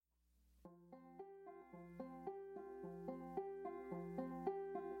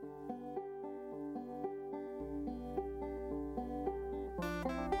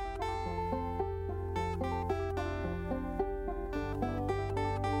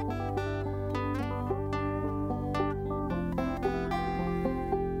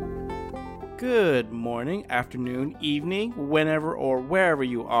Good morning, afternoon, evening, whenever or wherever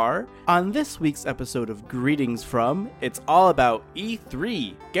you are. On this week's episode of Greetings From, it's all about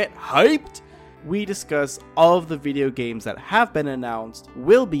E3. Get hyped! We discuss all of the video games that have been announced,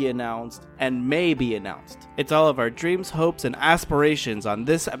 will be announced, and may be announced. It's all of our dreams, hopes, and aspirations on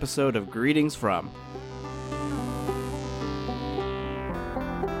this episode of Greetings From.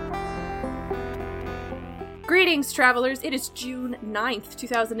 Greetings, travelers. It is June 9th,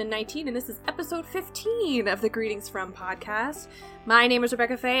 2019, and this is episode 15 of the Greetings From podcast. My name is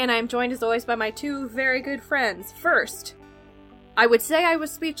Rebecca Faye, and I am joined as always by my two very good friends. First, I would say I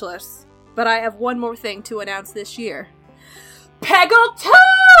was speechless, but I have one more thing to announce this year. Peggle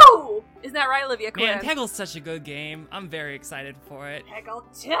 2! Isn't that right, Olivia Quinn? Man, Peggle's such a good game. I'm very excited for it. Peggle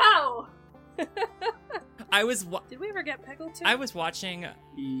 2! Did we ever get Peggle 2? I was watching...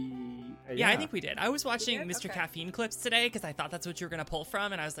 Yeah, I think we did. I was watching did? Mr. Okay. Caffeine clips today because I thought that's what you were going to pull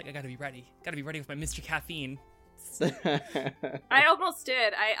from, and I was like, I gotta be ready. Gotta be ready with my Mr. Caffeine. I almost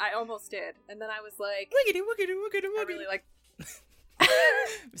did. I almost did. And then I was like... I really like...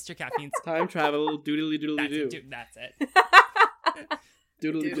 Mr. Caffeine's... Time travel, doodly doodly doo. That's it.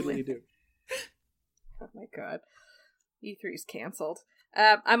 Doodly doodly doo. Oh my god. E3's cancelled.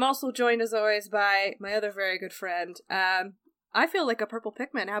 I'm also joined as always by my other very good friend. I feel like a purple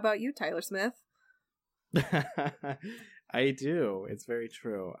Pikmin. How about you, Tyler Smith? I do. It's very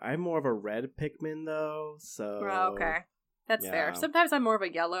true. I'm more of a red Pikmin, though, so... Oh, okay. That's fair. Sometimes I'm more of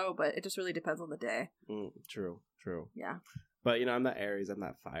a yellow, but it just really depends on the day. True. Yeah. But, I'm not Aries, I'm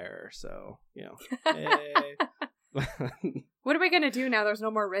not fire, so, Hey. What are we gonna do now there's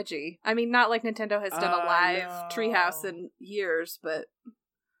no more Reggie? I mean, not like Nintendo has done a live treehouse in years, but...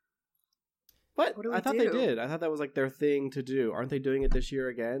 What? What do we I thought do? they did. I thought that was, their thing to do. Aren't they doing it this year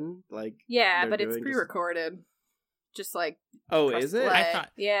again? Yeah, they're but it's doing pre-recorded. Just Oh, press is it?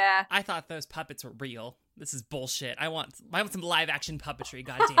 play. I thought those puppets were real. This is bullshit. I want some live action puppetry,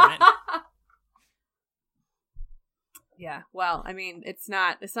 goddammit. Yeah, well, I mean, it's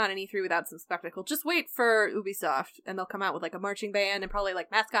not an E3 without some spectacle. Just wait for Ubisoft, and they'll come out with, a marching band and probably,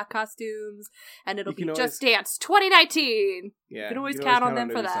 mascot costumes, and it'll be Just Dance 2019! Yeah, you can always count on them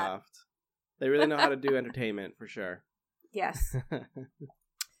for Ubisoft. that. They really know how to do entertainment, for sure. Yes.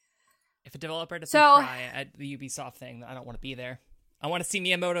 If a developer doesn't cry at the Ubisoft thing, I don't want to be there. I want to see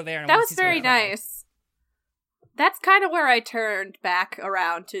Miyamoto there. And That was very nice. That's kind of where I turned back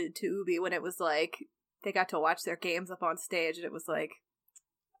around to Ubi when it was they got to watch their games up on stage, and it was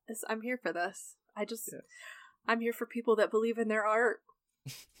I'm here for this. I'm here for people that believe in their art.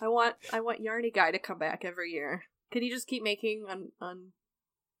 I want Yarny Guy to come back every year. Can you just keep making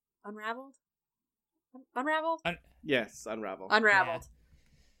Unraveled? Unraveled? Yes, Unraveled. Unraveled. Yeah.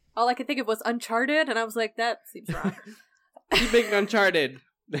 All I could think of was Uncharted, and I was like, that seems wrong. Keep making Uncharted.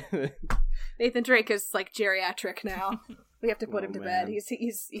 Nathan Drake is geriatric now. We have to put him to bed.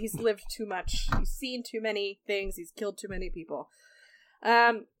 He's lived too much. He's seen too many things. He's killed too many people.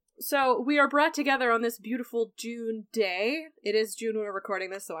 So we are brought together on this beautiful June day. It is June when we're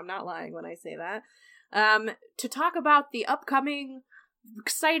recording this, so I'm not lying when I say that. To talk about the upcoming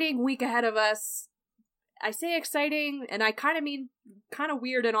exciting week ahead of us. I say exciting, and I kind of mean kind of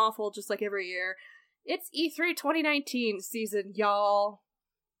weird and awful, just like every year. It's E3 2019 season, y'all.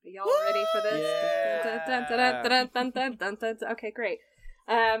 Are y'all ready for this? Yeah. Okay, great.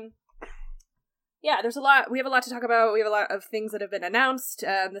 Yeah, we have a lot to talk about. We have a lot of things that have been announced.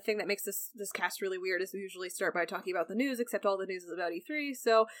 The thing that makes this cast really weird is we usually start by talking about the news, except all the news is about E3.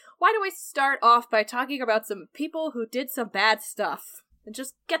 So why don't we start off by talking about some people who did some bad stuff and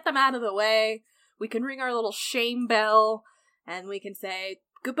just get them out of the way. We can ring our little shame bell and we can say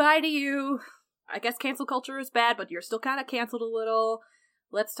goodbye to you. I guess cancel culture is bad, but you're still kind of canceled a little.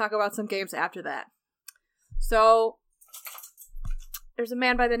 Let's talk about some games after that. So, there's a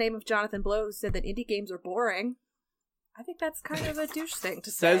man by the name of Jonathan Blow who said that indie games are boring. I think that's kind of a douche thing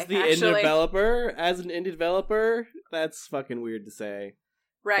to say. Says the indie developer. As an indie developer, that's fucking weird to say.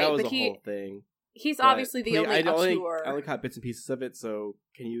 Right, that was but whole thing. He's obviously the only auteur. I only caught bits and pieces of it, so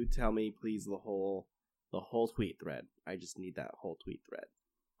can you tell me, please, the whole tweet thread? I just need that whole tweet thread.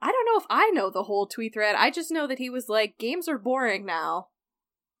 I don't know if I know the whole tweet thread. I just know that he was like, games are boring now.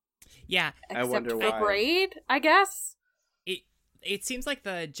 Yeah. I wonder why. Except for Braid, I guess? It seems like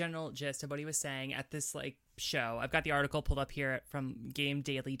the general gist of what he was saying at this show, I've got the article pulled up here from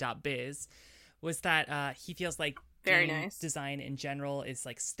GameDaily.biz, was that he feels like Very game nice. design in general is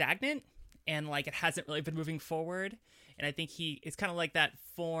stagnant and it hasn't really been moving forward. And I think it's kind of like that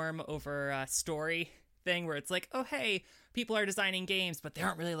form over story thing where it's like, oh, hey, people are designing games, but they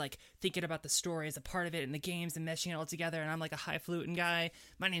aren't really like thinking about the story as a part of it and the games and meshing it all together. And I'm like a highfalutin guy.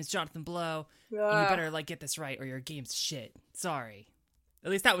 My name's Jonathan Blow. And you better like get this right or your game's shit. Sorry.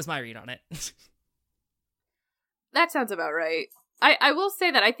 At least that was my read on it. That sounds about right. I will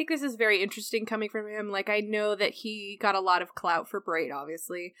say that I think this is very interesting coming from him. Like, I know that he got a lot of clout for Braid,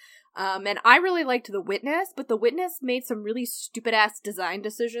 obviously. And I really liked The Witness, but The Witness made some really stupid-ass design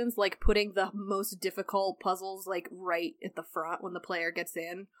decisions, like putting the most difficult puzzles, like, right at the front when the player gets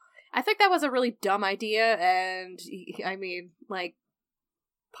in. I think that was a really dumb idea, and, I mean, like,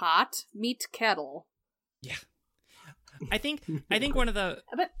 pot, meet kettle. Yeah. I think one of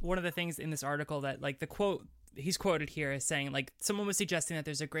the things in this article that, like, the quote he's quoted here as saying, like, someone was suggesting that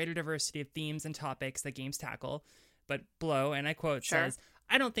there's a greater diversity of themes and topics that games tackle, but Blow, and I quote, says,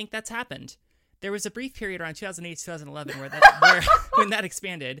 I don't think that's happened. There was a brief period around 2008 to 2011 where when that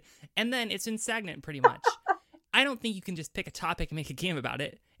expanded, and then it's been stagnant pretty much. I don't think you can just pick a topic and make a game about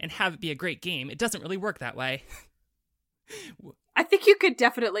it and have it be a great game. It doesn't really work that way. I think you could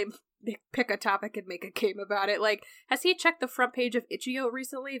definitely pick a topic and make a game about it. Like, has he checked the front page of Itch.io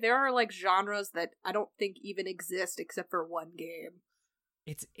recently? There are, like, genres that I don't think even exist except for one game.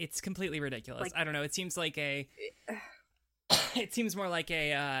 It's completely ridiculous. Like, I don't know. It seems like it seems more like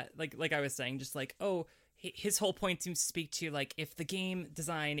a, like I was saying, just like, oh, his whole point seems to speak to, like, if the game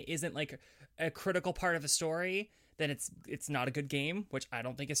design isn't, like, a critical part of a story, then it's not a good game, which I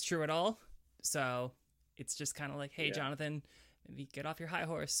don't think is true at all. So it's just kind of like, hey, Jonathan, maybe get off your high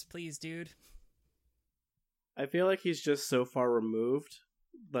horse, please, dude. I feel like he's just so far removed.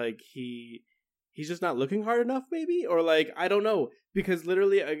 Like, he's just not looking hard enough, maybe? Or, like, I don't know. Because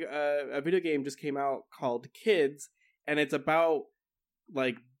literally a video game just came out called Kids, and it's about,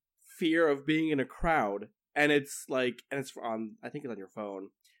 like, fear of being in a crowd. And it's, like, on, I think it's on your phone.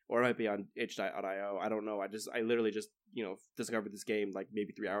 Or it might be on itch.io. I don't know. I literally just, discovered this game, like,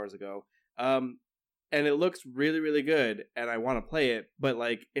 maybe 3 hours ago. And it looks really, really good, and I want to play it, but,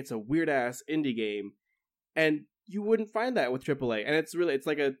 like, it's a weird-ass indie game, and you wouldn't find that with AAA, and it's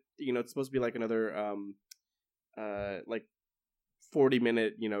like a, it's supposed to be, like, another, like,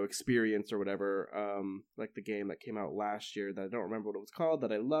 40-minute, experience or whatever, like the game that came out last year that I don't remember what it was called,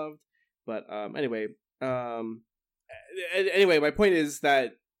 that I loved, but, anyway, my point is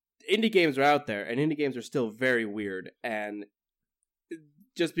that indie games are out there, and indie games are still very weird, and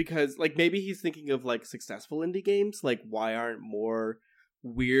just because, like, maybe he's thinking of, like, successful indie games. Like, why aren't more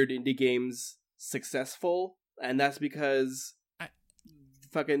weird indie games successful? And that's because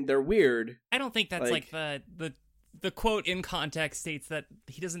they're weird. I don't think that's, like the quote in context states that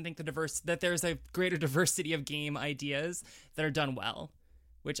he doesn't think that there's a greater diversity of game ideas that are done well,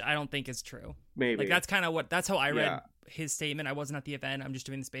 which I don't think is true. Maybe. Like, that's how I read his statement. I wasn't at the event. I'm just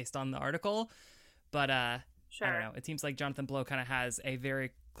doing this based on the article. But, Sure. I don't know. It seems like Jonathan Blow kind of has a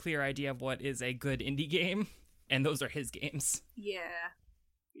very clear idea of what is a good indie game, and those are his games. Yeah.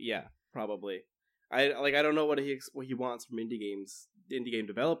 Yeah, probably. I don't know what he wants from indie game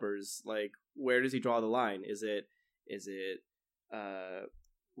developers. Like, where does he draw the line? Is it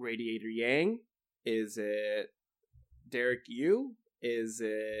Radiator Yang? Is it Derek Yu? Is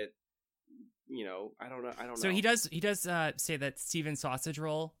it I don't know. So he does say that Steven Sausage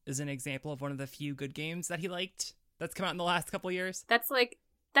Roll is an example of one of the few good games that he liked that's come out in the last couple years. That's like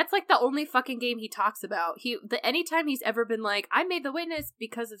the only fucking game he talks about. Anytime he's ever been like, I made The Witness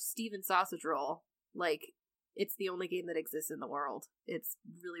because of Steven Sausage Roll, like, it's the only game that exists in the world. It's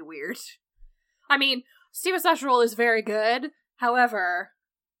really weird. I mean, Steven Sausage Roll is very good. However,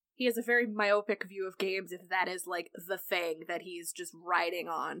 he has a very myopic view of games if that is, like, the thing that he's just riding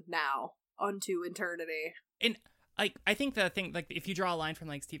on now. Unto eternity. And I think the thing, like, if you draw a line from,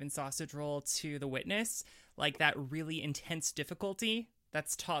 like, Steven Sausage Roll to The Witness, like, that really intense difficulty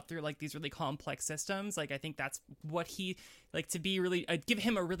that's taught through, like, these really complex systems, like, I think that's what he, like, to be really give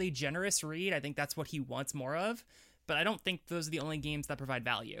him a really generous read. I think that's what he wants more of, but I don't think those are the only games that provide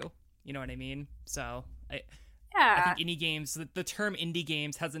value. You know what I mean? So I think indie games, the term indie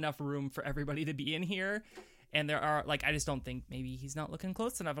games has enough room for everybody to be in here. And there are, like, I just don't think maybe he's not looking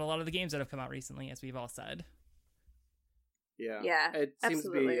close enough at a lot of the games that have come out recently, as we've all said. Yeah. Yeah, it seems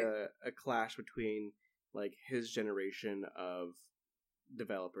absolutely. to be a clash between, like, his generation of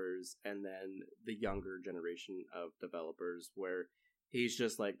developers and then the younger generation of developers, where he's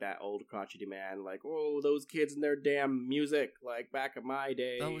just, like, that old crotchety man, like, oh, those kids and their damn music, like, back in my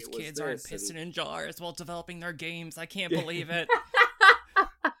day. Those kids aren't pissing in jars while developing their games. I can't believe it.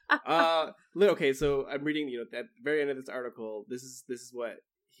 Okay, so I'm reading, at the very end of this article, this is what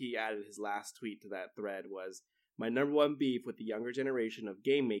he added his last tweet to that thread was, My number one beef with the younger generation of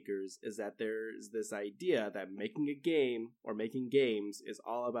game makers is that there's this idea that making a game or making games is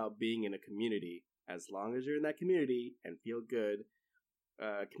all about being in a community. As long as you're in that community and feel good,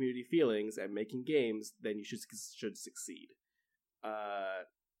 community feelings and making games, then you should succeed.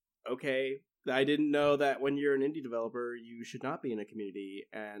 Okay, I didn't know that when you're an indie developer, you should not be in a community.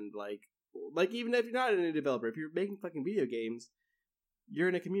 And like even if you're not an indie developer, if you're making fucking video games, you're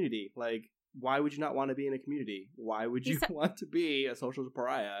in a community. Like, why would you not want to be in a community? Why would you want to be a social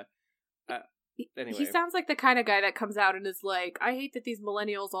pariah? Anyway. He sounds like the kind of guy that comes out and is like, I hate that these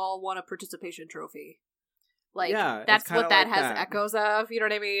millennials all want a participation trophy. Like, yeah, that's what that has echoes of, you know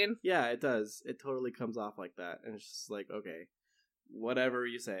what I mean? Yeah, it does. It totally comes off like that. And it's just like, okay, whatever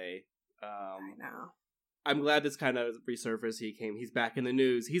you say. I know. I'm glad this kind of resurfaced. He's back in the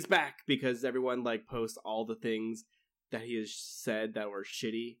news. He's back because everyone, like, posts all the things that he has said that were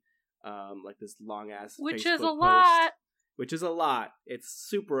shitty. Like this long-ass Which Facebook is a lot. Post, which is a lot. It's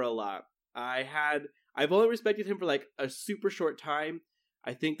super a lot. I've only respected him for like a super short time.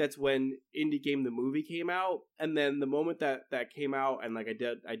 I think that's when Indie Game the movie came out, and then the moment that came out, and like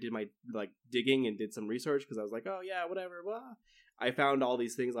I did my like digging and did some research because I was like, oh yeah, whatever. Blah. I found all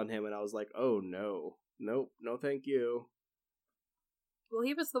these things on him, and I was like, oh no, nope, no, thank you. Well,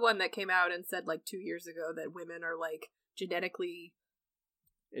 he was the one that came out and said like 2 years ago that women are like genetically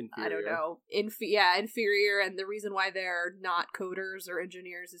inferior. I don't know, inferior, and the reason why they're not coders or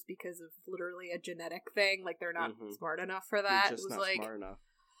engineers is because of literally a genetic thing. Like they're not smart enough for that. Just it was not like smart enough.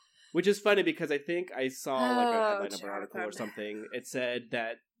 Which is funny because I think I saw like a headline of an article or something. It said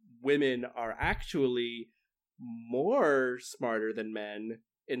that women are actually more smarter than men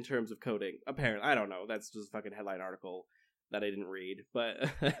in terms of coding. Apparently, I don't know. That's just a fucking headline article that I didn't read. But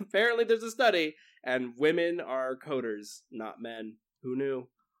apparently, there's a study, and women are coders, not men. Who knew?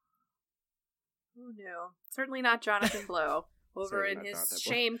 Who knew? Certainly not Jonathan Blow over in his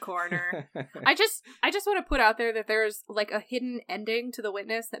shame corner. I just want to put out there that there's like a hidden ending to The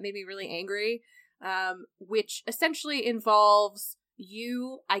Witness that made me really angry, which essentially involves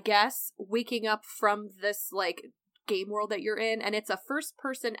you, I guess, waking up from this like game world that you're in, and it's a first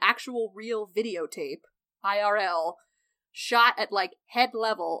person actual real videotape, IRL, shot at like head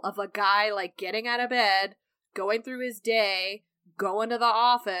level of a guy like getting out of bed, going through his day, going to the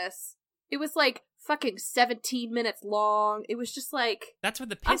office. It was like fucking 17 minutes long. It was just like, that's where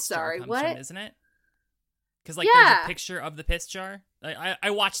the piss jar comes from, isn't it? Because like there's a picture of the piss jar.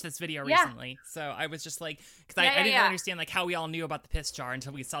 I watched this video recently, so I was just like, because I didn't understand like how we all knew about the piss jar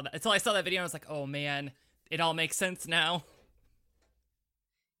until I saw that video. And I was like, oh man, it all makes sense now.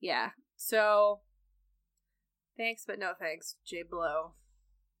 Yeah. So thanks, but no thanks, Jay Blow.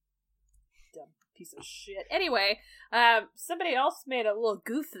 Dumb piece of shit. Anyway, somebody else made a little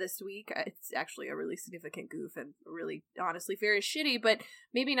goof this week. It's actually a really significant goof and really, honestly, very shitty, but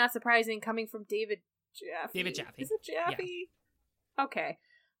maybe not surprising coming from David Jaffe. David Jaffe. Is it Jaffe? Yeah. Okay.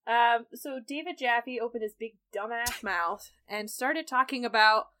 So David Jaffe opened his big dumbass mouth and started talking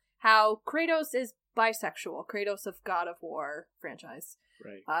about how Kratos is bisexual. Kratos of God of War franchise.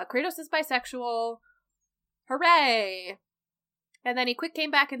 Right. Kratos is bisexual. Hooray! And then he quick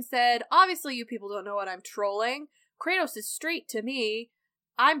came back and said, obviously you people don't know what I'm trolling. Kratos is straight to me.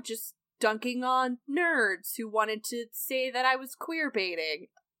 I'm just dunking on nerds who wanted to say that I was queer baiting.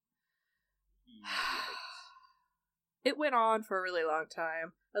 It went on for a really long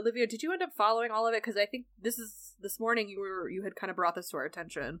time. Olivia, did you end up following all of it? Because I think this morning you had kind of brought this to our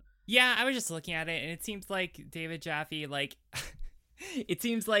attention. Yeah, I was just looking at it, and it seems like David Jaffe, like, it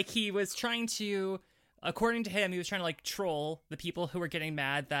seems like he was trying to, according to him, he was trying to, like, troll the people who were getting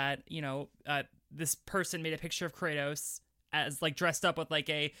mad that, you know, this person made a picture of Kratos as, like, dressed up with, like,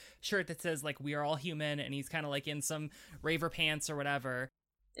 a shirt that says, like, we are all human, and he's kind of, like, in some raver pants or whatever.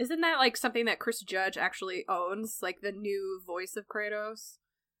 Isn't that, like, something that Chris Judge actually owns? Like, the new voice of Kratos?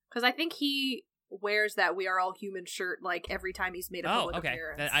 Because I think he wears that We Are All Human shirt, like, every time he's made a public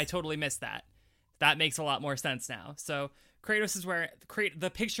appearance. I totally missed that. That makes a lot more sense now. So, Kratos is wearing... the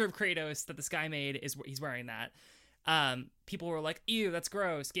picture of Kratos that this guy made, he's wearing that. People were like, ew, that's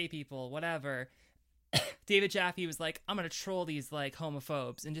gross, gay people, whatever. David Jaffe was like, I'm gonna troll these, like,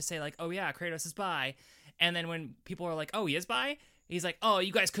 homophobes and just say, like, oh yeah, Kratos is bi. And then when people were like, oh, he is bi? He's like, oh,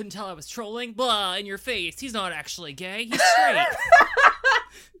 you guys couldn't tell I was trolling? Blah, in your face. He's not actually gay. He's straight.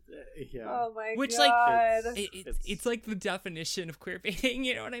 Yeah. Oh my Which, god. Like, it's like the definition of queerbaiting,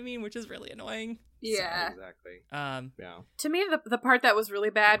 you know what I mean? Which is really annoying. Yeah. So, exactly. Yeah. To me, the part that was really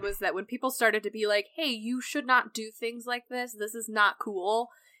bad was that when people started to be like, hey, you should not do things like this. This is not cool.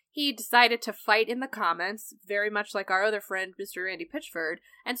 He decided to fight in the comments, very much like our other friend, Mr. Randy Pitchford,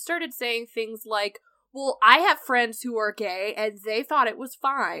 and started saying things like, Well, I have friends who are gay, and they thought it was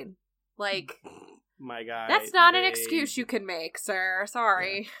fine. Like, my guy, that's not an excuse you can make, sir.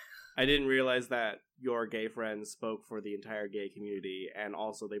 Sorry. Yeah. I didn't realize that your gay friends spoke for the entire gay community, and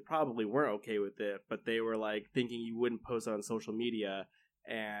also they probably weren't okay with it, but they were like thinking you wouldn't post it on social media,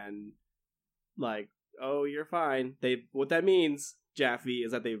 and like, oh, you're fine. What that means, Jaffe,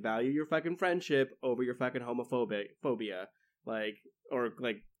 is that they value your fucking friendship over your fucking homophobia, like, or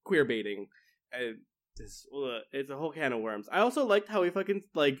like queer baiting, and it's a whole can of worms. I also liked how he fucking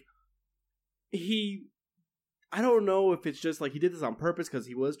like I don't know if it's just like he did this on purpose because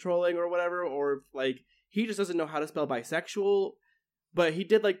he was trolling or whatever, or if like he just doesn't know how to spell bisexual. But he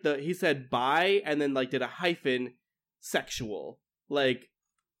did like he said bi and then like did a hyphen sexual. Like,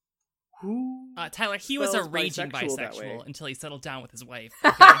 who? Tyler, he was a raging bisexual until he settled down with his wife.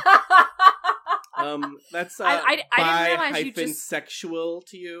 Okay? That's I didn't realize hyphen you just sexual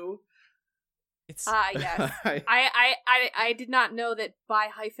to you. It's yes. I did not know that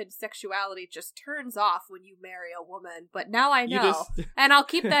bi-sexuality just turns off when you marry a woman, but now I know, and I'll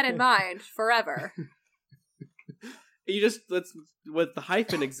keep that in mind forever. That's what the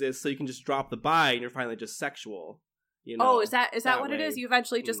hyphen exists, so you can just drop the bi, and you're finally just sexual. You know, oh, is that what way. It is? You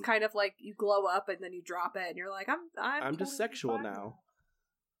eventually just kind of like you glow up, and then you drop it, and you're like, I'm totally just sexual fine now.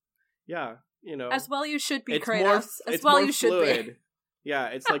 Yeah, you know, as well you should be, it's Kratos. As well you should be. Yeah,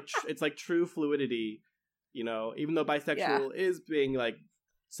 it's like it's like true fluidity, you know. Even though bisexual is being like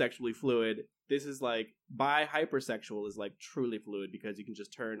sexually fluid, this is like hypersexual is like truly fluid because you can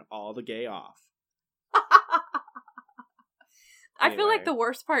just turn all the gay off. I feel like the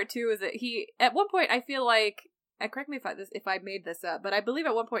worst part too is that he at one point I feel like, and correct me if I made this up, but I believe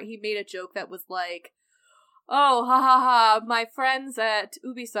at one point he made a joke that was like, oh, ha ha ha, my friends at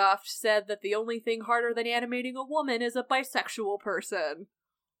Ubisoft said that the only thing harder than animating a woman is a bisexual person.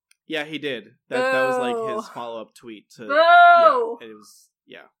 Yeah, he did. That was like his follow-up tweet to... Oh! Yeah, it was...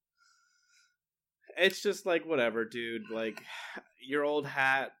 Yeah. It's just like, whatever, dude. Like, your old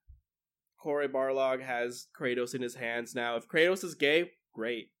hat, Cory Barlog has Kratos in his hands now. If Kratos is gay,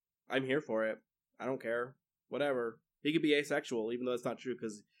 great. I'm here for it. I don't care. Whatever. He could be asexual, even though it's not true,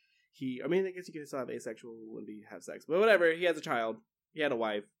 because... I guess you could still have asexual when we have sex. But whatever, he has a child. He had a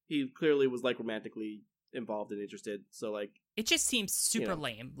wife. He clearly was, like, romantically involved and interested. So, like... It just seems super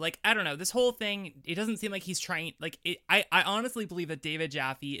lame. Like, I don't know. This whole thing, it doesn't seem like he's trying... Like, I honestly believe that David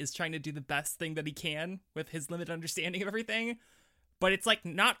Jaffe is trying to do the best thing that he can with his limited understanding of everything. But it's, like,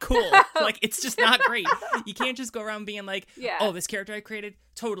 not cool. Like, it's just not great. You can't just go around being like, oh, this character I created,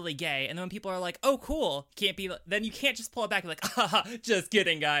 totally gay. And then when people are like, oh, cool, then you can't just pull it back and be like, haha, just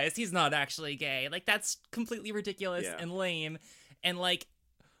kidding, guys. He's not actually gay. Like, that's completely ridiculous and lame. And, like,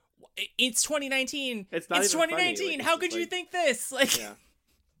 it's 2019. It's 2019. Like, how could you think this? Like,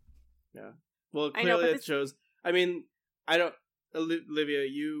 yeah. Well, clearly it shows. I mean, Olivia,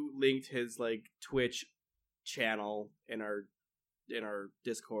 you linked his, like, Twitch channel in our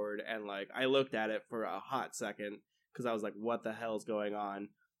Discord, and like I looked at it for a hot second because I was like, what the hell's going on?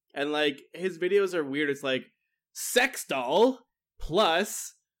 And like his videos are weird. It's like sex doll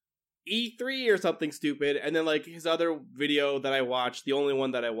plus E3 or something stupid, and then like his other video that I watched, the only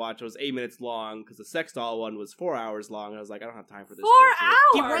one that I watched was 8 minutes long because the sex doll one was 4 hours long, and I was like, I don't have time for this. 4 hours.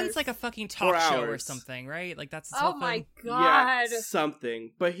 He runs like a fucking talk show or something, right? Like that's his whole thing. My god, yeah,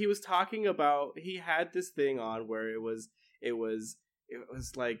 something. But he was talking about, he had this thing on where it was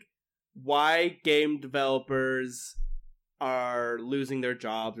like why game developers are losing their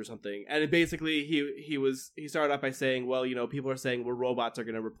jobs or something. And basically he started off by saying, well, you know, people are saying, well, robots are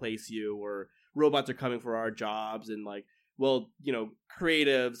going to replace you, or robots are coming for our jobs, and like, well, you know,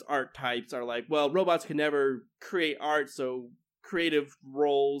 creatives, art types are like, well, robots can never create art, so creative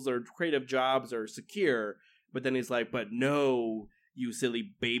roles or creative jobs are secure. But then he's like, but no, you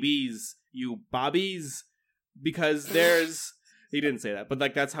silly babies, you bobbies, because there's he didn't say that, but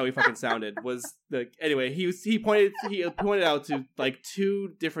like that's how he fucking sounded. Was the anyway? He pointed out to like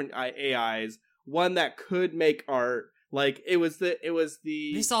 2 different AIs, one that could make art. Like it was the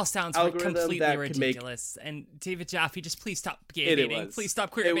this all sounds completely ridiculous. And David Jaffe, just please stop gay baiting. Please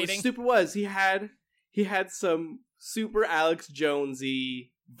stop queer baiting. He had some super Alex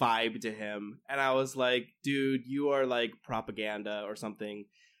Jonesy vibe to him, and I was like, dude, you are like propaganda or something.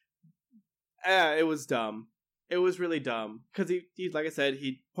 It was dumb. It was really dumb because he like I said,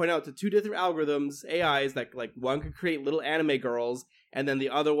 he pointed out to 2 different algorithms, AIs, that like one could create little anime girls, and then the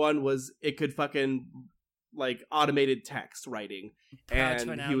other one was it could fucking like automated text writing,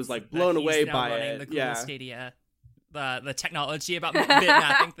 and he was like blown away by it. The Google Stadia, the technology about bit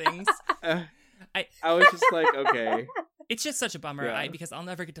mapping things. I was just like, okay. It's just such a bummer, Yeah. because I'll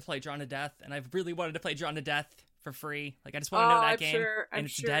never get to play Drawn to Death, and I've really wanted to play Drawn to Death for free. Like, I just want to know that game, and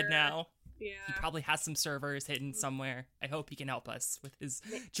it's dead now. Yeah. He probably has some servers hidden somewhere. I hope he can help us with his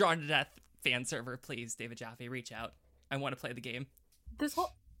Drawn to Death fan server. Please, David Jaffe, reach out. I want to play the game. This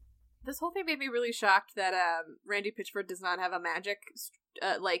whole thing made me really shocked that Randy Pitchford does not have a magic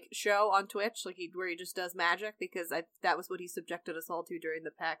show on Twitch, where he just does magic, because that was what he subjected us all to during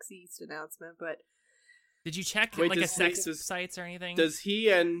the PAX East announcement. But did you check Wait, a sex sites or anything? Does he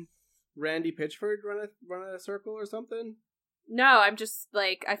and Randy Pitchford run a circle or something? no, I'm just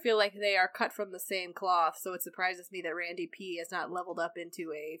I feel like they are cut from the same cloth, so it surprises me that Randy P has not leveled up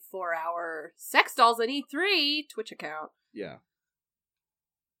into a 4-hour sex dolls at E3 Twitch account. Yeah.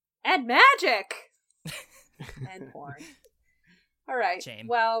 And magic! And porn. Alright. Shame.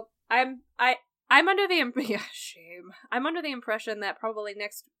 Well, I'm under the shame. I'm under the impression that probably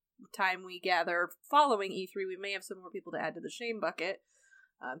next time we gather following E3, we may have some more people to add to the shame bucket.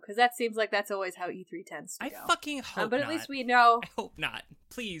 Because that seems like that's always how E3 tends to go. I fucking hope but not. at least we know. I hope not.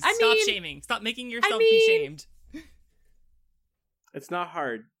 Please, I stop mean- shaming. Stop making yourself be shamed. It's not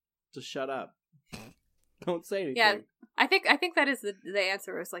hard. Just shut up. Don't say anything. Yeah, I think that is the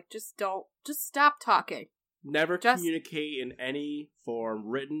answer. Is just stop talking. Never Just- communicate in any form,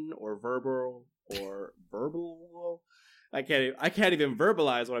 written or verbal. I can't even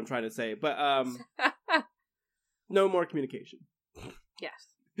verbalize what I'm trying to say. But no more communication.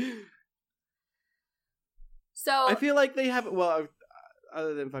 Yes. So I feel like they have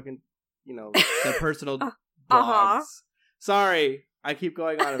other than fucking their personal blogs. uh-huh. Sorry, I keep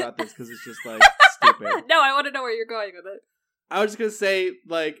going on about this because it's just stupid. no, I want to know where you're going with it. I was just gonna say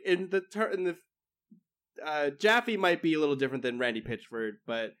Jaffe might be a little different than Randy Pitchford,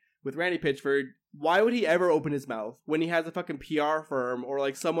 but with Randy Pitchford, why would he ever open his mouth when he has a fucking PR firm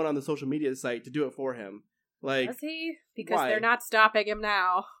or someone on the social media site to do it for him? Does he? Because why? they're not stopping him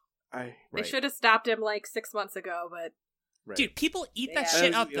now. Right. They should have stopped him 6 months ago, but Right. Dude, people eat that Yeah.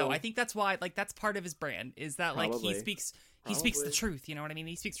 shit up You though. know- I think that's why that's part of his brand is that he Probably. speaks Probably. the truth, you know what I mean?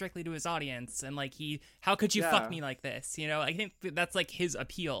 He speaks directly to his audience and how could you Yeah. fuck me like this? I think that's his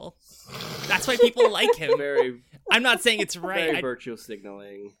appeal. That's why people like him. Very, I'm not saying it's very right. virtual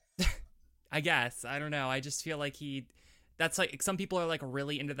signaling. I guess. I don't know. I just feel like that's some people are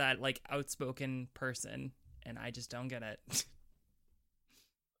really into that outspoken person and I just don't get it.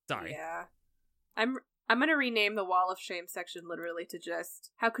 Sorry. yeah. I'm gonna rename the Wall of Shame section literally to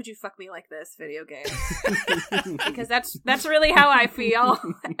just "How could you fuck me like this?" video game, because that's really how I feel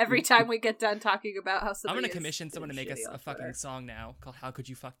every time we get done talking about how I'm somebody gonna commission someone to make us shitty on a fucking Twitter. song now called "How Could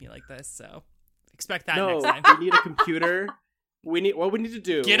You Fuck Me Like This." So expect that No, next time. we need a computer. What we need to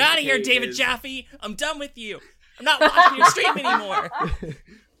do. Get out of here, okay, David is Jaffe! I'm done with you. I'm not watching your stream anymore.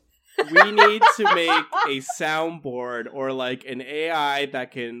 We need to make a soundboard or an AI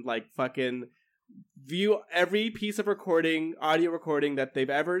that can fucking view every piece of audio recording that they've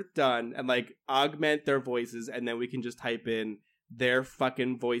ever done and augment their voices, and then we can just type in their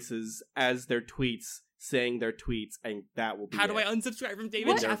fucking voices as their tweets, saying their tweets, and that will be How do I it. unsubscribe from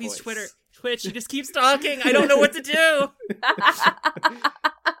David Their Jaffe's voice. Twitch? He just keeps talking. I don't know what to do.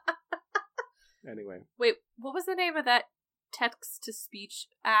 Anyway. Wait, what was the name of that text-to-speech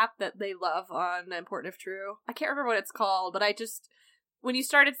app that they love on Important If True? I can't remember what it's called, but when you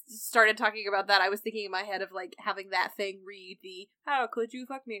started talking about that, I was thinking in my head of having that thing read the "How could you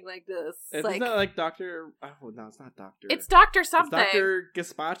fuck me like this?" Isn't that Dr. Oh, no, it's not Dr. It's Dr. something. It's Dr.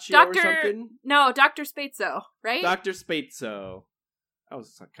 Gaspaccio or Dr. something? No, Dr. Spazio, right? Dr. Spazio. I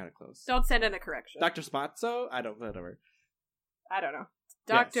was kind of close. Don't send in a correction. Dr. Spazio? Whatever. I don't know.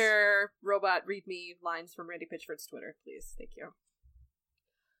 Yes. Dr. Robot, read me lines from Randy Pitchford's Twitter, please. Thank you.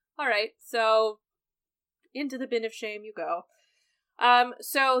 Alright, so into the bin of shame you go.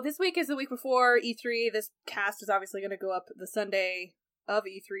 So this week is the week before E3. This cast is obviously going to go up the Sunday of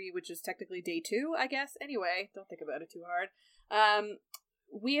E3, which is technically day 2, I guess. Anyway, don't think about it too hard.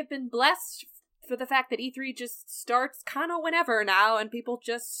 We have been blessed for the fact that E3 just starts kind of whenever now, and people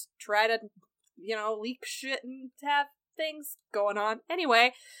just try to, leak shit and have things going on.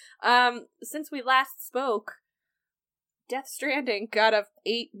 Anyway, since we last spoke, Death Stranding got a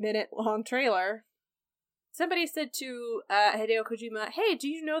 8-minute long trailer. Somebody said to Hideo Kojima, "Hey, do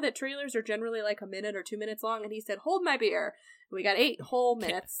you know that trailers are generally 1 minute or 2 minutes long?" And he said, "Hold my beer." We got 8 whole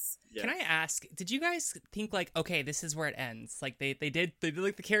minutes. Can I ask, did you guys think okay, this is where it ends? They did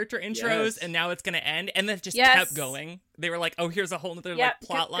the character intros Yes. and now it's gonna end, and then it just Yes. kept going. They were oh, here's a whole other Yep,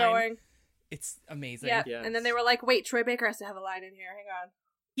 plot kept line. going. It's amazing. Yeah, Yes. and then they were like, "Wait, Troy Baker has to have a line in here. Hang on."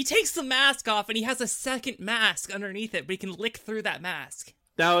 He takes the mask off and he has a second mask underneath it, but he can lick through that mask.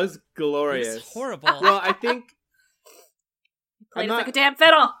 That was glorious. It's horrible. Well, I think Played it like a damn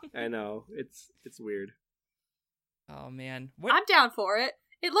fiddle. I know. It's weird. Oh man, what I'm down for it.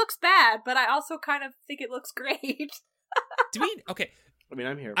 It looks bad, but I also kind of think it looks great. do we? Okay, I mean,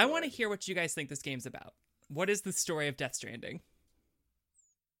 I'm here. I want to hear what you guys think this game's about. What is the story of Death Stranding?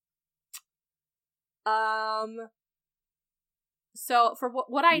 So for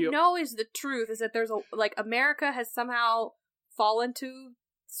what I know is the truth is that there's America has somehow fallen to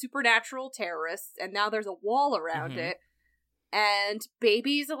supernatural terrorists, and now there's a wall around it, and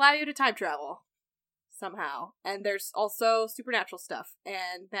babies allow you to time travel somehow, and there's also supernatural stuff,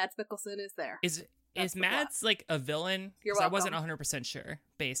 and Mads Mikkelsen is there. Is Mads like a villain? You're 'Cause I welcome. wasn't 100% sure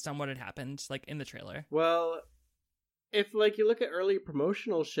based on what had happened like in the trailer. Well, if like you look at early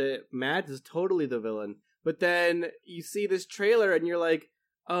promotional shit, Mads is totally the villain. But then you see this trailer and you're like,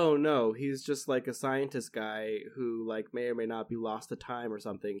 oh no, he's just like a scientist guy who like may or may not be lost to time or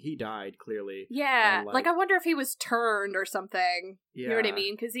something. He died, clearly. Yeah, And, like I wonder if he was turned or something. Yeah. You know what I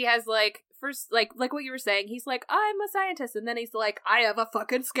mean? Because he has like first like what you were saying. He's like, I'm a scientist, and then he's like, I have a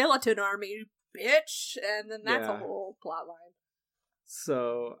fucking skeleton army, bitch, and then that's a Yeah. whole plot line.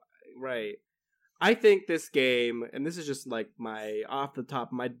 So, right. I think this game, and this is just like my off the top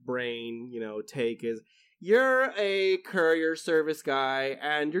of my brain, take is you're a courier service guy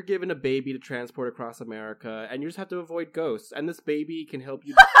and you're given a baby to transport across America and you just have to avoid ghosts. And this baby can help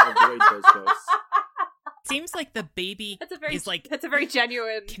you avoid those ghosts. Seems like the baby That's a very is like that's a very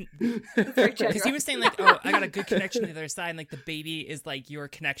genuine. Very because genuine. he was saying like, oh, I got a good connection to the other side, and like the baby is like your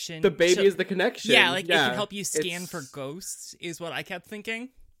connection. The baby to- is the connection. yeah, like it can help you scan it's- for ghosts. Is what I kept thinking.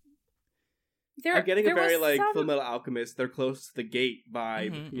 I'm getting a there very was like some- Full Metal Alchemist, they're close to the gate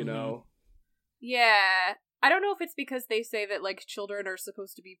vibe, Mhm, you know? Yeah. I don't know if it's because they say that like children are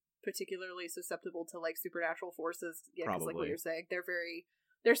supposed to be particularly susceptible to like supernatural forces. Yeah, because like what Probably. you're saying,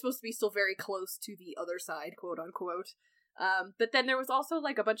 they're supposed to be still very close to the other side, quote unquote. But then there was also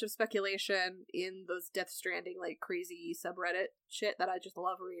like a bunch of speculation in those Death Stranding like crazy subreddit shit that I just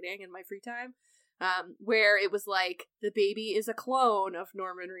love reading in my free time. Where it was like the baby is a clone of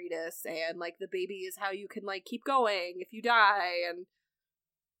Norman Reedus, and like the baby is how you can like keep going if you die, and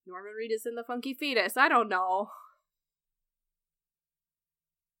Norman Reedus and the funky fetus. I don't know.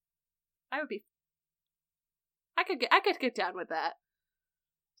 I could get down with that.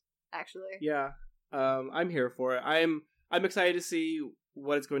 Actually. Yeah. I'm here for it. I'm excited to see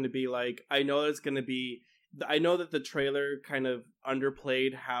what it's going to be like. I know that the trailer kind of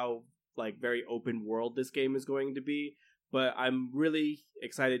underplayed how like very open world this game is going to be, but I'm really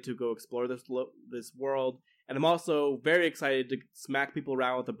excited to go explore this world, and I'm also very excited to smack people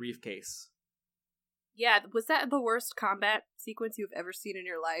around with a briefcase. Yeah, was that the worst combat sequence you've ever seen in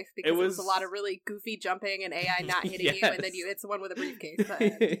your life? Because it was a lot of really goofy jumping and AI not hitting you, and then you hit someone with a briefcase. But...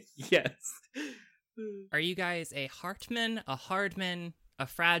 Yes. Are you guys a Hartman, a Hardman, a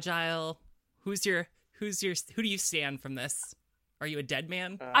Fragile? Who do you stand from this? Are you a dead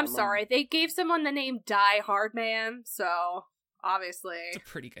man? I'm sorry, they gave someone the name Die Hard Man, so obviously It's a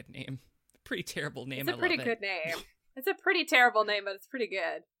pretty good name. Pretty terrible name. it's a pretty good name. It's a pretty terrible name, but it's pretty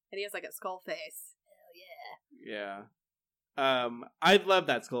good. And he has like a skull face. Hell yeah. Yeah. I love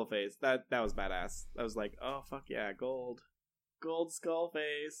that skull face. That was badass. I was like, oh fuck yeah, gold skull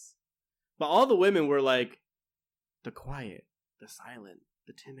face. But all the women were like, the quiet, the silent,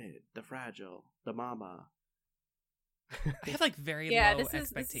 the timid, the fragile, the mama. I have like very Yeah, low this is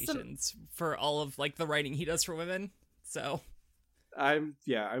expectations for all of like the writing he does for women. So I'm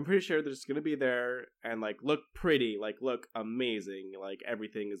pretty sure they're just gonna be there and like look pretty, like look amazing, like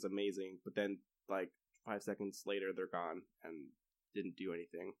everything is amazing. But then like 5 seconds later, they're gone and didn't do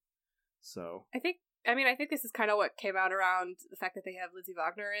anything. So I think this is kind of what came out around the fact that they have Lindsay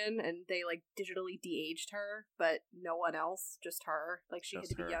Wagner in, and they like digitally de-aged her, but no one else, just her. Like she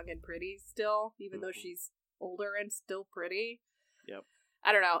Just had to her. be young and pretty still, even though Mhm. she's older and still pretty. Yep.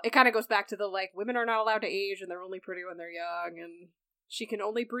 I don't know. It kind of goes back to the like women are not allowed to age and they're only pretty when they're young, and she can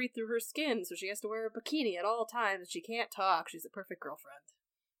only breathe through her skin, so she has to wear a bikini at all times. She can't talk. She's a perfect girlfriend.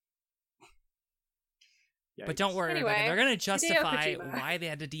 but don't worry, Anyway, Rebecca, they're gonna Hideo justify Kojima. why they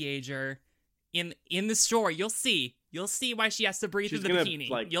had to de-age her in the story. You'll see why she has to breathe She's through the gonna, bikini.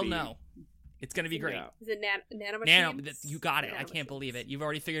 like, You'll be- know. It's gonna be great. Yeah. Is it nanomachines? You got it. I can't believe it. You've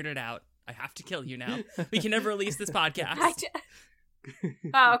already figured it out. I have to kill you now. We can never release this podcast.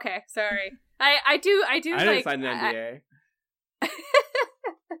 Oh, okay. Sorry. I do. I like, didn't sign an NDA.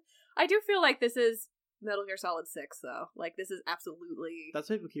 I do feel like this is Metal Gear Solid 6, though. Like, this is absolutely... That's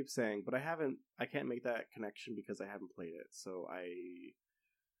what people keep saying, but I can't make that connection because I haven't played it, so I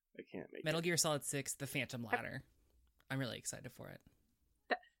can't make Metal it. Gear Solid 6, The Phantom Ladder. I'm really excited for it.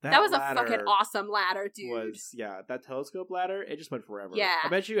 That was a fucking awesome ladder, dude. That telescope ladder, it just went forever. Yeah. I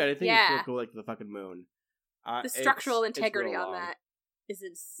bet you anything could go like to the fucking moon. The structural integrity on that is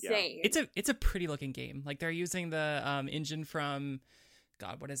insane. Yeah. It's a pretty looking game. Like they're using the engine from,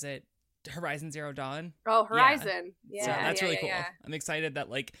 God, what is it? Horizon Zero Dawn. Oh, Horizon. Yeah. So that's really cool. Yeah. I'm excited that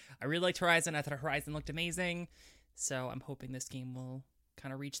I really liked Horizon. I thought Horizon looked amazing. So I'm hoping this game will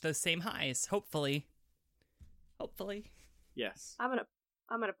kind of reach those same highs. Hopefully. Yes. I'm gonna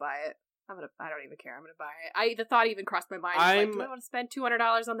buy it. I don't even care. I'm gonna buy it. The thought even crossed my mind. Do I want to spend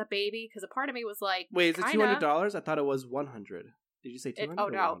 $200 on the baby? Because a part of me was like, wait, is it $200? I thought it was $100. Did you say $200? Oh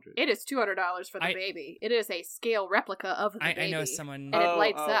no, it is $200 for the baby. It is a scale replica of the baby. I know someone and it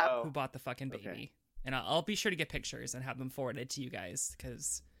lights up who bought the fucking baby, and I'll be sure to get pictures and have them forwarded to you guys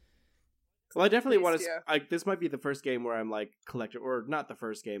because. Well, I definitely want to. This might be the first game where I'm like collector, or not the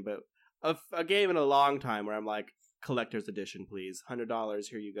first game, but a game in a long time where I'm like collector's edition, please, $100.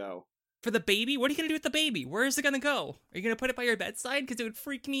 Here you go. For the baby? What are you going to do with the baby? Where is it going to go? Are you going to put it by your bedside? Because it would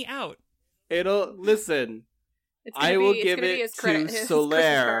freak me out. Listen, I will give it to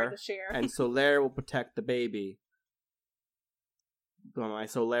Solaire, and Solaire will protect the baby. My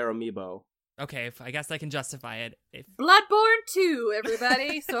Solaire amiibo. Okay, I guess I can justify it. Bloodborne 2,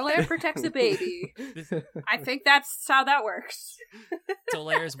 everybody. Solaire protects a baby. I think that's how that works.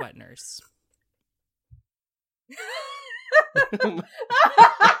 Solaire's wet nurse. No,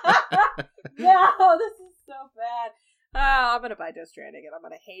 this is so bad. Oh, I'm gonna buy Death Stranding and I'm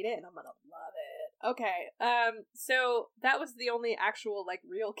gonna hate it and I'm gonna love it. Okay, so that was the only actual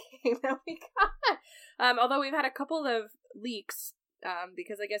real game that we got. Although we've had a couple of leaks,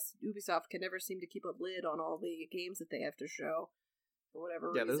 because I guess Ubisoft can never seem to keep a lid on all the games that they have to show for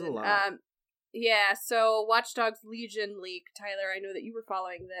whatever reason. Yeah, there's a lot. Yeah, so Watch Dogs Legion leak. Tyler, I know that you were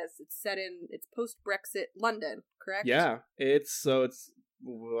following this. It's post-Brexit London, correct? Yeah, it's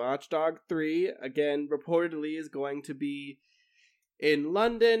Watch Dogs 3, again, reportedly is going to be in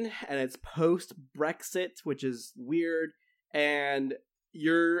London, and it's post-Brexit, which is weird, and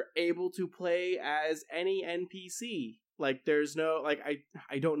you're able to play as any NPC. There's no,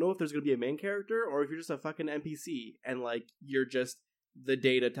 I don't know if there's going to be a main character, or if you're just a fucking NPC, and, you're just the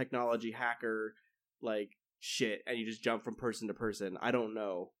data technology hacker, shit, and you just jump from person to person. I don't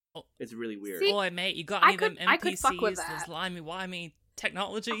know. It's really weird. Boy, mate, you got any of them NPCs, those limey-wimey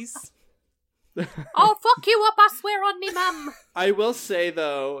technologies? I'll fuck you up, I swear on me, mum. I will say,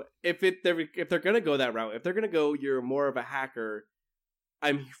 though, if they're gonna go that route, if they're gonna go, you're more of a hacker,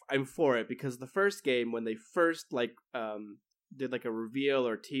 I'm for it, because the first game, when they first, did, a reveal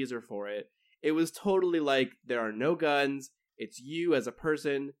or teaser for it, it was totally there are no guns, it's you as a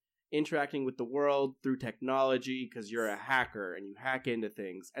person interacting with the world through technology because you're a hacker and you hack into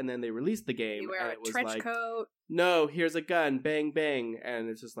things. And then they released the game you wear and it was trench coat. No, here's a gun, bang, bang. And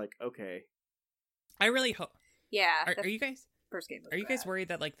it's just okay. I really hope. Yeah. Are you guys? First game. Are you guys worried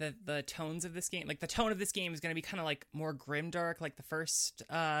that the tones of this game, the tone of this game is going to be kind of more grimdark, like the first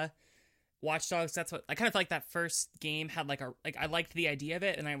Watch Dogs? That's what I kind of feel like that first game had I liked the idea of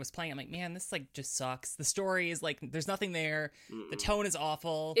it, and I was playing. I'm like, man, this just sucks. The story is there's nothing there. Mm-mm. The tone is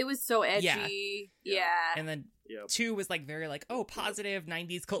awful. It was so edgy. Yeah. And then 2 was very positive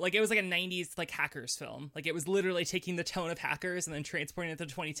 90s cult. It was a 90s hackers film. It was literally taking the tone of hackers and then transporting it to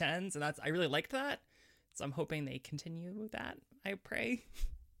the 2010s, and I really liked that. So I'm hoping they continue that. I pray.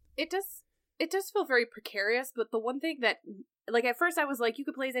 It does feel very precarious, but the one thing that at first I was you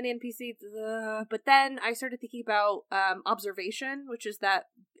could play as any NPC, but then I started thinking about Observation, which is that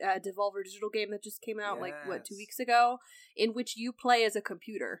Devolver Digital game that just came out 2 weeks ago, in which you play as a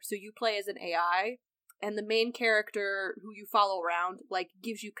computer. So you play as an AI, and the main character who you follow around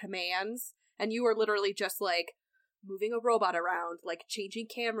gives you commands, and you are literally just moving a robot around, changing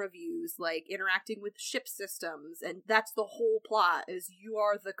camera views, interacting with ship systems, and that's the whole plot, is you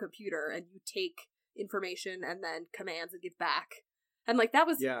are the computer, and you take information and then commands and give back. And that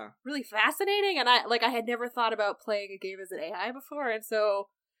was really fascinating, and I had never thought about playing a game as an AI before, and so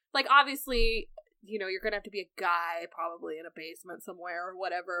obviously you're gonna have to be a guy probably in a basement somewhere or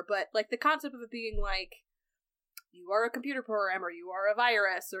whatever, but the concept of it being you are a computer program, or you are a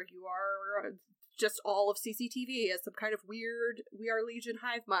virus, or you are just all of CCTV as some kind of weird We Are Legion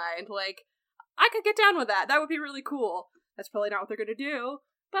hive mind, I could get down with that. That would be really cool. That's probably not what they're gonna do,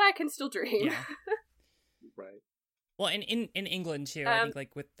 but I can still dream. Yeah. Right. Well, in England too, I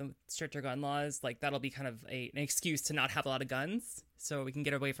think with the stricter gun laws, that'll be kind of an excuse to not have a lot of guns, so we can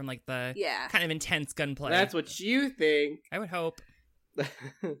get away from the kind of intense gunplay. That's what you think. I would hope.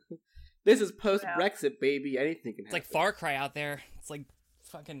 This is post-Brexit, baby. Anything can happen. It's Far Cry out there. It's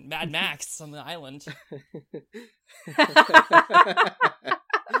fucking Mad Max on the island.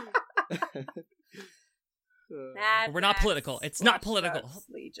 Mad We're not Max political. It's not Watch political. Dogs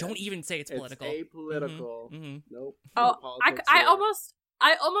Legion. Don't even say it's political. It's apolitical. Mm-hmm. Nope. Oh, No I politics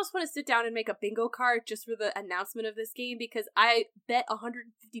here. almost want to sit down and make a bingo card just for the announcement of this game, because I bet $150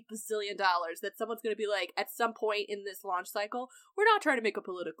 bazillion that someone's going to be like, at some point in this launch cycle, we're not trying to make a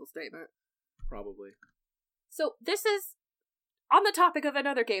political statement. Probably. So this is on the topic of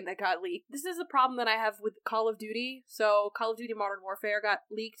another game that got leaked. This is a problem that I have with Call of Duty. So Call of Duty Modern Warfare got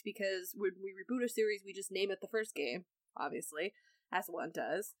leaked because when we reboot a series, we just name it the first game, obviously, as one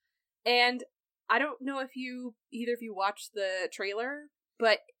does. And I don't know if either of you watched the trailer,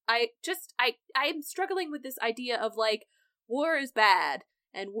 but I'm struggling with this idea of like, war is bad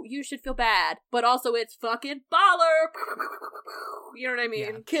and you should feel bad, but also it's fucking baller. You know what I mean?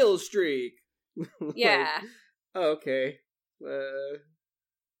 Yeah. Kill streak. Yeah. Okay.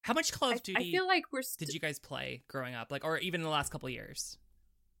 How much Call of Duty I feel like we're did you guys play growing up? Like, or even in the last couple of years?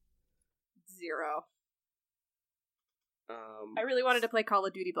 0. I really wanted to play Call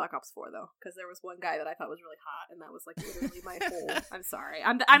of Duty Black Ops 4 though, because there was one guy that I thought was really hot, and that was like literally my whole. I'm sorry.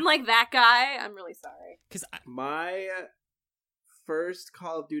 I'm like that guy. I'm really sorry. Because my first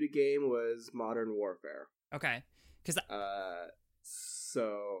Call of Duty game was Modern Warfare. okay, because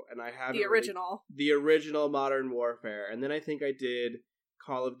And I have The original Modern Warfare, and then I think I did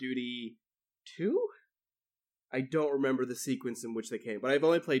Call of Duty 2. I don't remember the sequence in which they came, but I've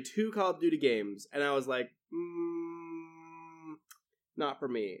only played 2 Call of Duty games, and I was like, not for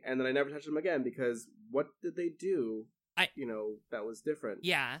me. And then I never touched them again, because what did they do? That was different.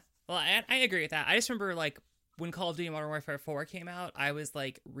 yeah, well, I agree with that. I just remember like when Call of Duty Modern Warfare 4 came out, I was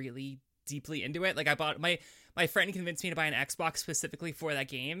like really deeply into it. Like I bought my friend convinced me to buy an Xbox specifically for that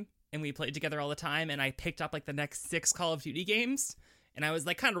game, and we played together all the time. And I picked up like the next 6 Call of Duty games, and I was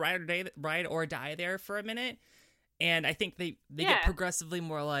like kind of ride or die there for a minute. And I think they get progressively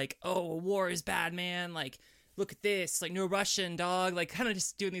more like, oh, war is bad, man. Like, look at this, like no Russian dog, like kind of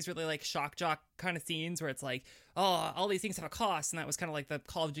just doing these really like shock jock kind of scenes where it's like, oh, all these things have a cost. And that was kind of like the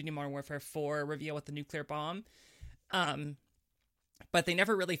Call of Duty Modern Warfare 4 reveal with the nuclear bomb. But they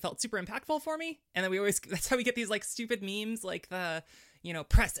never really felt super impactful for me. And then that's how we get these like stupid memes, like the,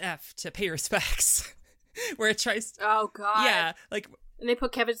 press F to pay respects, where it tries. Oh God. Yeah. Like, and they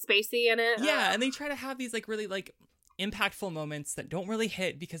put Kevin Spacey in it. Yeah. And they try to have these like really like impactful moments that don't really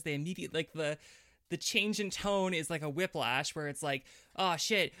hit, because they immediately like the change in tone is like a whiplash, where it's like, oh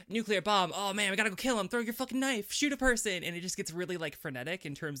shit, nuclear bomb, oh man, we gotta go kill him, throw your fucking knife, shoot a person, and it just gets really like frenetic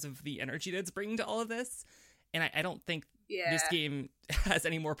in terms of the energy that's bringing to all of this. And I don't think this game has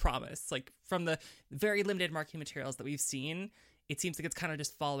any more promise. Like, from the very limited marketing materials that we've seen, it seems like it's kind of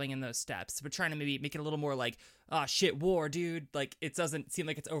just following in those steps, but trying to maybe make it a little more like, oh shit, war, dude. Like, it doesn't seem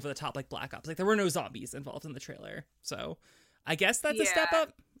like it's over the top like Black Ops. Like, there were no zombies involved in the trailer. So I guess that's a step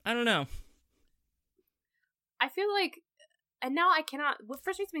up. I don't know. I feel like, and now I cannot, what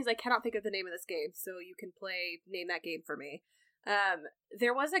frustrates me is I cannot think of the name of this game, so you can name that game for me.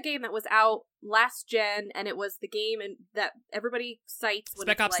 There was a game that was out last gen, and it was the game that everybody cites when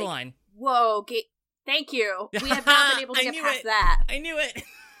Spec it's Ops: like, The Line. Whoa, thank you. We have not been able to get past that. I knew it.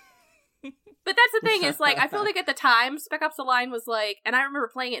 But that's the thing, is like, I feel like at the time, Spec Ops: The Line was like, and I remember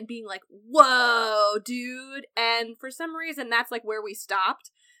playing it and being like, whoa, dude. And for some reason, that's like where we stopped.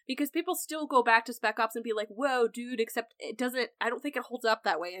 Because people still go back to Spec Ops and be like, whoa, dude, except I don't think it holds up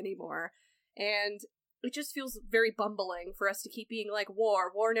that way anymore. And it just feels very bumbling for us to keep being like,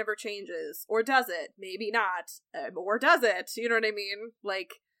 war never changes. Or does it? Maybe not. Or does it? You know what I mean?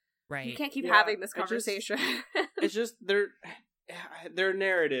 Like, right. You can't keep having this conversation. It's just their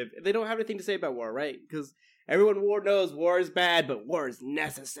narrative. They don't have anything to say about war, right? Because everyone knows war is bad, but war is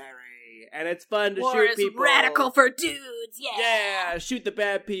necessary. And it's fun to shoot people. War is radical for dudes, yeah! Yeah, shoot the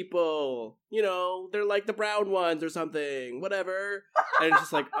bad people. They're like the brown ones or something. Whatever. And it's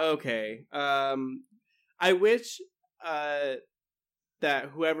just like, okay. I wish that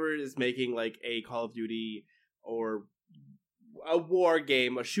whoever is making like a Call of Duty or a war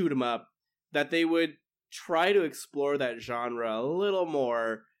game, a shoot 'em up, that they would try to explore that genre a little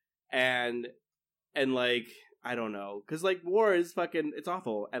more, and like, I don't know, because like war is fucking, it's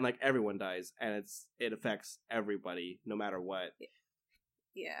awful, and like everyone dies, and it affects everybody no matter what.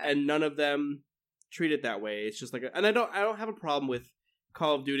 Yeah. And none of them treat it that way. It's just like, and I don't have a problem with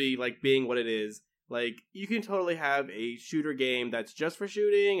Call of Duty like being what it is. Like, you can totally have a shooter game that's just for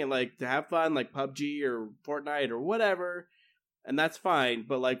shooting and like to have fun, like PUBG or Fortnite or whatever, and that's fine.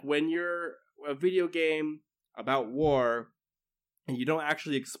 But like, when you're a video game about war and you don't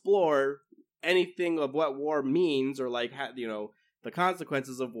actually explore anything of what war means, or like the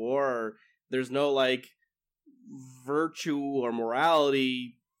consequences of war, or there's no like virtue or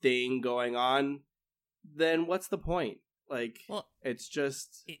morality thing going on, then what's the point? Like, Well, it's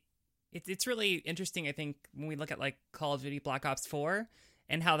just... It's really interesting, I think, when we look at like Call of Duty Black Ops 4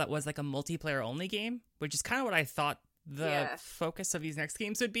 and how that was like a multiplayer only game, which is kind of what I thought the focus of these next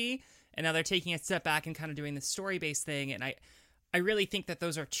games would be. And now they're taking a step back and kind of doing the story-based thing. And I really think that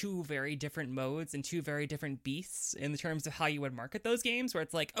those are two very different modes and two very different beasts in terms of how you would market those games, where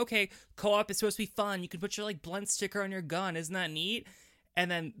it's like, okay, co-op is supposed to be fun. You can put your like blunt sticker on your gun. Isn't that neat? And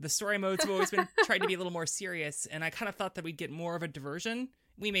then the story modes have always been tried to be a little more serious. And I kind of thought that we'd get more of a diversion.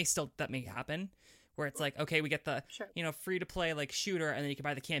 That may happen, where it's like, okay, we get the, free to play like shooter, and then you can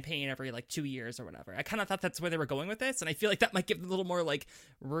buy the campaign every like 2 years or whatever. I kind of thought that's where they were going with this. And I feel like that might give them a little more like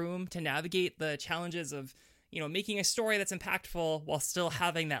room to navigate the challenges of, making a story that's impactful while still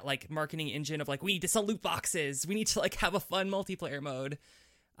having that like marketing engine of like, we need to sell loot boxes. We need to like have a fun multiplayer mode.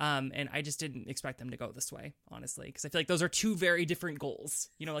 And I just didn't expect them to go this way, honestly, because I feel like those are two very different goals.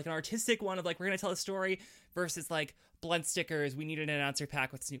 Like an artistic one of like, we're going to tell a story versus like blunt stickers. We need an announcer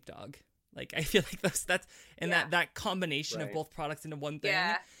pack with Snoop Dogg. Like, I feel like that combination of both products into one thing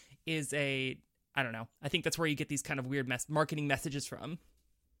is I don't know. I think that's where you get these kind of weird marketing messages from.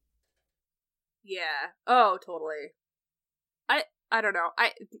 Yeah. Oh, totally. I don't know.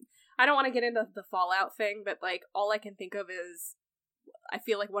 I don't want to get into the Fallout thing, but like all I can think of is I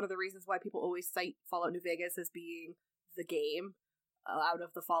feel like one of the reasons why people always cite Fallout New Vegas as being the game out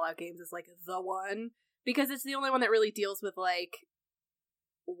of the Fallout games is like the one, because it's the only one that really deals with like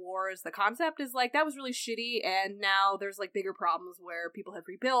war as the concept. Is like, that was really shitty, and now there's like bigger problems where people have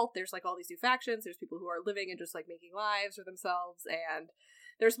rebuilt. There's like all these new factions. There's people who are living and just like making lives for themselves, and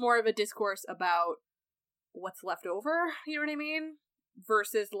there's more of a discourse about what's left over, you know what I mean?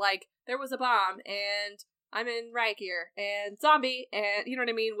 Versus like, there was a bomb and I'm in riot gear and zombie, and you know what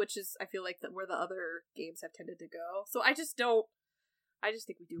I mean? Which is, I feel like, where the other games have tended to go. So I just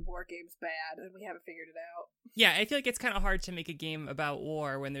think we do war games bad and we haven't figured it out. Yeah, I feel like it's kind of hard to make a game about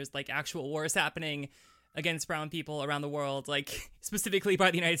war when there's like actual wars happening against brown people around the world, like specifically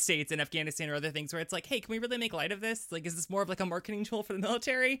by the United States and Afghanistan or other things, where it's like, hey, can we really make light of this? Like, is this more of like a marketing tool for the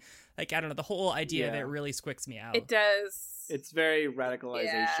military? Like, I don't know, the whole idea of it really squicks me out. It does. It's very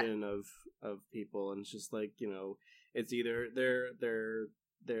radicalization of people, and it's just like, it's either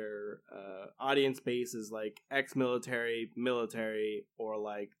their audience base is like ex-military, military, or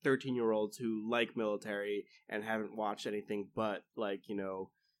like 13-year-olds who like military and haven't watched anything but like,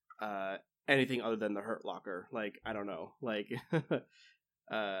 anything other than the Hurt Locker. Like, I don't know. Like,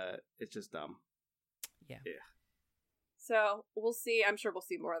 it's just dumb. Yeah. So we'll see. I'm sure we'll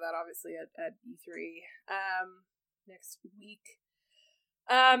see more of that, obviously, at E3 next week.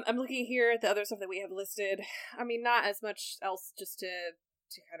 I'm looking here at the other stuff that we have listed. I mean, not as much else, just to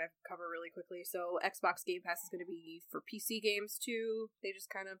kind of cover really quickly. So Xbox Game Pass is going to be for PC games too. They just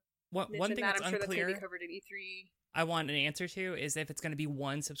kind of one thing that. that's I'm sure unclear, that's going to be covered at E3. I want an answer to is if it's going to be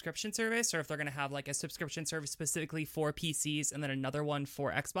one subscription service, or if they're going to have like a subscription service specifically for PCs and then another one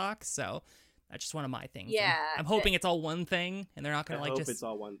for Xbox. So that's just one of my things. Yeah, I'm hoping it's all one thing and they're not going to like hope just. It's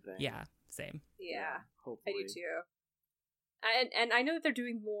all one thing. Yeah, same. Yeah, hopefully. I do too. And I know that they're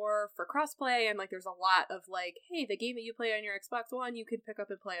doing more for crossplay, and like there's a lot of like, hey, the game that you play on your Xbox One, you can pick up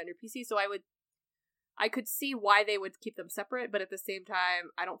and play on your PC. So I could see why they would keep them separate, but at the same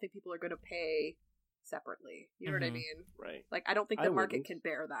time, I don't think people are going to pay separately. You know what I mean? Right. Like, I don't think the market can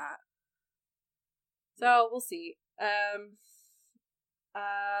bear that. So we'll see.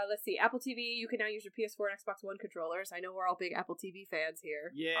 Let's see. Apple TV, you can now use your PS4 and Xbox One controllers. I know we're all big Apple TV fans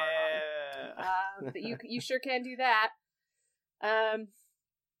here. Yeah. But you sure can do that.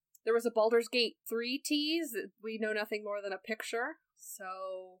 There was a Baldur's Gate 3 tease. We know nothing more than a picture,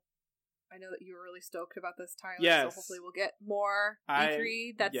 so I know that you were really stoked about this, Tyler. Yes. So hopefully we'll get more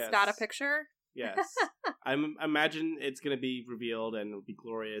E3 that's not a picture. Yes. I imagine it's going to be revealed and it'll be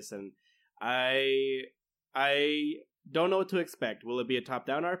glorious, and I don't know what to expect. Will it be a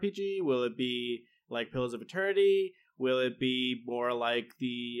top-down RPG? Will it be like Pillars of Eternity? Will it be more like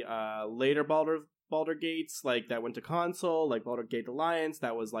the later Baldur Gates, like that went to console, like Baldur Gate Alliance,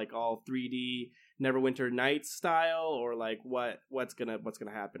 that was like all 3D Neverwinter Nights style, or like what's gonna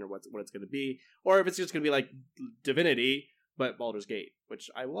happen, or what it's gonna be, or if it's just gonna be like Divinity but Baldur's Gate,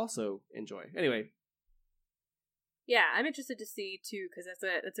 which I will also enjoy. Anyway, yeah, I'm interested to see too, because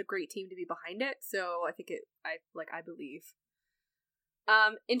that's a great team to be behind it. So I think I believe.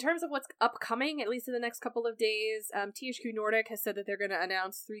 In terms of what's upcoming, at least in the next couple of days, THQ Nordic has said that they're going to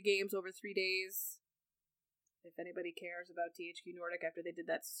announce 3 games over 3 days. If anybody cares about THQ Nordic after they did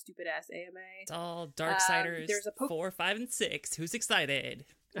that stupid ass AMA. It's all Darksiders 4, 5, and 6. Who's excited?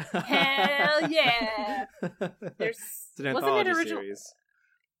 Hell yeah! It's an anthology series.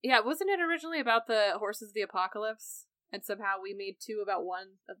 Yeah, wasn't it originally about the horses of the apocalypse? And somehow we made two about one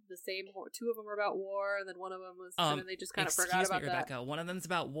of the same. Two of them were about war, and then one of them was. And then they just kind of forgot about Rebecca. that. One of them's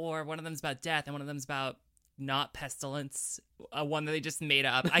about war. One of them's about death, and one of them's about not pestilence. One that they just made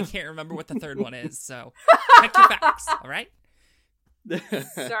up. I can't remember what the third one is. So check your facts. All right.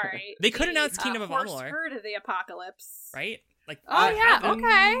 Sorry, they could announce Kingdom of Horse Amalur, herd of the apocalypse, right? Like, oh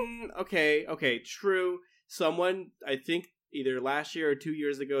yeah, okay, okay, true. Someone, I think, either last year or 2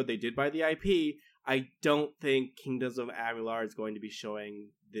 years ago, they did buy the IP. I don't think Kingdoms of Amalur is going to be showing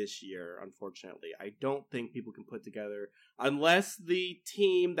this year, unfortunately. I don't think people can put together, unless the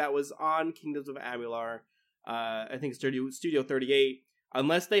team that was on Kingdoms of Amalur, I think Studio 38,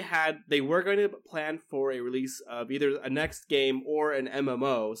 unless they were going to plan for a release of either a next game or an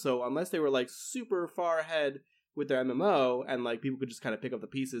MMO. So unless they were like super far ahead with their MMO and like people could just kind of pick up the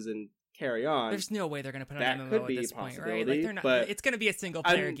pieces and carry on. There's no way they're going to put that an could MMO be at this a point, right? possibility, Like, they're not. but It's going to be a single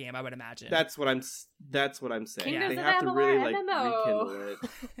player game, I would imagine. That's what I'm saying. Kingdoms They of have to Amalur really like MMO. rekindle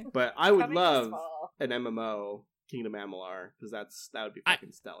it. But I would Coming love this fall. an MMO Kingdom Amalur because that would be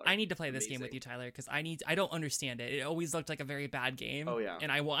fucking stellar. I need to play this Amazing. game with you, Tyler, because I don't understand it. It always looked like a very bad game. Oh yeah. And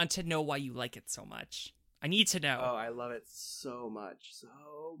I want to know why you like it so much. I need to know. Oh, I love it so much.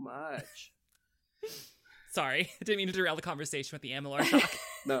 Sorry, I didn't mean to derail the conversation with the Amalur talk.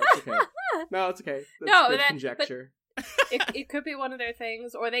 No, it's okay. That's No, good that- conjecture. It could be one of their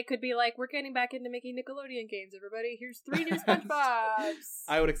things, or they could be like, we're getting back into making Nickelodeon games, everybody. Here's 3 new SpongeBob's.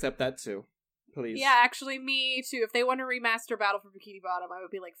 I would accept that too. Please. Yeah, actually, me too. If they want to remaster Battle for Bikini Bottom, I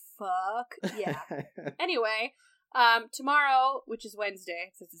would be like, fuck yeah. Anyway, tomorrow, which is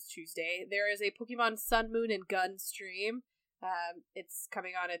Wednesday, since it's Tuesday, there is a Pokemon Sun, Moon, and Gun stream. It's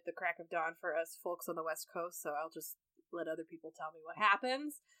coming on at the crack of dawn for us folks on the West Coast, so I'll just let other people tell me what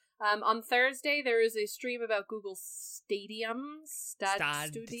happens. On Thursday, there is a stream about Google Stadium.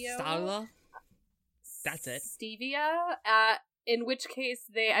 Studio? That's it. Stevia. In which case,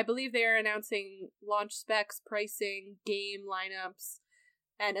 I believe they are announcing launch specs, pricing, game lineups,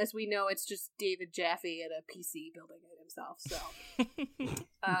 and as we know, it's just David Jaffe at a PC building it himself, so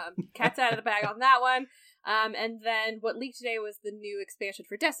cat's out of the bag on that one. And then what leaked today was the new expansion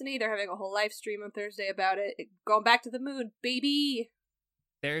for Destiny. They're having a whole live stream on Thursday about it. Going back to the moon, baby!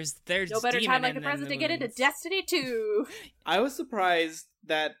 There's no better demon time like the in present the to get into moons. Destiny 2! I was surprised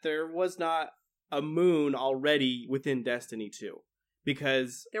that there was not a moon already within Destiny 2.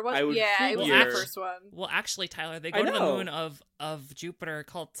 Because There was, I would it was figure- the first one. Well, actually, Tyler, they I go to the know. moon of Jupiter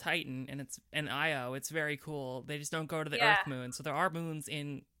called Titan, and it's in Io. It's very cool. They just don't go to the Yeah. Earth moon, so there are moons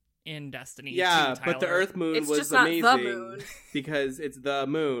in Destiny. Yeah, too, but the Tyler. Earth moon It's was just not the amazing moon. because it's the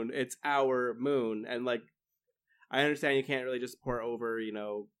moon. It's our moon, and like, I understand you can't really just pour over,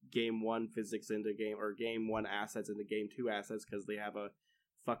 game 1 physics into game or game 1 assets into game 2 assets because they have a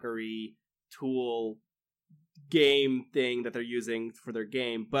fuckery tool game thing that they're using for their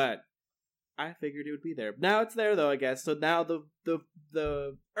game. But I figured it would be there. Now it's there though, I guess. So now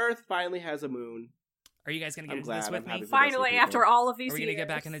the Earth finally has a moon. Are you guys gonna get I'm into this glad. with I'm me? happy for Finally, Destiny after people. all of these Are we years. gonna get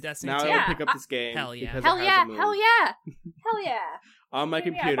back into Destiny? Now too? I Yeah. will pick up this game. Hell yeah. because Hell it has yeah! a moon. Hell yeah! Hell yeah! On my Yeah, I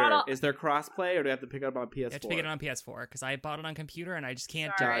computer. bought all- Is there crossplay or do I have to pick it up on PS4? You have to pick it on PS4 because I bought it on computer and I just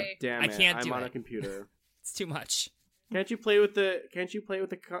can't Sorry. do God it. damn I it! can't I'm do on it. a computer. It's too much. Can't you play with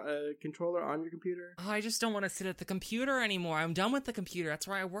the controller on your computer? Oh, I just don't want to sit at the computer anymore. I'm done with the computer. That's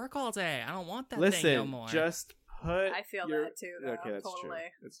where I work all day. I don't want that Listen, thing no more. just put. I feel your... that too, though. Okay, that's totally. true.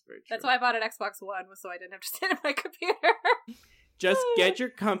 That's very true. That's why I bought an Xbox One, was so I didn't have to sit at my computer. Just get your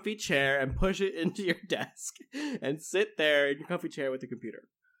comfy chair and push it into your desk and sit there in your comfy chair with the computer,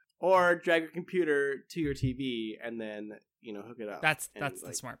 or drag your computer to your TV and then hook it up. That's and,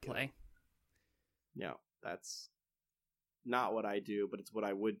 the smart play. No, that's not what I do, but it's what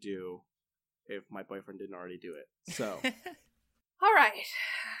I would do if my boyfriend didn't already do it. So, All right.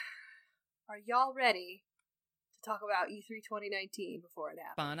 Are y'all ready to talk about E3 2019 before it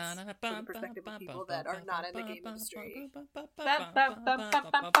happens? From the perspective of people that are not in the game industry.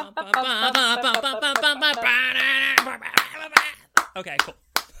 Okay, cool.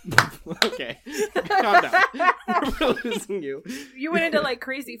 okay, calm down. We're losing you. You went into like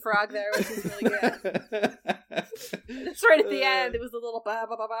Crazy Frog there, which is really good. It's right at the end. It was a little ba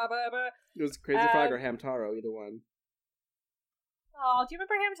ba ba ba ba ba. It was Crazy Frog or Hamtaro, either one. Oh, do you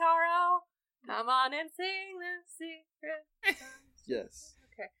remember Hamtaro? Come on and sing the secret. Yes.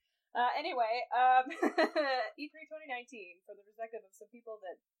 Okay. Anyway, E3 2019 from the perspective of some people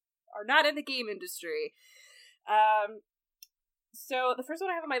that are not in the game industry. So the first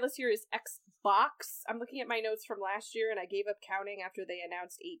one I have on my list here is Xbox. I'm looking at my notes from last year, and I gave up counting after they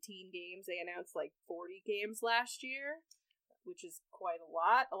announced 18 games. They announced like 40 games last year. which is quite a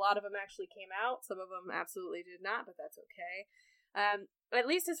lot. A lot of them actually came out. Some of them absolutely did not, but that's okay. At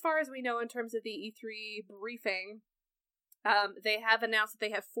least as far as we know in terms of the E3 briefing, they have announced that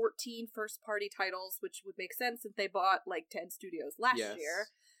they have 14 first-party titles, which would make sense since they bought like 10 studios last year.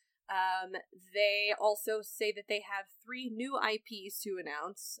 They also say that they have 3 new IPs to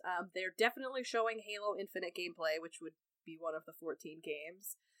announce. They're definitely showing Halo Infinite gameplay, which would be one of the 14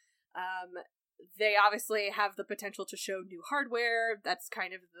 games. They obviously have the potential to show new hardware. That's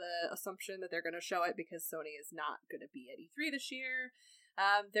kind of the assumption that they're going to show it because Sony is not going to be at E3 this year.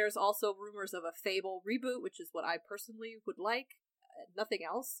 There's also rumors of a Fable reboot, which is what I personally would like. Nothing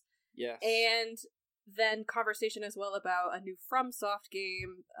else. Yes. And then conversation as well about a new FromSoft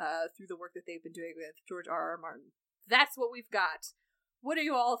game through the work that they've been doing with George R.R. Martin. That's what we've got. What are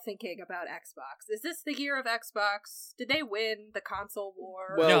you all thinking about Xbox? Is this the year of Xbox? Did they win the console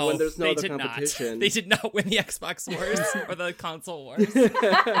war? Well, no, when there's no they other did competition. Not. They did not win the Xbox Wars or the console wars.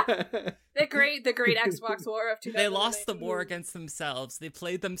 The great Xbox war of 2019. They lost the war against themselves. They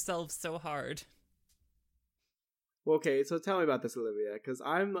played themselves so hard. Okay, so tell me about this, Olivia, because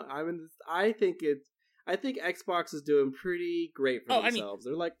I'm in this. I think Xbox is doing pretty great for themselves.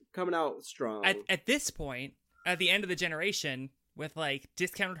 They're like coming out strong. At this point, at the end of the generation, with like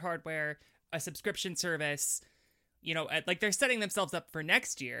discounted hardware, a subscription service, you know, like they're setting themselves up for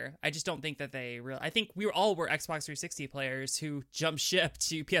next year. I just don't think that they really. I think we all were Xbox 360 players who jumped ship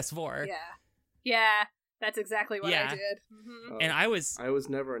to PS4. Yeah, that's exactly what I did. Mm-hmm. And I was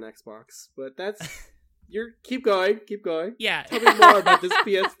never an Xbox, but that's. Keep going. Yeah. Tell me more about this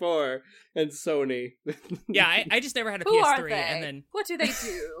PS4 and Sony. Yeah, I just never had a Who PS3. are they? And then What do they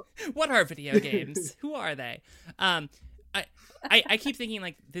do? What are video games? Who are they? I keep thinking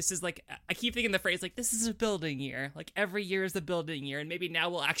like this is like I keep thinking the phrase like this is a building year. Like every year is a building year, and maybe now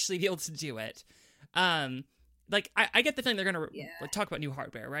we'll actually be able to do it. Like I get the feeling they're gonna like, talk about new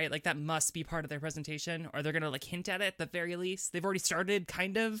hardware, right? Like that must be part of their presentation, or they're gonna like hint at it at the very least. They've already started,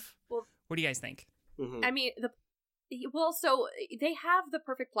 kind of. Well, what do you guys think? Mm-hmm. I mean, so they have the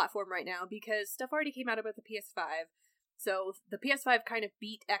perfect platform right now because stuff already came out about the PS5. So the PS5 kind of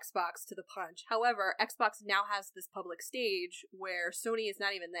beat Xbox to the punch. However, Xbox now has this public stage where Sony is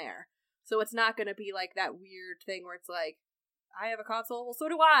not even there. So it's not going to be like that weird thing where it's like, I have a console, well, so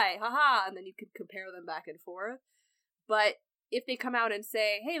do I, haha, and then you could compare them back and forth. But if they come out and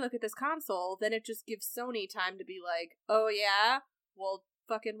say, hey, look at this console, then it just gives Sony time to be like, oh yeah, well,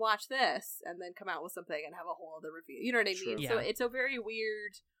 fucking watch this, and then come out with something and have a whole other review. You know what I mean? True. So Yeah. it's a very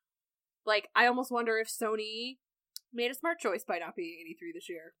weird, like, I almost wonder if Sony made a smart choice by not being 83 this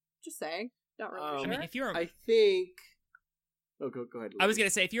year. Just saying. Not really sure. I mean, if you're, I think. Oh, go ahead. I was gonna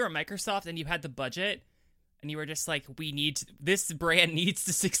say if you're a Microsoft and you had the budget and you were just like, this brand needs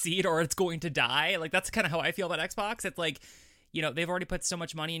to succeed or it's going to die. Like that's kind of how I feel about Xbox. It's like, you know, they've already put so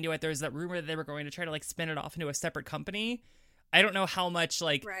much money into it. There's that rumor that they were going to try to like spin it off into a separate company. I don't know how much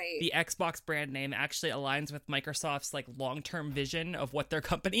like the Xbox brand name actually aligns with Microsoft's like long-term vision of what their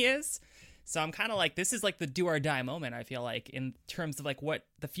company is. So I'm kind of like, this is like the do or die moment, I feel like, in terms of like what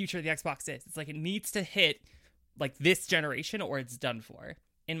the future of the Xbox is. It's like it needs to hit like this generation or it's done for,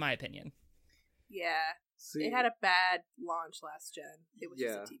 in my opinion. Yeah. See, it had a bad launch last gen. It was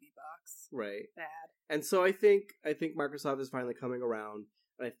just a TV box. Right. Bad. And so I think Microsoft is finally coming around.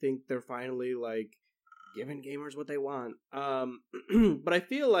 And I think they're finally like giving gamers what they want. But I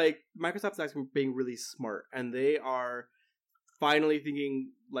feel like Microsoft's actually being really smart, and they are finally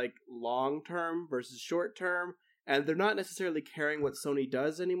thinking like long term versus short term, and they're not necessarily caring what Sony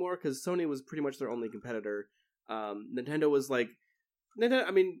does anymore because Sony was pretty much their only competitor. Nintendo was like, I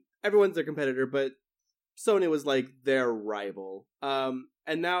mean, everyone's their competitor, but Sony was like their rival.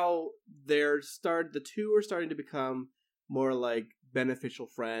 And now the two are starting to become more like beneficial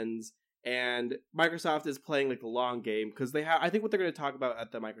friends. And Microsoft is playing like the long game because they have. I think what they're going to talk about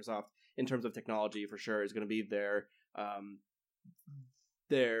at the Microsoft in terms of technology for sure is going to be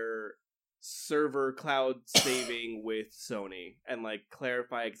their server cloud saving with Sony, and like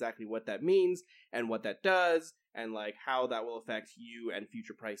clarify exactly what that means and what that does, and like how that will affect you and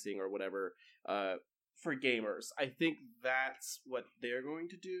future pricing or whatever for gamers. I think that's what they're going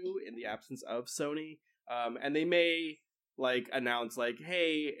to do in the absence of Sony, and they may. Like announce like,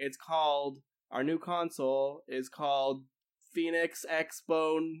 hey, our new console is called Phoenix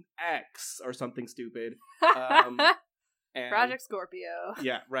X-Bone X or something stupid. And, Project Scorpio.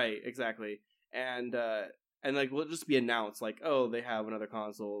 Yeah, right, exactly. And like will just be announced like, oh, they have another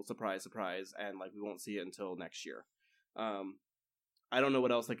console, surprise, and like we won't see it until next year. I don't know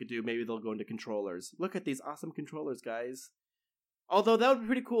what else they could do. Maybe they'll go into controllers. Look at these awesome controllers, guys. Although that would be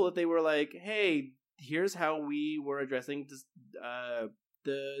pretty cool if they were like, hey, here's how we were addressing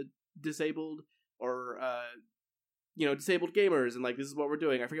the disabled or disabled gamers, and like this is what we're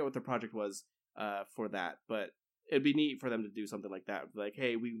doing. I forget what the project was for that, but it'd be neat for them to do something like that. Like,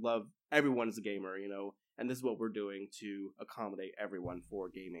 hey, we love everyone as a gamer, and this is what we're doing to accommodate everyone for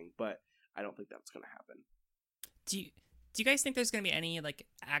gaming. But I don't think that's going to happen. Do you guys think there's going to be any like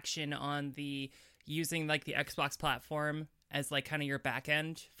action on the using like the Xbox platform as like kind of your back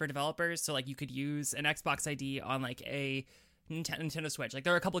end for developers? So like you could use an Xbox ID on like a Nintendo Switch. Like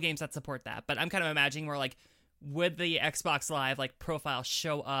there are a couple games that support that, but I'm kind of imagining more like, would the Xbox Live like profile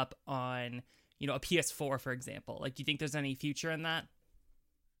show up on a PS4, for example? Like, do you think there's any future in that?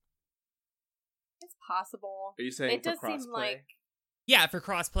 It's possible. Are you saying it for does crossplay? seem like Yeah, for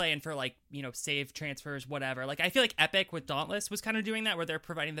crossplay and for like save transfers, whatever. Like I feel like Epic with Dauntless was kind of doing that, where they're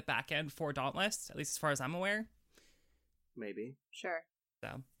providing the back end for Dauntless, at least as far as I'm aware. Maybe. Sure.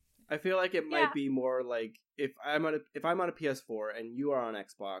 So I feel like it might be more like if I'm on a PS4 and you are on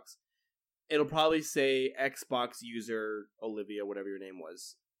Xbox, it'll probably say Xbox user Olivia, whatever your name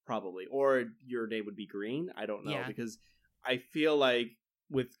was, probably, or your name would be green. I don't know, because I feel like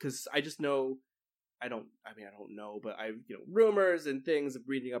because I just know. I don't know, but rumors and things of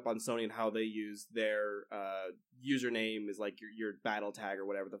reading up on Sony and how they use their username is like your battle tag or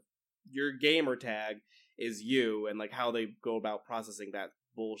whatever. Your gamer tag is you, and like how they go about processing that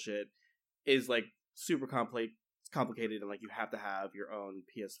bullshit is like super complicated, and like you have to have your own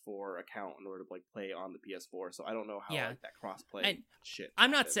PS4 account in order to like play on the PS4. So I don't know how like that crossplay shit.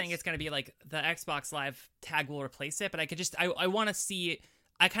 I'm not saying it's going to be like the Xbox Live tag will replace it, but I want to see.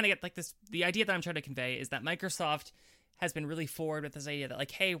 I kind of get like this. The idea that I'm trying to convey is that Microsoft has been really forward with this idea that like,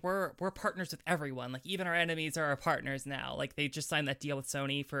 hey, we're partners with everyone. Like even our enemies are our partners now. Like they just signed that deal with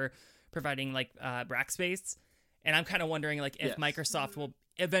Sony for providing like Rackspace, and I'm kind of wondering like if Microsoft will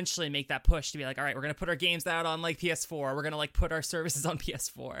eventually make that push to be like, all right, we're gonna put our games out on like PS4. We're gonna like put our services on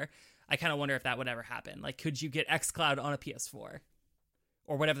PS4. I kind of wonder if that would ever happen. Like, could you get xCloud on a PS4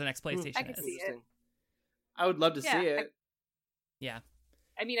 or whatever the next PlayStation I could is? see it. I would love to see it. Yeah.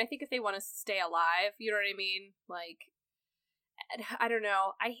 I mean, I think if they want to stay alive, you know what I mean? Like, I don't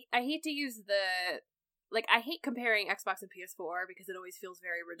know. I hate to use I hate comparing Xbox and PS4 because it always feels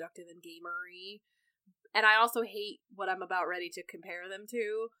very reductive and gamery. And I also hate what I'm about ready to compare them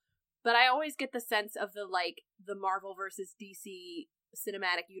to. But I always get the sense of the Marvel versus DC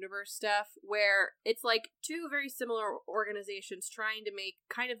cinematic universe stuff where it's like two very similar organizations trying to make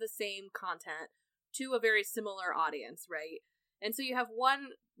kind of the same content to a very similar audience, right? And so you have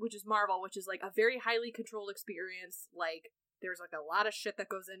one, which is Marvel, which is like a very highly controlled experience. Like there's like a lot of shit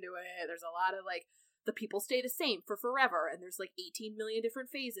that goes into it. There's a lot of like the people stay the same for forever, and there's like 18 million different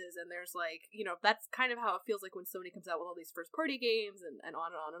phases, and there's like, that's kind of how it feels like when Sony comes out with all these first party games and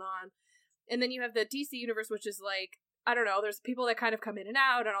on and on and on. And then you have the DC universe, which is like, I don't know, there's people that kind of come in and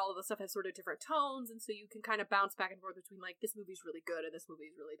out, and all of the stuff has sort of different tones, and so you can kind of bounce back and forth between like, this movie's really good and this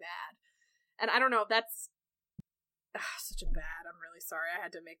movie's really bad. And I don't know, that's such a bad, I'm really sorry I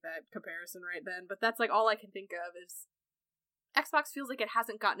had to make that comparison right then, but that's like all I can think of is Xbox feels like it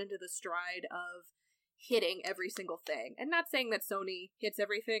hasn't gotten into the stride of hitting every single thing. And not saying that Sony hits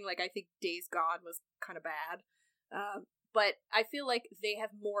everything, like I think Days Gone was kind of bad, but I feel like they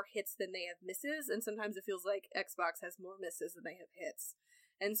have more hits than they have misses, and sometimes it feels like Xbox has more misses than they have hits.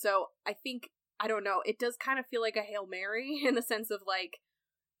 And so I think, I don't know, it does kind of feel like a Hail Mary in the sense of like,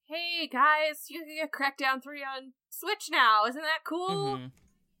 hey guys, you can get Crackdown 3 on Switch now, isn't that cool? Mm-hmm.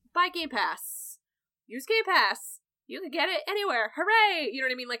 Buy Game Pass. Use Game Pass. You can get it anywhere. Hooray! You know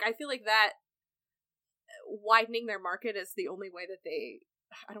what I mean? Like, I feel like that widening their market is the only way that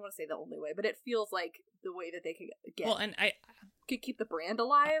I don't want to say the only way, but it feels like the way that they could get. Well, and I could keep the brand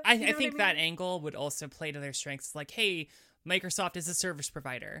alive. I think that angle would also play to their strengths. Like, hey, Microsoft is a service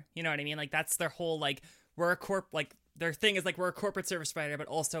provider. You know what I mean? Like, that's their whole, like, we're a like, their thing is like, we're a corporate service provider, but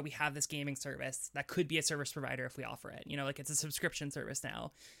also we have this gaming service that could be a service provider if we offer it. Like, it's a subscription service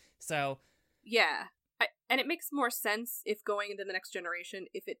now. So yeah. And it makes more sense if going into the next generation,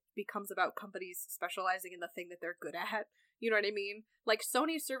 if it becomes about companies specializing in the thing that they're good at. You know what I mean? Like,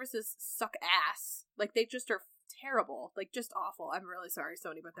 Sony's services suck ass. Like, they just are terrible. Like, just awful. I'm really sorry,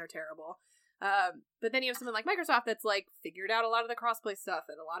 Sony, but they're terrible. But then you have something like Microsoft that's, like, figured out a lot of the crossplay stuff,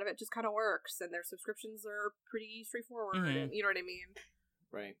 and a lot of it just kind of works, and their subscriptions are pretty straightforward, and you know what I mean?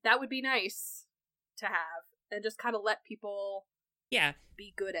 Right. That would be nice to have, and just kind of let people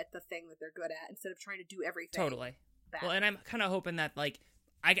be good at the thing that they're good at, instead of trying to do everything. Totally. Well, and I'm kind of hoping that, like,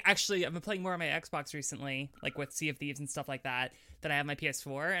 I've been playing more on my Xbox recently, like with Sea of Thieves and stuff like that, than I have my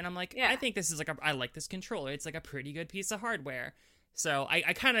PS4, and I'm like, I think this is like I like this controller. It's like a pretty good piece of hardware. So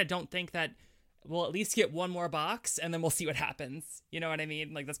I kind of don't think that we'll at least get one more box and then we'll see what happens. You know what I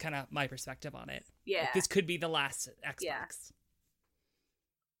mean? Like, that's kind of my perspective on it. Yeah. Like, this could be the last Xbox.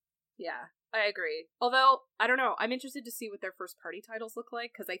 Yeah, I agree. Although, I don't know. I'm interested to see what their first party titles look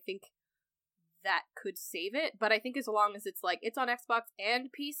like, because I think that could save it. But I think as long as it's like, it's on Xbox and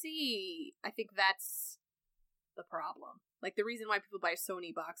PC, I think that's the problem. Like, the reason why people buy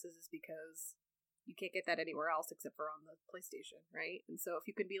Sony boxes is because you can't get that anywhere else except for on the PlayStation, right? And so if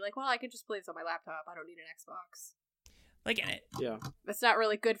you can be like, well, I can just play this on my laptop, I don't need an Xbox. Like, yeah, that's not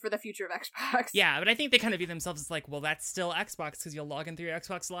really good for the future of Xbox. Yeah, but I think they kind of view themselves as like, well, that's still Xbox because you'll log in through your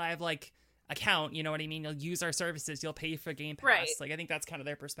Xbox Live like account. You know what I mean? You'll use our services. You'll pay for Game Pass. Right. Like, I think that's kind of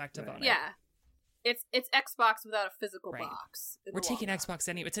their perspective on it. Yeah, it's Xbox without a physical box. We're taking Xbox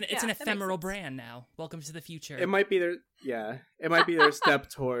anyway. It's an ephemeral brand now. Welcome to the future. it might be their step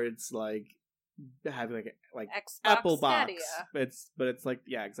towards like having like Xbox Apple box. Stadia. But it's like,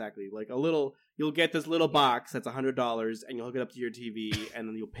 yeah, exactly. Like a little, you'll get this little box that's $100 and you'll hook it up to your TV and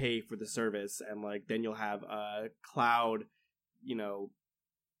then you'll pay for the service, and like then you'll have a cloud, you know,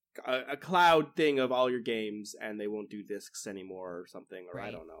 a cloud thing of all your games, and they won't do discs anymore or something, or I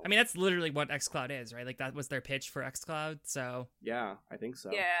don't know. I mean, that's literally what xCloud is, right? Like, that was their pitch for xCloud, so... Yeah, I think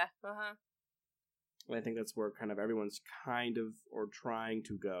so. Yeah, uh-huh. And I think that's where kind of everyone's kind of, or trying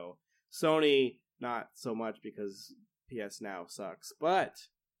to go. Sony, not so much, because PS Now sucks, but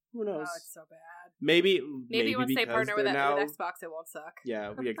who knows? Oh, it's so bad. Maybe once they partner with now... with Xbox, it won't suck.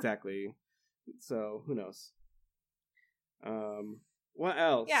 Yeah, exactly. So, who knows? What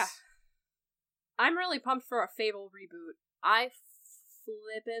else? Yeah. I'm really pumped for a Fable reboot. I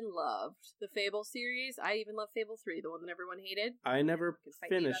flippin' loved the Fable series. I even love Fable 3, the one that everyone hated. I never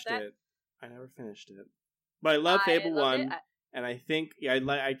finished that. it. But I love Fable 1. And I think,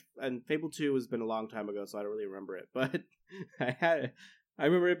 and Fable 2 has been a long time ago, so I don't really remember it. But I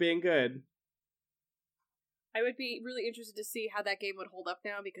remember it being good. I would be really interested to see how that game would hold up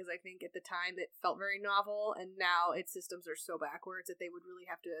now, because I think at the time it felt very novel, and now its systems are so backwards that they would really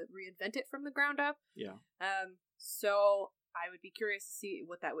have to reinvent it from the ground up. Yeah. So I would be curious to see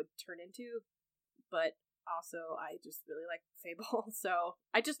what that would turn into, but also I just really like Fable, so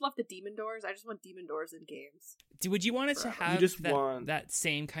I just love the demon doors. I just want demon doors in games. Would you want it to have that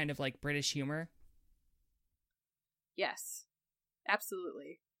same kind of like British humor? Yes,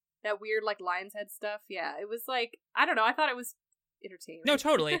 absolutely. That weird like lion's head stuff. Yeah, it was like, I don't know, I thought it was entertaining. No,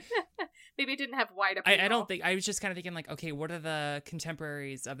 totally. Maybe it didn't have wide appeal. I don't think, I was just kind of thinking like, okay, what are the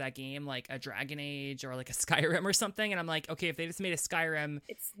contemporaries of that game, like a Dragon Age or like a Skyrim or something? And I'm like, okay, if they just made a Skyrim,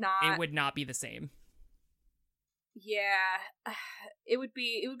 it would not be the same. Yeah, it would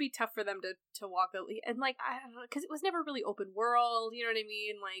be tough for them to walk the, and like, I don't know, because it was never really open world, you know what I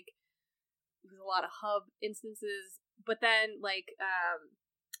mean? Like, it was a lot of hub instances, but then like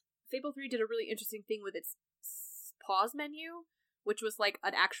Fable 3 did a really interesting thing with its pause menu, which was like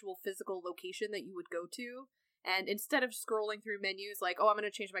an actual physical location that you would go to, and instead of scrolling through menus like, oh, I'm going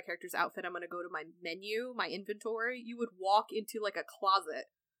to change my character's outfit, I'm going to go to my menu, my inventory, you would walk into like a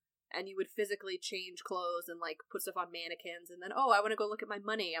closet and you would physically change clothes and like put stuff on mannequins, and then, oh, I want to go look at my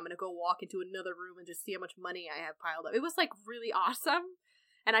money, I'm going to go walk into another room and just see how much money I have piled up. It was like really awesome.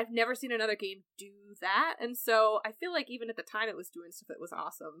 And I've never seen another game do that. And so I feel like even at the time it was doing stuff that was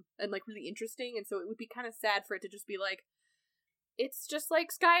awesome and like really interesting. And so it would be kind of sad for it to just be like, it's just like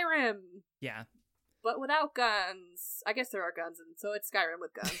Skyrim. Yeah. But without guns. I guess there are guns, and so it's Skyrim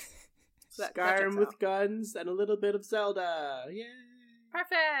with guns. So Skyrim with guns and a little bit of Zelda. Yay.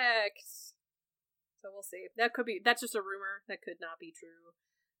 Perfect. So we'll see. That's just a rumor. That could not be true.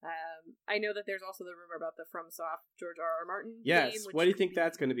 I know that there's also the rumor about the FromSoft George R.R. Martin game. Yes, what do you think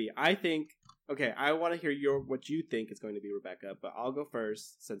that's going to be? I think, okay, I want to hear what you think is going to be, Rebecca, but I'll go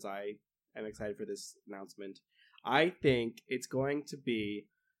first since I am excited for this announcement. I think it's going to be,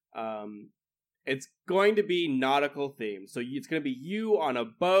 nautical themed. So it's going to be you on a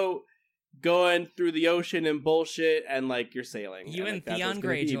boat going through the ocean and bullshit, and like you're sailing. You and Theon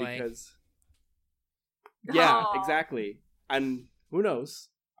Greyjoy. Yeah, exactly. And who knows?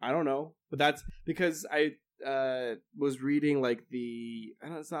 I don't know, but that's because I was reading like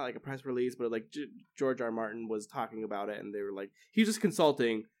it's not like a press release, but like George R. Martin was talking about it, and they were like, he's just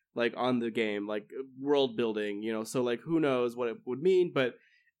consulting like on the game, like world building, you know. So like, who knows what it would mean? But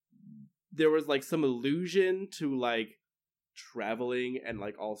there was like some allusion to like traveling and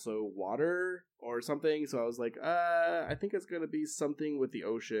like also water or something. So I was like, I think it's gonna be something with the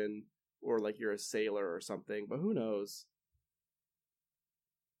ocean, or like you're a sailor or something. But who knows?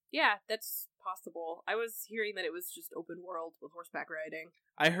 Yeah, that's possible. I was hearing that it was just open world with horseback riding.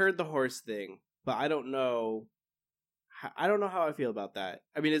 I heard the horse thing, but I don't know I don't know how I feel about that.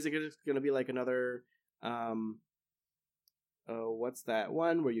 I mean, is it just going to be like another, what's that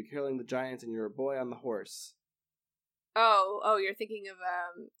one where you're killing the giants and you're a boy on the horse? Oh, you're thinking of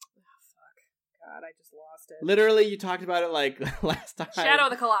God, I just lost it. Literally, you talked about it like last time. Shadow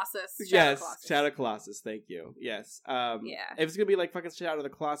of the Colossus. Shadow of the Colossus. Thank you. Yes. Yeah. If it's gonna be like fucking Shadow of the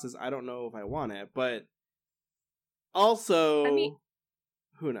Colossus, I don't know if I want it, but also, I mean,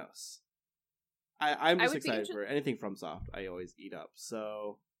 who knows? I'm just would excited for anything FromSoft. I always eat up.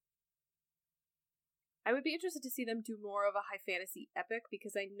 So I would be interested to see them do more of a high fantasy epic,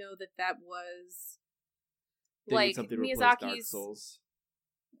 because I know that was like Miyazaki's Dark Souls.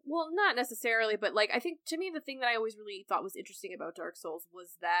 Well, not necessarily, but like I think to me the thing that I always really thought was interesting about Dark Souls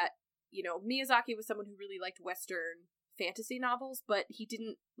was that, you know, Miyazaki was someone who really liked Western fantasy novels, but he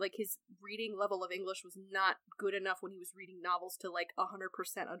didn't, like, his reading level of English was not good enough when he was reading novels to like 100%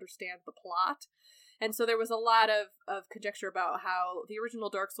 understand the plot. And so there was a lot of conjecture about how the original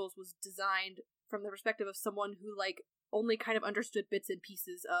Dark Souls was designed from the perspective of someone who like only kind of understood bits and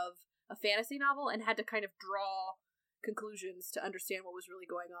pieces of a fantasy novel and had to kind of draw conclusions to understand what was really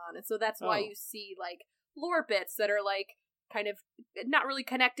going on. And so that's why you see like lore bits that are like kind of not really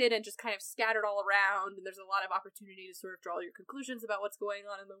connected and just kind of scattered all around, and there's a lot of opportunity to sort of draw your conclusions about what's going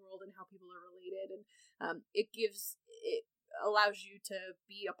on in the world and how people are related, and it allows you to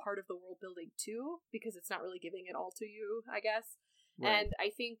be a part of the world building too, because it's not really giving it all to you, I guess. Right. And I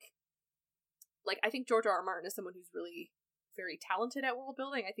think George R.R. Martin is someone who's really very talented at world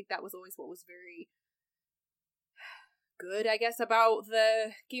building. I think that was always what was very good, I guess, about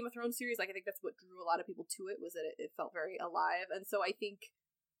the Game of Thrones series. Like, I think that's what drew a lot of people to it, was that it felt very alive. And so I think,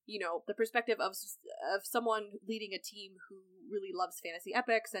 you know, the perspective of someone leading a team who really loves fantasy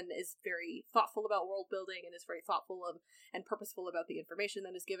epics and is very thoughtful about world building and is very thoughtful of and purposeful about the information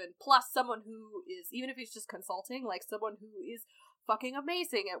that is given, plus someone who is, even if he's just consulting, like someone who is fucking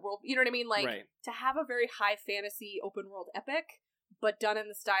amazing at world, you know what I mean? Like, right. To have a very high fantasy open world epic, but done in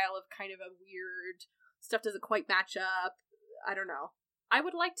the style of kind of a weird, stuff doesn't quite match up, I don't know. I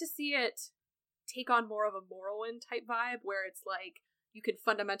would like to see it take on more of a Morrowind type vibe, where it's like you can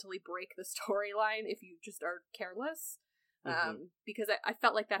fundamentally break the storyline if you just are careless. Because I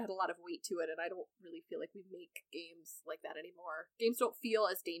felt like that had a lot of weight to it, and I don't really feel like we make games like that anymore. Games don't feel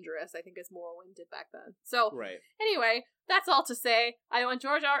as dangerous, I think, as Morrowind did back then. So, Anyway, that's all to say. I want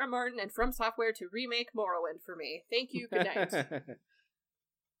George R.R. Martin and From Software to remake Morrowind for me. Thank you, good night.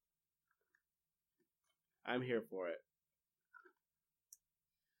 I'm here for it.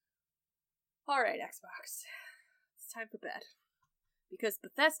 Alright, Xbox. It's time for bed. Because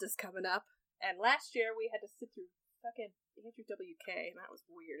Bethesda's coming up, and last year we had to sit through fucking Andrew WK, and that was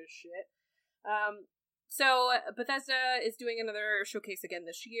weird as shit. So Bethesda is doing another showcase again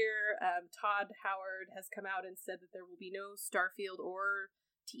this year. Todd Howard has come out and said that there will be no Starfield or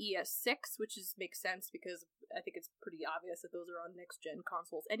TES6, which makes sense because I think it's pretty obvious that those are on next-gen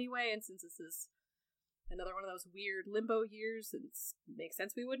consoles anyway, and since this is another one of those weird limbo years, it makes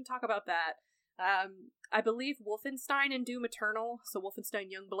sense we wouldn't talk about that. I believe Wolfenstein and Doom Eternal, so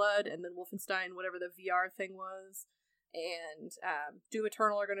Wolfenstein Youngblood, and then Wolfenstein whatever the VR thing was, and Doom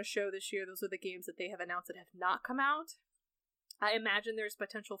Eternal are going to show this year. Those are the games that they have announced that have not come out. I imagine there's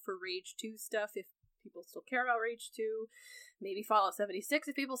potential for Rage 2 stuff if people still care about Rage 2. Maybe Fallout 76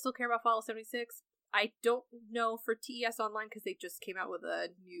 if people still care about Fallout 76. I don't know for TES Online because they just came out with a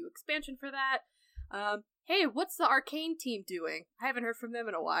new expansion for that. Hey, what's the Arcane team doing? I haven't heard from them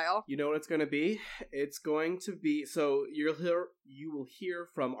in a while. You know what it's going to be? It's going to be, so you will hear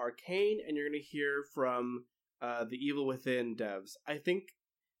from Arcane, and you're going to hear from the Evil Within devs. I think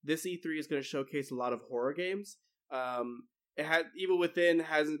this E3 is going to showcase a lot of horror games. Evil Within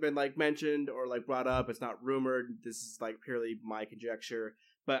hasn't been like mentioned or like brought up. It's not rumored. This is like purely my conjecture.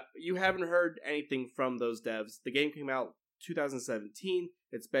 But you haven't heard anything from those devs. The game came out 2017.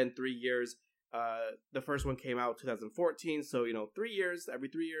 It's been 3 years. The first one came out 2014, so 3 years. Every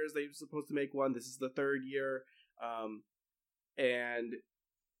 3 years they're supposed to make one. This is the third year, and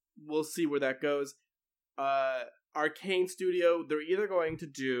we'll see where that goes. Arcane Studio, they're either going to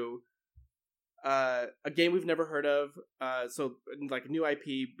do a game we've never heard of, so like a new IP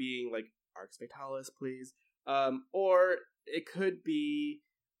being like Arx Fatalis, please, or it could be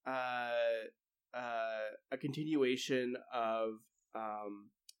a continuation of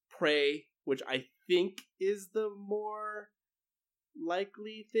Prey, which I think is the more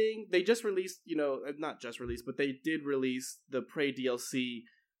likely thing. They just released, not just released, but they did release the Prey DLC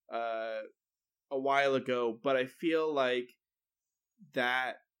a while ago, but I feel like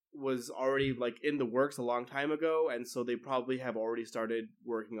that was already like in the works a long time ago, and so they probably have already started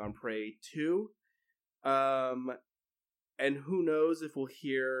working on Prey 2. And who knows if we'll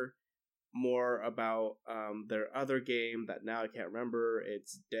hear more about their other game that now I can't remember.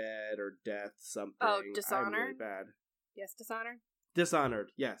 It's Dead or Death something. Oh, Dishonored? I'm really bad. Yes, Dishonored?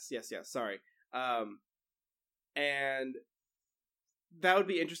 Dishonored. Yes. Sorry. And that would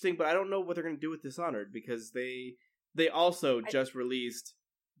be interesting, but I don't know what they're going to do with Dishonored, because they also just released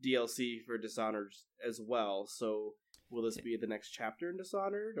DLC for Dishonored as well. So will this be the next chapter in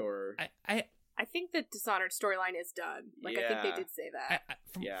Dishonored, or I think the Dishonored storyline is done. Like, I think they did say that.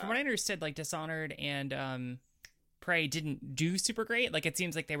 From what I understood, like, Dishonored and Prey didn't do super great. Like, it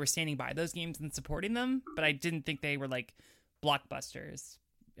seems like they were standing by those games and supporting them, but I didn't think they were, like, blockbusters.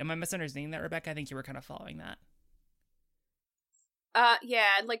 Am I misunderstanding that, Rebecca? I think you were kind of following that.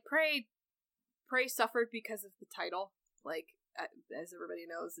 Yeah, and, like, Prey suffered because of the title. Like, as everybody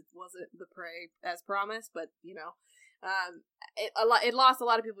knows, it wasn't the Prey as promised, but, you know, it lost a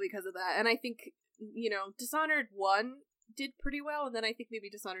lot of people because of that. And I think, you know, Dishonored 1 did pretty well, and then I think maybe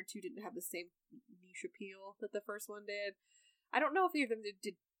Dishonored 2 didn't have the same niche appeal that the first one did. I don't know if either of them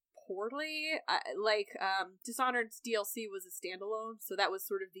did poorly. Dishonored's DLC was a standalone, so that was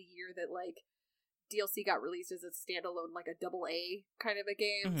sort of the year that, like, DLC got released as a standalone, like a AA kind of a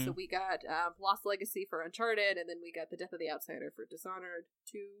game. Mm-hmm. So we got Lost Legacy for Uncharted, and then we got The Death of the Outsider for Dishonored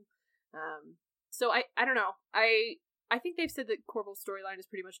 2. So I don't know. I think they've said that Corval's storyline is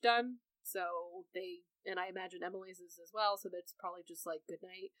pretty much done. So and I imagine Emily's is as well. So that's probably just like good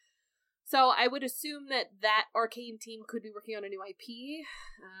night. So I would assume that Arcane team could be working on a new IP.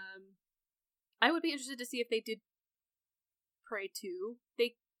 I would be interested to see if they did Prey 2.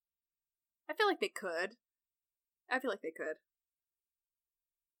 I feel like they could. I think they could.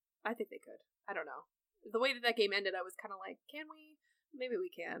 I don't know. The way that game ended, I was kind of like, can we? Maybe we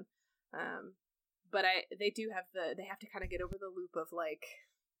can. But they have to kind of get over the loop of, like,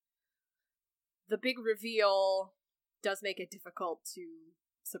 the big reveal does make it difficult to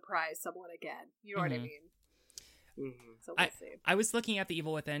surprise someone again. You know what I mean? Mm-hmm. So let's see. I was looking at The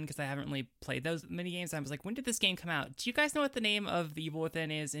Evil Within because I haven't really played those mini games. I was like, when did this game come out? Do you guys know what the name of The Evil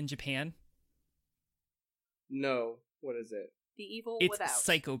Within is in Japan? No. What is it? The Evil It's Without.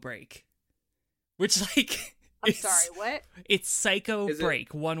 Psycho Break. Which, like... I'm sorry, what? It's Psycho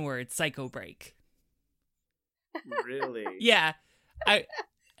Break. One word, Psycho Break. Really? Yeah.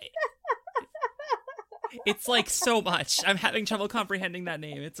 It's like so much. I'm having trouble comprehending that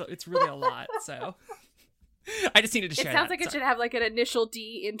name. It's really a lot, so... I just needed to share that. It sounds like it should have, like, an initial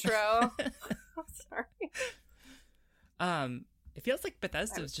D intro. I'm sorry. It feels like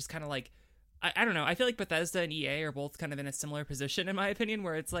Bethesda is just kind of like... I don't know. I feel like Bethesda and EA are both kind of in a similar position, in my opinion,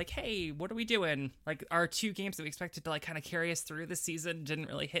 where it's like, hey, what are we doing? Like, our two games that we expected to, like, kind of carry us through this season didn't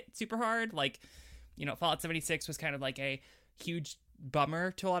really hit super hard. Like, you know, Fallout 76 was kind of like a huge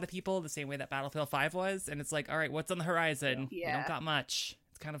bummer to a lot of people, the same way that Battlefield 5 was. And it's like, all right, what's on the horizon? Yeah. We don't got much.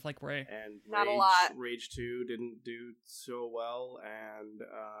 It's kind of like we're... And not a lot. Rage 2 didn't do so well, and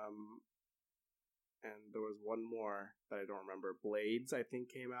there was one more that I don't remember. Blades, I think,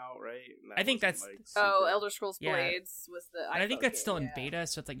 came out, right? I think that's... Like, Elder Scrolls Blades was the... And I think that's still in beta,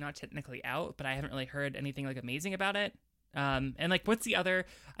 so it's, like, not technically out, but I haven't really heard anything, like, amazing about it. And, like, what's the other...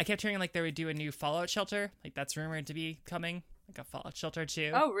 I kept hearing, like, they would do a new Fallout Shelter. Like, that's rumored to be coming. Like, a Fallout Shelter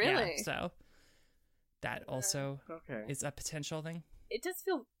 2. Oh, really? Yeah, so that also is a potential thing. It does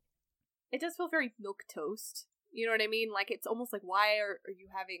feel very milquetoast. You know what I mean? Like, it's almost like, why are you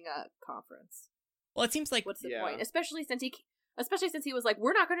having a conference? Well, it seems like... What's the point? Especially since he was like,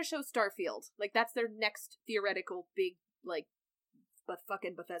 we're not going to show Starfield. Like, that's their next theoretical big, like, but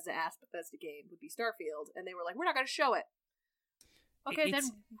fucking Bethesda game would be Starfield. And they were like, we're not going to show it. Okay,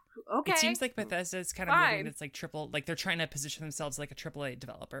 okay. It seems like Bethesda's kind of moving it's like like they're trying to position themselves like a AAA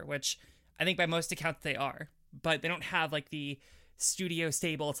developer, which I think by most accounts they are. But they don't have, like, the studio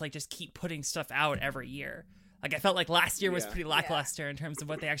stable to, like, just keep putting stuff out every year. Like, I felt like last year was pretty lackluster in terms of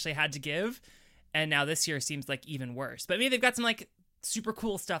what they actually had to give. And now this year seems like even worse. But maybe they've got some, like, super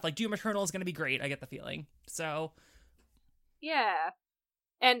cool stuff. Like, Doom Eternal is going to be great, I get the feeling. So... yeah.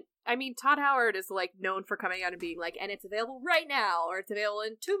 And, I mean, Todd Howard is, like, known for coming out and being like, and it's available right now, or it's available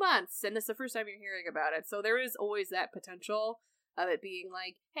in 2 months, and this is the first time you're hearing about it. So there is always that potential of it being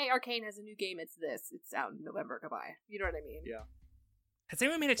like, hey, Arcane has a new game, it's this. It's out in November, goodbye. You know what I mean? Yeah. Has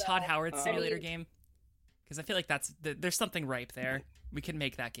anyone made a Todd Howard simulator game? Because I feel like there's something ripe there. We can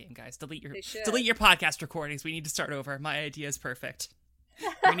make that game, guys. Delete your podcast recordings. We need to start over. My idea is perfect.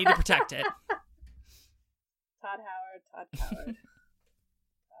 We need to protect it. Todd Howard.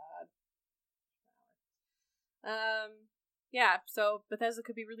 Yeah, so Bethesda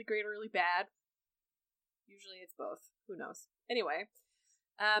could be really great or really bad. Usually it's both. Who knows? Anyway,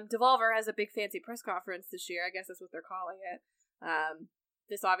 Devolver has a big fancy press conference this year. I guess that's what they're calling it.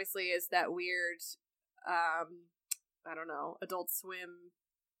 This obviously is that weird, I don't know, Adult Swim,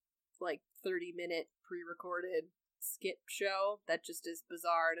 like 30-minute pre-recorded skit show that just is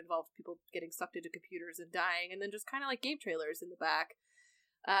bizarre and involves people getting sucked into computers and dying, and then just kind of like game trailers in the back.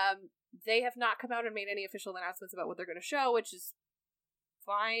 They have not come out and made any official announcements about what they're going to show, which is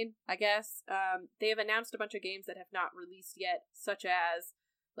fine, I guess. They have announced a bunch of games that have not released yet, such as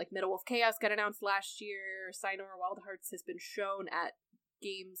like Metal Wolf Chaos got announced last year. Sayonara Wild Hearts has been shown at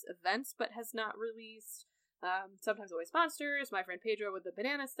games events but has not released. Sometimes Always Monsters, My Friend Pedro with the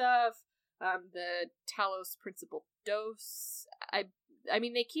banana stuff, the Talos Principal Dose. I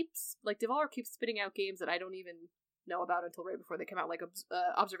mean, they keep, like, Devolver keeps spitting out games that I don't even know about until right before they come out. Like,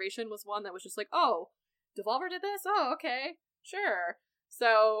 Observation was one that was just like, oh, Devolver did this? Oh, okay, sure.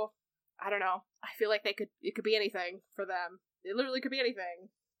 So, I don't know. I feel like it could be anything for them. It literally could be anything.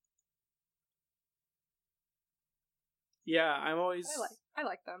 Yeah, I'm always I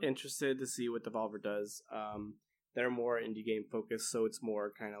like them. interested to see what Devolver does. They're more indie game focused, so it's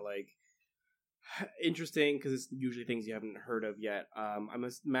more kind of like interesting because it's usually things you haven't heard of yet. I'm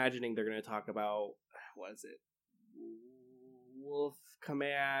imagining they're going to talk about, what is it? Wolf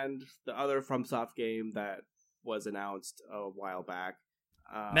Command, the other FromSoft game that was announced a while back.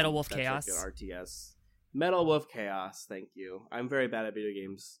 Metal Wolf Chaos. Like RTS. Metal Wolf Chaos, thank you. I'm very bad at video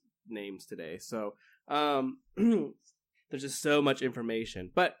games names today, so there's just so much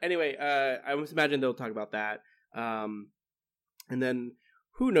information. But anyway, I must imagine they'll talk about that. And then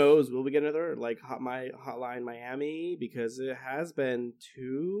who knows? Will we get another like Hotline Miami? Because it has been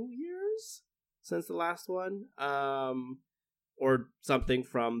 2 years since the last one, or something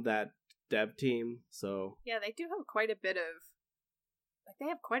from that dev team. So yeah, they do have quite a bit of. Like, they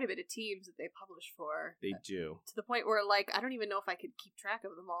have quite a bit of teams that they publish for. They do. To the point where, like, I don't even know if I could keep track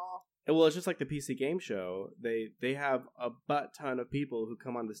of them all. Well, it's just like the PC Game Show. They have a butt ton of people who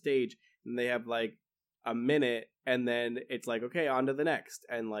come on the stage, and they have, like, a minute, and then it's like, okay, on to the next.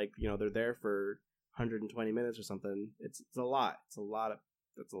 And, like, you know, they're there for 120 minutes or something. It's a lot.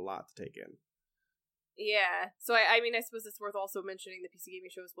 That's a lot to take in. Yeah, so I mean, I suppose it's worth also mentioning the PC Gaming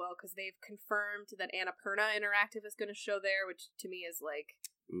Show as well, because they've confirmed that Annapurna Interactive is going to show there, which to me is like,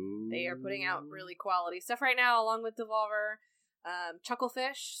 ooh, they are putting out really quality stuff right now, along with Devolver.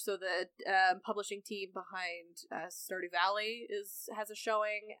 Chucklefish, so the publishing team behind Stardew Valley has a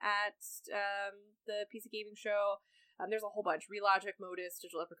showing at the PC Gaming Show. There's a whole bunch. Relogic, Modus,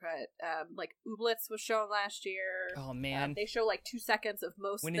 Digital Uppercut. Like, Ooblets was shown last year. Oh, man. They show, like, 2 seconds of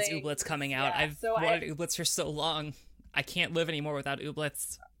most When things. is Ooblets coming out? Yeah, I've wanted Ooblets for so long. I can't live anymore without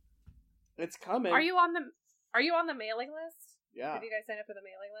Ooblets. It's coming. Are you on the mailing list? Yeah. Did you guys sign up for the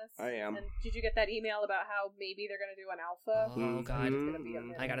mailing list? I am. And did you get that email about how maybe they're going to do an alpha? Oh, God. It's gonna be a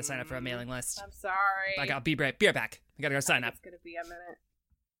minute. I gotta sign up for a mailing list. I'm sorry. I gotta be right back. I gotta go sign up. It's gonna be a minute.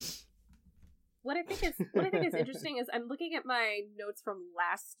 What I think is interesting is I'm looking at my notes from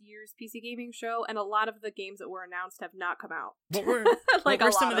last year's PC Gaming Show, and a lot of the games that were announced have not come out. What were like what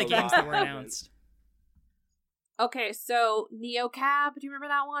were some of the them. games that were announced? Okay, so NeoCab, do you remember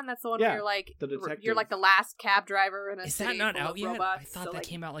that one? That's the one where you're like you're like the last cab driver in a Is city that not full out of yet? robots. I thought so, that like,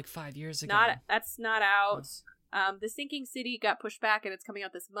 came out like 5 years ago. That's not out. The Sinking City got pushed back, and it's coming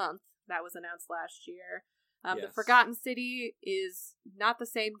out this month. That was announced last year. Yes. The Forgotten City is not the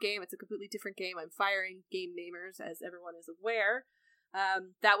same game. It's a completely different game. I'm firing game namers, as everyone is aware.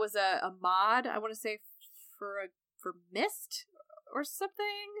 That was a mod, I want to say, for Myst or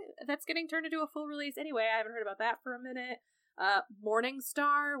something that's getting turned into a full release. Anyway, I haven't heard about that for a minute.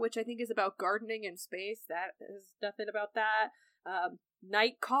 Morningstar, which I think is about gardening in space. That is nothing about that.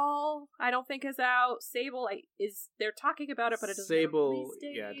 Night Call, I don't think is out. Sable they're talking about it, but it doesn't have a release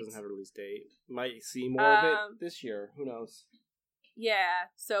date. Yeah, it doesn't have a release date. Might see more of it this year. Who knows? Yeah,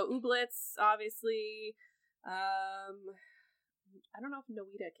 so Ooblets, obviously. I don't know if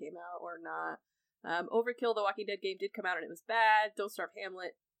Noita came out or not. Overkill, the Walking Dead game, did come out and it was bad. Don't Starve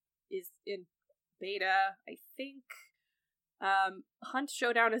Hamlet is in beta, I think. Hunt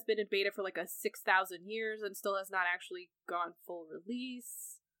Showdown has been in beta for like 6,000 years and still has not actually gone full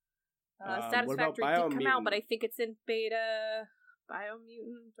release. Satisfactory did come out, but I think it's in beta.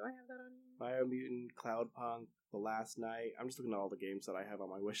 Biomutant, do I have that on? Biomutant, Cloudpunk, The Last Night. I'm just looking at all the games that I have on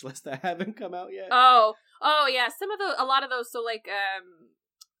my wish list that haven't come out yet. Oh yeah, a lot of those. So like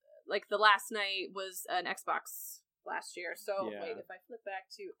The Last Night was an Xbox last year. So yeah. Wait, if I flip back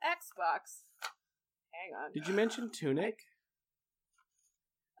to Xbox, hang on. Did you mention Tunic?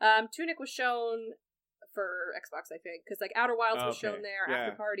 Tunic was shown for Xbox, I think, because like Outer Wilds was shown there, yeah.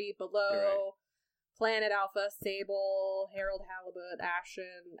 After Party, Below, right. Planet Alpha, Sable, Harold Halibut,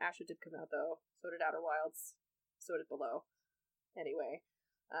 Ashen. Ashen did come out, though. So did Outer Wilds. So did Below. Anyway.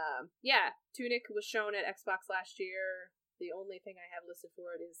 Yeah, Tunic was shown at Xbox last year. The only thing I have listed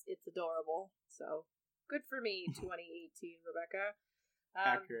for it is it's adorable. So, good for me, 2018, Rebecca.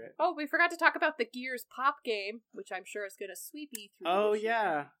 Accurate. Oh, we forgot to talk about the Gears Pop game, which I'm sure is going to sweep E3. Oh, this year.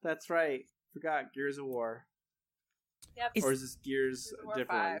 yeah. That's right. Forgot. Gears of War. Yep. Or is this Gears of War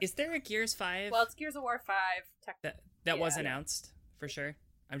different? 5. Is there a Gears 5? Well, it's Gears of War 5. That was Yeah. announced, for sure.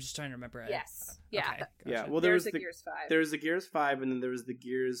 I'm just trying to remember it. Yes. Yeah. Okay, Yeah, gotcha. well, There's the Gears 5. There was the Gears 5, and then there was the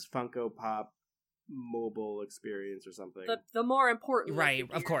Gears Funko Pop mobile experience or something. The more important, Right,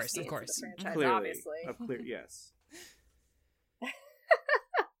 the of course, Gears of games course. the franchise, Clearly. obviously. Yes.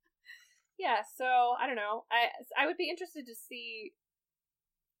 Yeah, so I don't know. I would be interested to see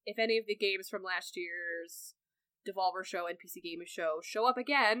if any of the games from last year's Devolver Show and PC Gaming show up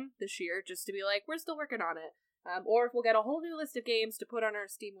again this year, just to be like, we're still working on it. Or if we'll get a whole new list of games to put on our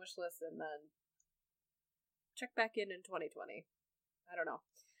Steam wish list and then check back in 2020. I don't know.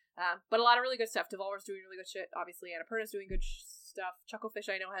 But a lot of really good stuff. Devolver's doing really good shit. Obviously, Annapurna's doing good stuff. Chucklefish,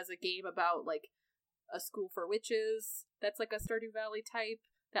 I know, has a game about, like, a school for witches that's like a Stardew Valley type.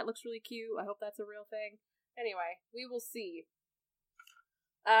 That looks really cute. I hope that's a real thing. Anyway, we will see.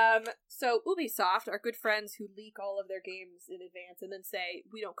 So Ubisoft are good friends who leak all of their games in advance and then say,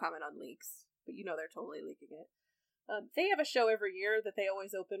 we don't comment on leaks. But you know they're totally leaking it. They have a show every year that they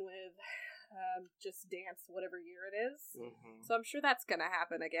always open with Just Dance whatever year it is. Mm-hmm. So I'm sure that's gonna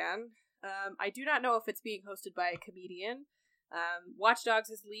happen again. I do not know if it's being hosted by a comedian. Watch Dogs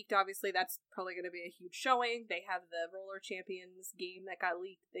is leaked. Obviously, that's probably going to be a huge showing. They have the Roller Champions game that got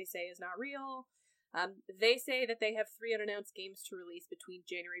leaked. They say is not real. They say that they have 3 unannounced games to release between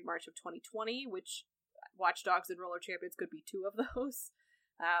January and March of 2020, which Watch Dogs and Roller Champions could be 2 of those.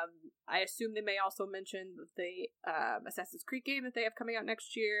 I assume they may also mention the Assassin's Creed game that they have coming out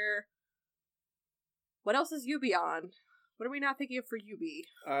next year. What else is Ubi on? What are we not thinking of for Ubi?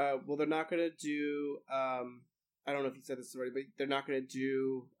 Well, they're not going to do... I don't know if you said this already, but they're not going to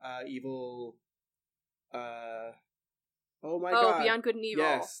do Evil... Oh my god. Beyond Good and Evil.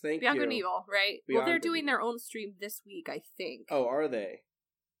 Yes, thank Beyond you. Good and Evil, right? Beyond well, they're Good and doing their own stream this week, I think. Oh, are they?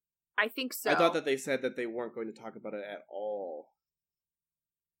 I think so. I thought that they said that they weren't going to talk about it at all.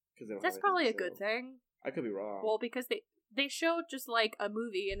 That's probably a good thing. I could be wrong. Well, because they showed just like a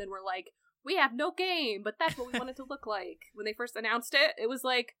movie and then we're like, we have no game, but that's what we want it to look like. When they first announced it, it was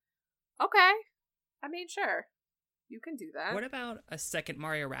like, okay. I mean, sure. You can do that. What about a second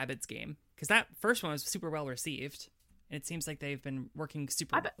Mario Rabbids game? Because that first one was super well received, and it seems like they've been working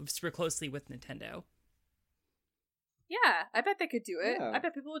super closely with Nintendo. Yeah, I bet they could do it. Yeah. I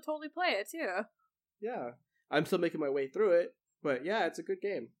bet people would totally play it, too. Yeah. I'm still making my way through it, but yeah, it's a good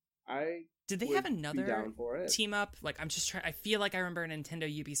game. Did they would have be another down for it. team up? Like, I'm just trying. I feel like I remember a Nintendo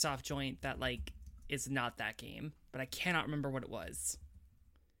Ubisoft joint that like is not that game, but I cannot remember what it was.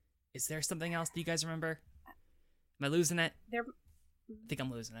 Is there something else that you guys remember? Am I losing it? I think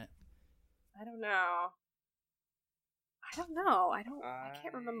I'm losing it. I don't know. I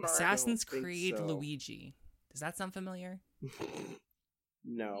can't remember. Assassin's think Creed so. Luigi. Does that sound familiar?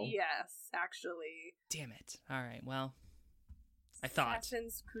 No. Yes, actually. Damn it. All right. Well, I thought.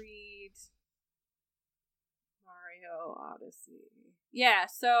 Assassin's Creed, Mario Odyssey. Yeah,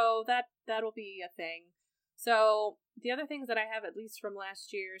 so that'll be a thing. So the other things that I have, at least from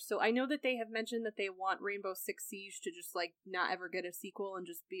last year, so I know that they have mentioned that they want Rainbow Six Siege to just like not ever get a sequel and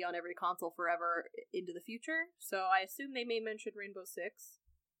just be on every console forever into the future. So I assume they may mention Rainbow Six.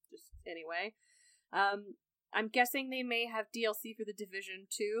 Just anyway. I'm guessing they may have DLC for The Division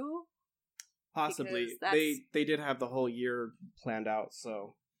 2. Possibly. They did have the whole year planned out,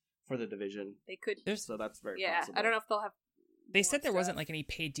 so for The Division. They could. So that's very Yeah, possible. I don't know if they'll have. They said there more wasn't stuff. like any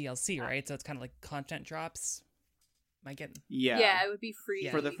paid DLC, right? So it's kind of like content drops. Am I getting? Yeah. Yeah, it would be free.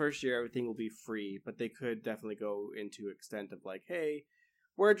 Yeah. For the first year, everything will be free, but they could definitely go into extent of like, hey,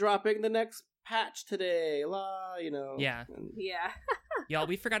 we're dropping the next patch today, Yeah. Yeah. Y'all,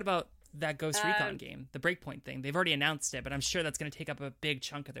 we forgot about that Ghost Recon game, the Breakpoint thing. They've already announced it, but I'm sure that's going to take up a big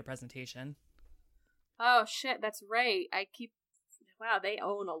chunk of their presentation. Oh shit, that's right. Wow, they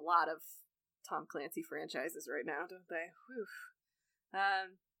own a lot of Tom Clancy franchises right now, don't they? Whew.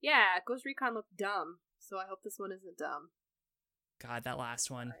 Yeah, Ghost Recon looked dumb, so I hope this one isn't dumb. God, that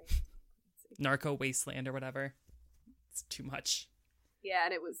last one. Sorry. Narco Wasteland or whatever. It's too much. Yeah,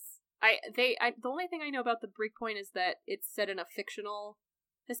 and it was the only thing I know about the Breakpoint is that it's set in a fictional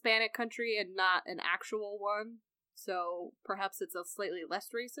Hispanic country and not an actual one. So perhaps it's a slightly less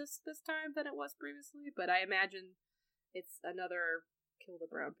racist this time than it was previously, but I imagine it's another Kill the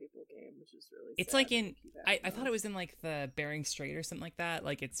Brown People game, which is really It's sad like that in they keep adding I thought those. it was in like the Bering Strait or something like that.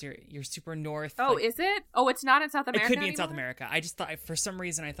 Like it's your super north. Oh, like, is it? Oh, it's not in South it America could be in South anymore? America. I just thought for some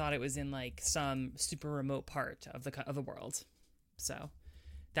reason I thought it was in like some super remote part of the world. So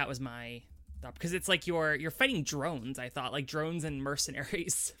that was my thought, because it's like you're fighting drones. I thought like drones and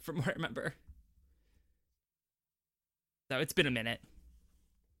mercenaries from what I remember. So it's been a minute.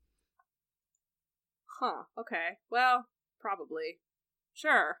 Huh. Okay. Well, probably.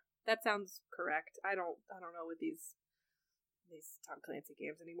 Sure. That sounds correct. I don't know with these Tom Clancy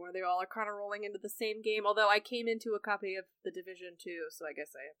games anymore. They all are kind of rolling into the same game. Although I came into a copy of The Division 2, so I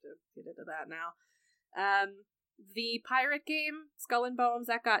guess I have to get into that now. The pirate game, Skull and Bones,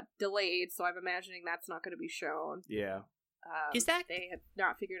 that got delayed, so I'm imagining that's not going to be shown. Yeah. Is that- they have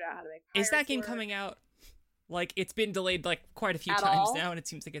not figured out how to make Is that pirates game work. coming out? Like it's been delayed like quite a few At times all? now, and it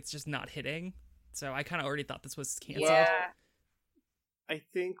seems like it's just not hitting. So I kind of already thought this was canceled. Yeah. I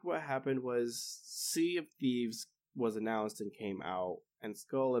think what happened was Sea of Thieves was announced and came out, and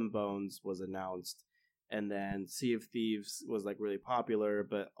Skull and Bones was announced, and then Sea of Thieves was like really popular,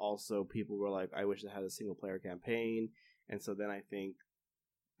 but also people were like, I wish it had a single player campaign, and so then I think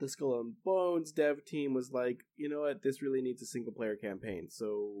the Skull and Bones dev team was like, you know what, this really needs a single player campaign,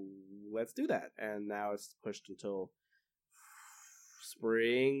 so let's do that, and now it's pushed until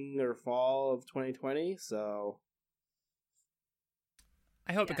spring or fall of 2020, so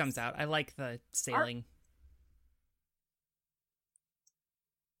I hope it Yes. comes out. I like the sailing.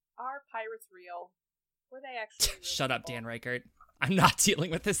 Are pirates real? Were they actually real Shut up, people? Dan Reichert. I'm not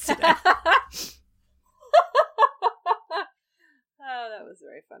dealing with this today. Oh, that was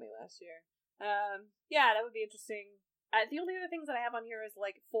very funny last year. Yeah, that would be interesting. The only other things that I have on here is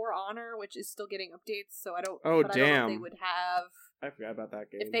like For Honor, which is still getting updates, so I don't. Oh, but I don't know if they damn. would have I forgot about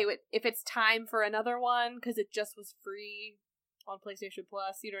that game. if it's time for another one because it just was free on PlayStation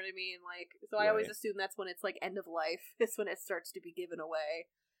Plus. You know what I mean? Like, so I always Right. assume that's when it's like end of life. It's when it starts to be given away.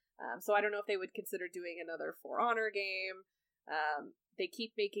 So I don't know if they would consider doing another For Honor game. They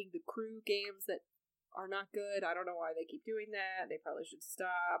keep making the Crew games that are not good. I don't know why they keep doing that. They probably should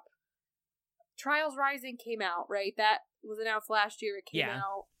stop. Trials Rising came out, right? That was announced last year. It came Yeah.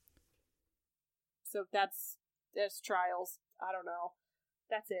 out. So that's Trials. I don't know.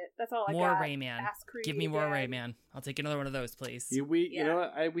 That's it. That's all I More got. Rayman. Ask Creed Give me more again. Rayman. I'll take another one of those, please. You Yeah. know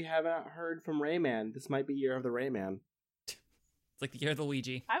what? We haven't heard from Rayman. This might be Year of the Rayman. It's like the year of the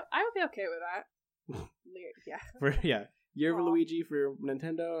Luigi. I would be okay with that. Yeah. Year of Aw. Luigi for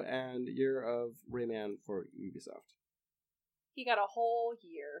Nintendo and Year of Rayman for Ubisoft. He got a whole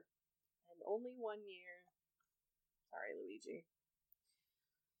year. And only 1 year. Sorry, Luigi.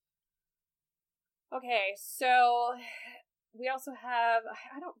 Okay, so we also have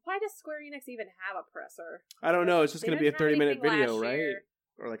why does Square Enix even have a presser? I don't know. It's just They going to be a didn't have 30-minute anything video, last right? year.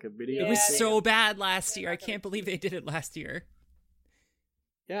 Or like a video. It was Yeah, so bad last they're year. I not gonna- can't believe they did it last year.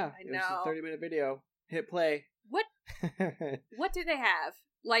 Yeah, I it was just know. a 30-minute video. Hit play. What What do they have?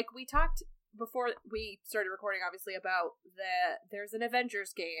 Like, we talked before we started recording, obviously, about there's an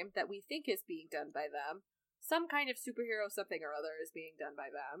Avengers game that we think is being done by them. Some kind of superhero something or other is being done by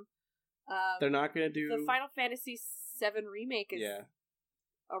them. They're not going to do... The Final Fantasy VII Remake is Yeah.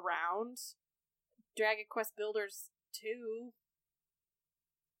 around. Dragon Quest Builders 2.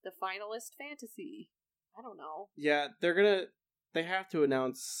 The Finalist Fantasy. I don't know. Yeah, they have to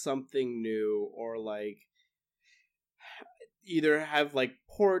announce something new, or like either have like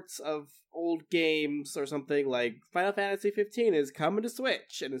ports of old games or something. Like Final Fantasy 15 is coming to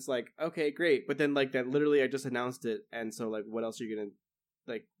Switch, and it's like, okay, great, but then like that literally I just announced it, and so like what else are you gonna,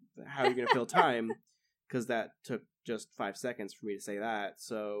 like, how are you gonna fill time? Because that took just 5 seconds for me to say that,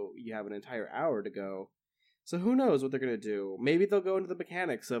 so you have an entire hour to go. So who knows what they're gonna do? Maybe they'll go into the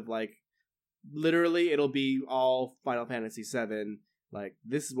mechanics of like, literally it'll be all Final Fantasy VII, like,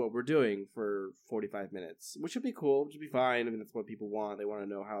 this is what we're doing for 45 minutes, which would be cool, which would be fine. I mean, that's what people want. They want to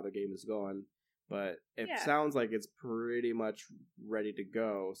know how their game is going, but it Yeah. sounds like it's pretty much ready to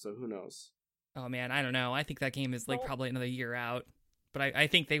go, so who knows? Oh man, I don't know. I think that game is like Well- probably another year out. But I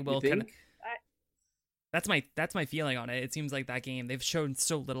think they You will think? kind of. That's my feeling on it. It seems like that game, they've shown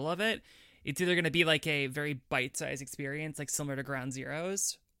so little of it. It's either going to be like a very bite-sized experience, like similar to Ground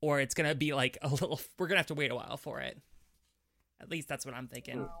Zeroes, or it's going to be like a little. We're going to have to wait a while for it. At least that's what I'm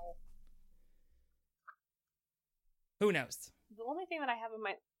thinking. No. Who knows? The only thing that I have on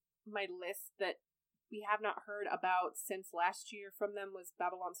my list that we have not heard about since last year from them was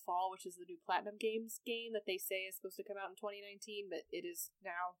Babylon's Fall, which is the new Platinum Games game that they say is supposed to come out in 2019, but it is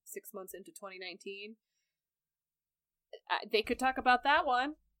now 6 months into 2019. They could talk about that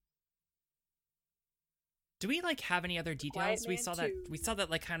one. Do we like have any other details? We Man saw 2. that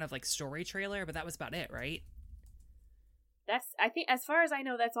like kind of like story trailer, but that was about it, right? I think, as far as I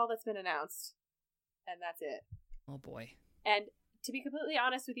know, that's all that's been announced. And that's it. Oh boy. And to be completely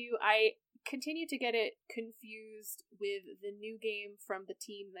honest with you, I continue to get it confused with the new game from the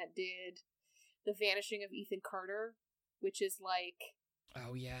team that did The Vanishing of Ethan Carter, which is like...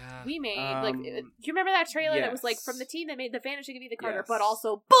 Oh yeah. We made, do you remember that trailer that was like yes. from the team that made The Vanishing of Ethan Carter, Yes. but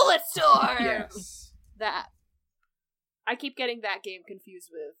also Bulletstorm? Yes. That. I keep getting that game confused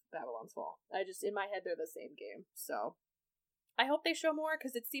with Babylon's Fall. In my head, they're the same game. So, I hope they show more,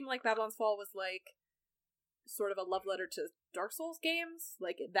 because it seemed like Babylon's Fall was like sort of a love letter to Dark Souls games.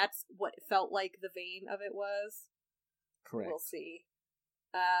 Like, that's what it felt like the vein of it was. Correct. We'll see.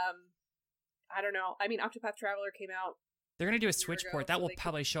 I don't know. I mean, Octopath Traveler came out. They're gonna do a year Switch ago, port. That so will they could-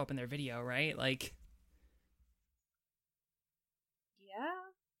 probably show up in their video, right? Like, Yeah?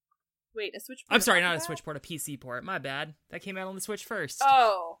 Wait, a Switch port? I'm of sorry, not a Octopath? Switch port, a PC port. My bad. That came out on the Switch first.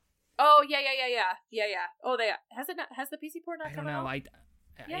 Oh, yeah. Oh, has the PC port not I come don't know. out?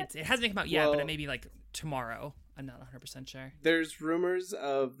 It hasn't come out yet, but Well- it may be like tomorrow. I'm not 100% sure. There's rumors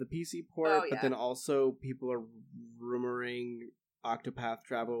of the PC port, Oh, but yeah. then also people are rumoring Octopath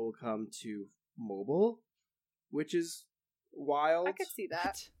Traveler will come to mobile, which is wild. I could see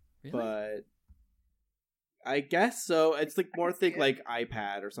that. What? Really? But I guess so. It's like I more can see think it. like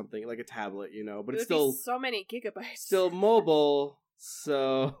iPad or something, like a tablet, you know. But It it's would be still so many gigabytes. still mobile.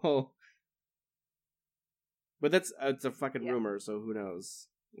 So, but it's a fucking Yeah. rumor. So who knows?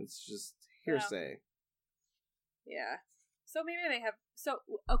 It's just hearsay. Yeah. So maybe they have. So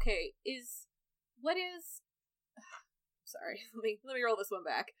okay, what is? Sorry, let me roll this one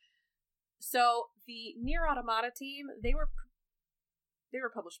back. So the Nier Automata team, they were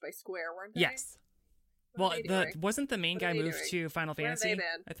published by Square, weren't they? Yes. What Well, are they doing? wasn't the main What are guy they moved doing? to Final Where have Fantasy? they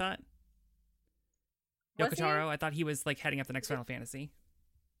been? I thought. Was he? Yokotaro, I thought he was like heading up the next Final Fantasy.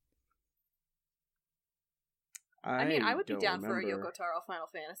 I mean, I would be don't down for a remember. Yoko Taro Final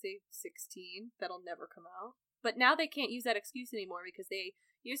Fantasy 16. That'll never come out. But now they can't use that excuse anymore, because they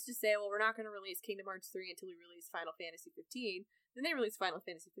used to say, well, we're not going to release Kingdom Hearts 3 until we release Final Fantasy 15. Then they released Final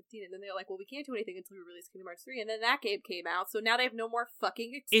Fantasy 15, and then they're like, well, we can't do anything until we release Kingdom Hearts 3, and then that game came out, so now they have no more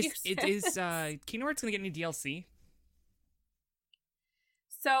fucking excuses. Is Kingdom Hearts gonna get any DLC?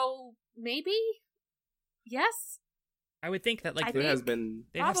 So, maybe? Yes? I would think that like I There has think- been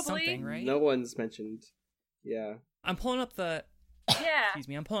they'd have probably. something, right? no one's mentioned. Yeah. I'm pulling up the Yeah. excuse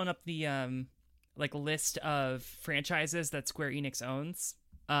me. I'm pulling up the like list of franchises that Square Enix owns.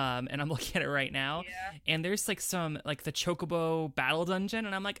 And I'm looking at it right now. Yeah. And there's like some like the Chocobo Battle Dungeon,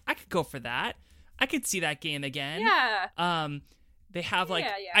 and I'm like, I could go for that. I could see that game again. Yeah. They have like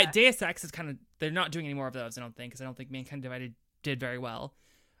Yeah. Deus Ex is kind of, they're not doing any more of those, I don't think, because I don't think Mankind Divided did very well.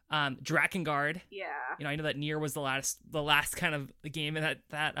 Drakengard. Yeah. You know, I know that Nier was the last kind of game in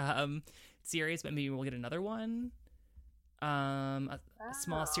that series, but maybe we'll get another one. A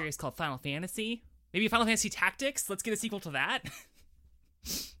small Oh. series called Final Fantasy. Maybe Final Fantasy Tactics. Let's get a sequel to that.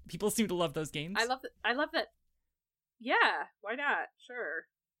 People seem to love those games. I love that. Yeah, why not? Sure.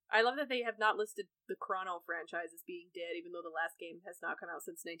 I love that they have not listed the Chrono franchise as being dead, even though the last game has not come out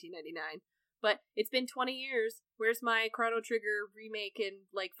since 1999. But it's been 20 years. Where's my Chrono Trigger remake in,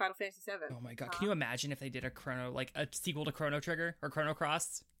 like, Final Fantasy VII? Oh my god, can you imagine if they did a sequel to Chrono Trigger or Chrono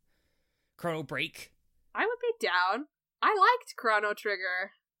Cross? Chrono Break? I would be down. I liked Chrono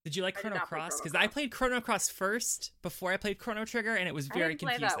Trigger. Did you like I did Chrono not play Cross? Chrono Because I Cross. played Chrono Cross first before I played Chrono Trigger, and it was very I didn't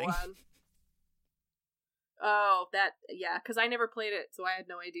play confusing. that one. Oh, yeah, because I never played it, so I had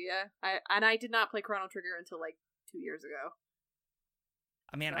no idea. I did not play Chrono Trigger until, like, 2 years ago.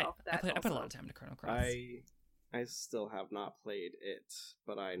 I mean, So, I put a also. lot of time to Chrono Cross. I still have not played it,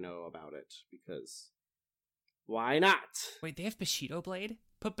 but I know about it because why not? Wait, they have Bushido Blade?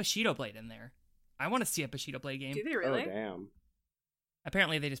 Put Bushido Blade in there. I want to see a Bushido Blade game. Do they really? Oh damn.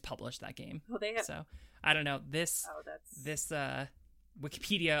 Apparently, they just published that game. Oh, they have. So I don't know. This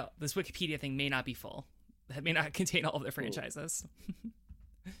Wikipedia thing may not be full. That may not contain all of their franchises.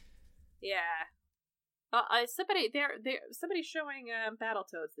 Yeah. Somebody's showing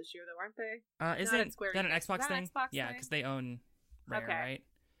Battletoads this year, though, aren't they? Isn't at Square that an Enix. Xbox Is that an thing? Xbox Yeah, thing? because they own Rare, Okay. right?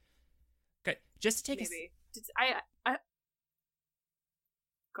 Okay, just to take Maybe. I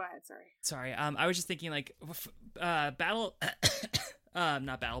Go ahead. Sorry. Sorry. I was just thinking like, not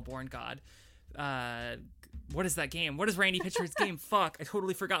Battleborn. God. What is that game? What is Randy Pitchford's game? Fuck, I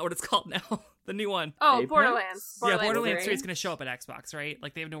totally forgot what it's called now. The new one. Oh, Apex? Borderlands. Yeah, Borderlands 3 3 is going to show up at Xbox, right?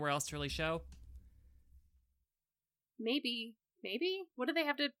 Like they have nowhere else to really show. Maybe. What do they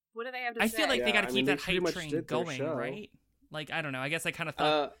have to? I say? feel like they Yeah, got to I keep mean, they that pretty hype much train did their going, show. right? Like, I don't know. I guess I kind of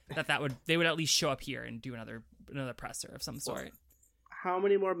thought they would at least show up here and do another presser of some sort. How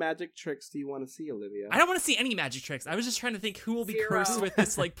many more magic tricks do you want to see, Olivia? I don't want to see any magic tricks. I was just trying to think who will be cursed with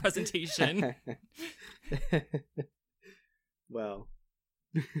this like presentation. Well,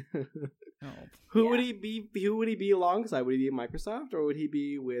 Oh. who would he be? Who would he be alongside? Would he be Microsoft, or would he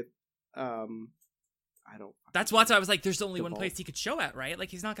be with? I don't. That's why I was like, there's only one Default. place he could show at, right?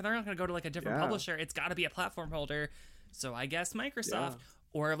 Like, they're not gonna go to like a different Yeah. publisher. It's got to be a platform holder. So I guess Microsoft, Yeah.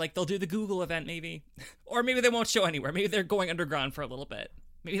 or like they'll do the Google event maybe, or maybe they won't show anywhere. Maybe they're going underground for a little bit.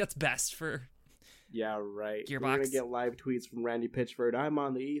 Maybe that's best for. Yeah, right. Gearbox. We're gonna get live tweets from Randy Pitchford. I'm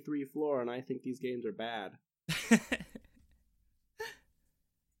on the E3 floor, and I think these games are bad. I mean,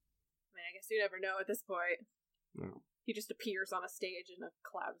 I guess you never know at this point. No. He just appears on a stage in a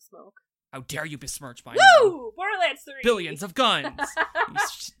cloud of smoke. How dare you besmirch my Woo! Borderlands 3! billions of guns! He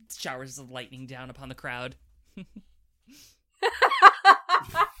showers of lightning down upon the crowd.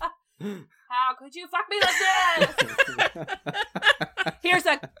 How could you fuck me like this? Here's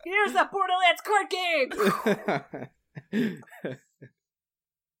a Borderlands card game.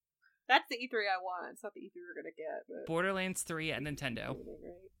 That's the E3 I want. It's not the E3 we're gonna get. But... Borderlands 3 at Nintendo.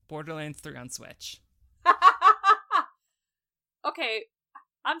 Borderlands 3 on Switch. Okay,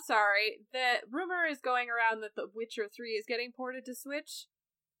 I'm sorry. The rumor is going around that The Witcher 3 is getting ported to Switch.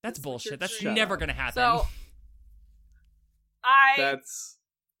 That's bullshit. That's Shut never up. gonna happen. So, That's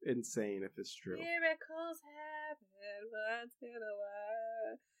insane if it's true. Miracles happen once in a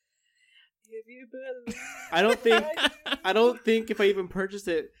while. If you believe. I don't think if I even purchased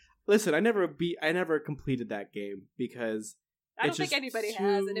it. Listen, I never completed that game because I don't it's think just anybody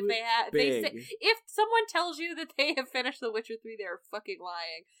has, and if they have, big. if someone tells you that they have finished The Witcher 3, they're fucking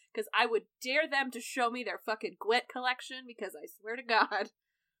lying. Because I would dare them to show me their fucking Gwent collection, because I swear to God,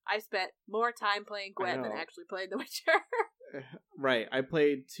 I spent more time playing Gwent than know. actually playing The Witcher. Right, I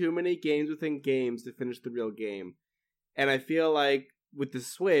played too many games within games to finish the real game, and I feel like with the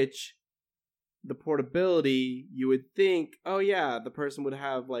Switch, the portability, you would think, oh yeah, the person would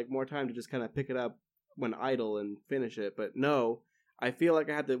have like more time to just kind of pick it up when idle and finish it. But no, I feel like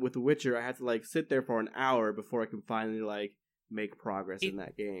I had to with The Witcher. I had to like sit there for an hour before I could finally like make progress in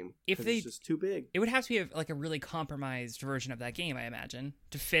that game. if 'cause they- it's just too big. It would have to be a really compromised version of that game, I imagine,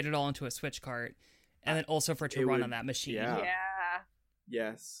 to fit it all into a Switch cart, and then also for it to It run would- on that machine. yeah. Yeah.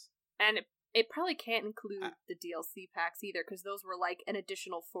 Yes. And it probably can't include the DLC packs either, because those were like an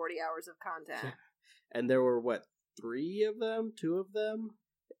additional 40 hours of content. And there were what, 3 of them, 2 of them.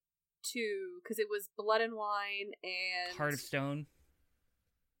 2, because it was Blood and Wine and Heart of Stone.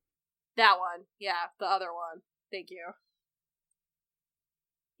 that one. Yeah, the other one. Thank you.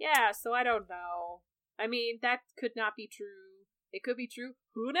 Yeah, so I don't know. I mean, that could not be true. It could be true.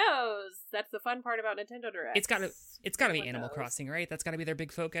 Who knows? That's the fun part about Nintendo Direct. It's gotta be Who Animal knows? Crossing, right? That's gotta be their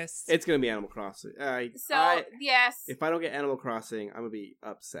big focus. It's gonna be Animal Crossing. Yes. If I don't get Animal Crossing, I'm gonna be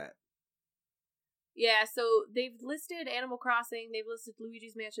upset. Yeah, so they've listed Animal Crossing, they've listed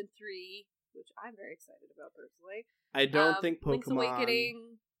Luigi's Mansion 3, which I'm very excited about personally. I don't think Link's Pokemon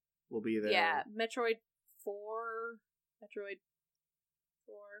Awakening. will be there. Yeah, Metroid 4.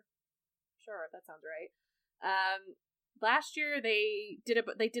 Sure, that sounds right. Last year they did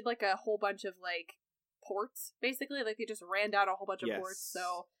like a whole bunch of like ports, basically. Like they just ran down a whole bunch of ports.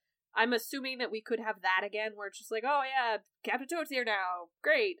 So I'm assuming that we could have that again, where it's just like, oh yeah, Captain Toad's here now.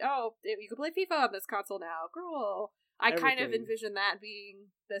 Great. Oh, you can play FIFA on this console now. Cool. I kind of Everything. envision that being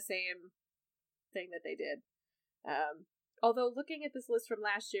the same thing that they did. Although looking at this list from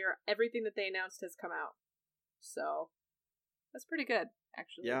last year, everything that they announced has come out. So that's pretty good,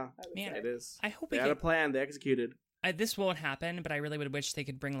 actually. Yeah, I would Man, say. it is. I hope They we had a get, plan. They executed. this won't happen, but I really would wish they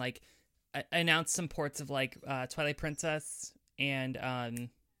could bring like announce some ports of like Twilight Princess and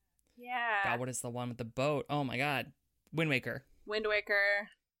Yeah. God, what is the one with the boat? Oh my God, Wind Waker. Wind Waker.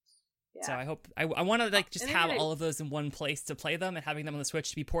 Yeah. So I hope I want to like just And have they're gonna- all of those in one place to play them, and having them on the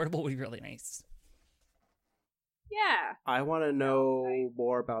Switch to be portable would be really nice. Yeah, I want to know Right.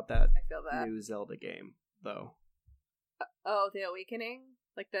 more about that I feel that. new Zelda game, though. Oh, The Awakening?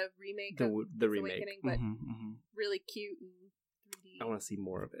 Like the remake The of the Link's remake. Awakening, but Mhm. really cute and 3D. I want to see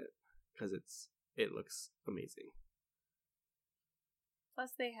more of it because it looks amazing.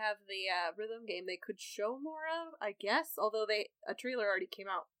 Plus they have the rhythm game they could show more of, I guess. Although a trailer already came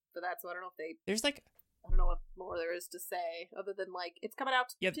out for that, so I don't know if There's like I don't know what more there is to say other than like it's coming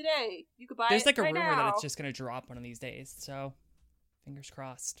out Yep. today. You could buy there's it like a right rumor now. that it's just gonna drop one of these days. So fingers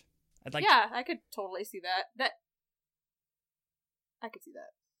crossed. I'd like yeah, I could totally see that. I could see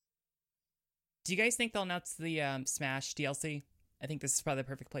that. Do you guys think they'll announce the Smash DLC? I think this is probably the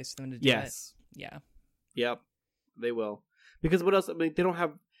perfect place for them to do Yes. it. Yeah. Yep. They will. Because what else? I mean, they don't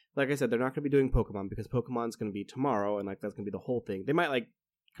have, like I said, they're not going to be doing Pokemon because Pokemon's going to be tomorrow, and like that's going to be the whole thing. They might like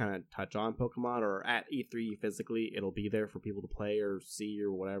kind of touch on Pokemon, or at E3 physically, it'll be there for people to play or see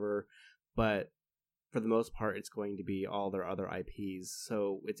or whatever. But for the most part, it's going to be all their other IPs.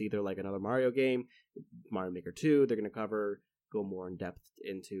 So it's either like another Mario game, Mario Maker 2. They're going to cover, go more in depth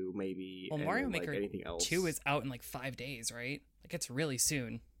into maybe. Well, and Mario then, Maker like, anything else. 2 is out in like 5 days, right? Like it's really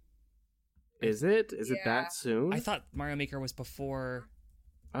soon. Is it? Is it Yeah. that soon? I thought Mario Maker was before.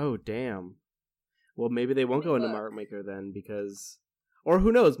 Oh, damn. Well, maybe they won't Let me go into look. Mario Maker then because... Or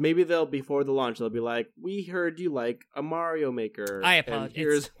who knows, maybe they'll, before the launch, they'll be like, we heard you like a Mario Maker. I and apologize.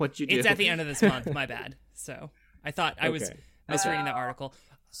 here's what you do. It's at the end of this month. My bad. So I thought I was Okay. misreading that Oh. article.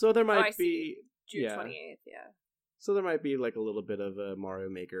 So there I might see. be... June yeah. 28th, yeah. So there might be like a little bit of a Mario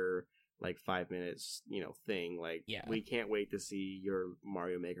Maker, like 5 minutes, thing. Like, Yeah. we can't wait to see your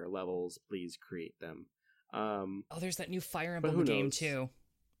Mario Maker levels. Please create them. Oh, there's that new Fire But who Emblem game knows? too.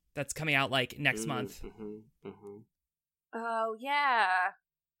 That's coming out like next month. Oh, yeah.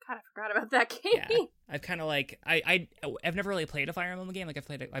 Kind of forgot about that game. Yeah, I've kind of like I've never really played a Fire Emblem game. Like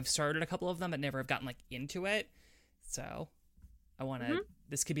I've started a couple of them, but never have gotten like into it. So I want to.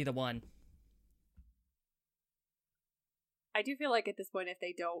 This could be the one. I do feel like at this point, if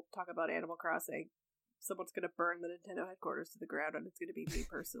they don't talk about Animal Crossing, someone's going to burn the Nintendo headquarters to the ground, and it's going to be me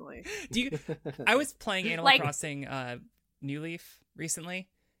personally. Do you? I was playing Animal Like- Crossing New Leaf recently,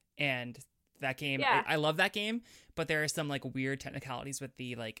 and that game, Yeah. I love that game, but there are some like weird technicalities with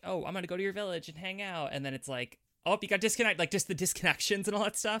the like, oh, I'm gonna go to your village and hang out, and then it's like, oh, you got disconnect, like just the disconnections and all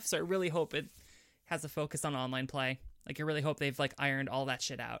that stuff. So I really hope it has a focus on online play. Like I really hope they've like ironed all that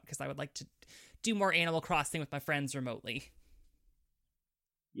shit out because I would like to do more Animal Crossing with my friends remotely.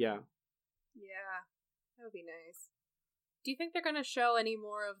 Yeah. Yeah, that would be nice. Do you think they're going to show any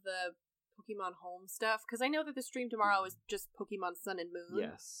more of the Pokemon Home stuff? Because I know that the stream tomorrow is just Pokemon Sun and Moon.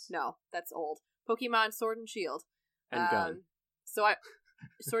 Yes. No, that's old. Pokemon Sword and Shield. And gun. So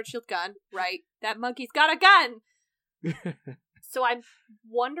Sword, Shield, Gun, right. That monkey's got a gun! So I'm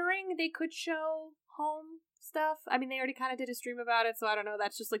wondering they could show home stuff. I mean, they already kind of did a stream about it, so I don't know.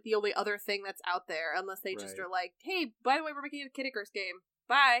 That's just like the only other thing that's out there, unless they just Right. are like, hey, by the way, we're making a Kid Icarus game.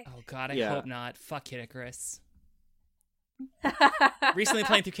 Bye. Oh god, I Yeah. hope not. Fuck Kid Icarus. Recently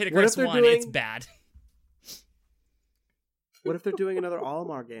playing through Kid What if Icarus they're 1, it's doing- bad. What if they're doing another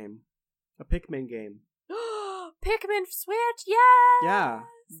Olimar game? A Pikmin game? Pikmin Switch, yes! Yeah.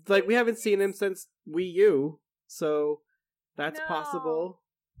 Like, we haven't seen him since Wii U, so that's No. possible.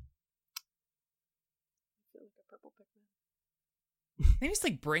 I feel like a purple Pikmin. They just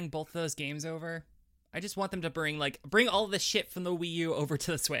like bring both of those games over. I just want them to bring all the shit from the Wii U over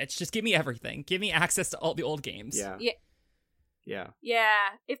to the Switch. Just give me everything. Give me access to all the old games. Yeah. Yeah. Yeah. Yeah,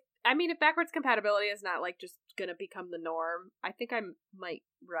 if backwards compatibility is not like just gonna become the norm, I think I might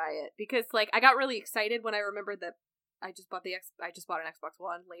riot because like I got really excited when I remembered that I just bought an Xbox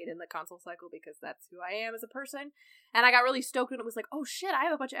One late in the console cycle because that's who I am as a person, and I got really stoked when it was like, oh shit, I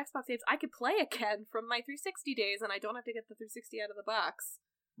have a bunch of Xbox games I could play again from my 360 days, and I don't have to get the 360 out of the box,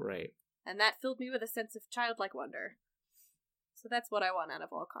 Right. and that filled me with a sense of childlike wonder. So that's what I want out of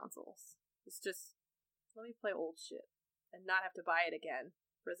all consoles. It's just let me play old shit and not have to buy it again.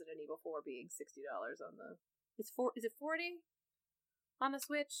 Resident Evil 4 being $60 on the... Is it 40 on the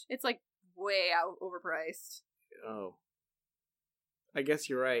Switch? It's like way out overpriced. Oh. I guess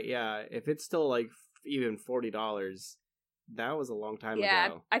you're right, yeah. If it's still like even $40, that was a long time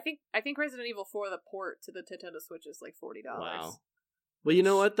ago. I think Resident Evil 4, the port to the Nintendo Switch is like $40. Wow. Well, you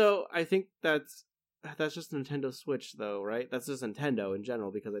know what though? I think that's just Nintendo Switch though, right? That's just Nintendo in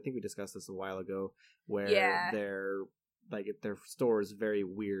general, because I think we discussed this a while ago where Yeah. their store is very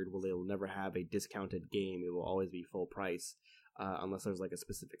weird where they'll never have a discounted game. It will always be full price unless there's like a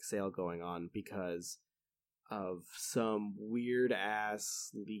specific sale going on because of some weird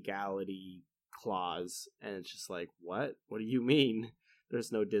ass legality clause. And it's just like, what do you mean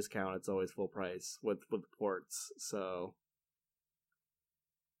there's no discount? It's always full price with ports. So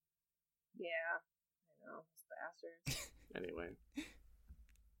Yeah. I know. Those bastards. anyway.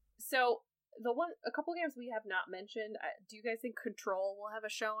 So, a couple games we have not mentioned. Do you guys think Control will have a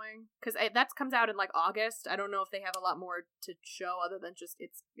showing? Because that comes out in like August. I don't know if they have a lot more to show other than just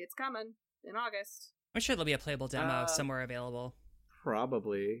it's coming in August. I'm sure there'll be a playable demo Uh, somewhere available.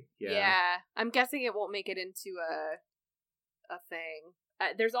 Probably, yeah. I'm guessing it won't make it into a thing.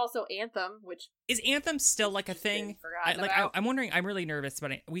 There's also Anthem, which Is Anthem still like a just been thing? forgotten about. I'm wondering. I'm really nervous,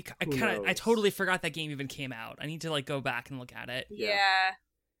 but I Who I knows? totally forgot that game even came out. I need to like go back and look at it. Yeah. yeah.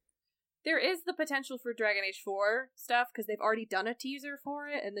 There is the potential for Dragon Age 4 stuff, because they've already done a teaser for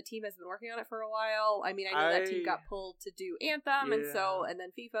it, and the team has been working on it for a while. I mean, I know that team got pulled to do Anthem, and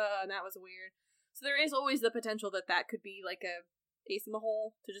then FIFA, and that was weird. So there is always the potential that could be like a ace in the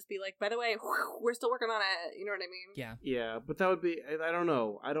hole, to just be like, by the way, we're still working on it, you know what I mean? Yeah. Yeah, but that would be, I don't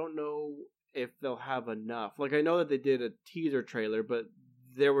know. I don't know if they'll have enough. Like, I know that they did a teaser trailer, but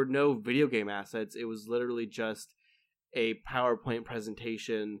there were no video game assets. It was literally just a PowerPoint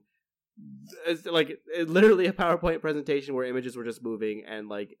presentation. It's like literally a PowerPoint presentation where images were just moving, and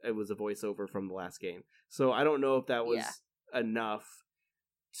like it was a voiceover from the last game. So I don't know if that was enough,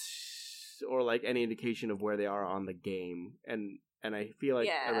 or like any indication of where they are on the game. And I feel like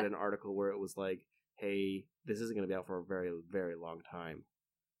I read an article where it was like, hey, this isn't going to be out for a very, very long time.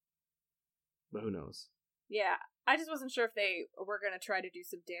 But who knows? Yeah, I just wasn't sure if they were going to try to do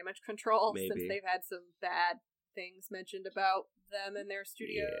some damage control, since they've had some bad things mentioned about them and their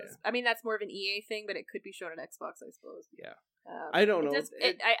studios. Yeah. I mean, that's more of an EA thing, but it could be shown on Xbox, I suppose. Yeah. I don't know.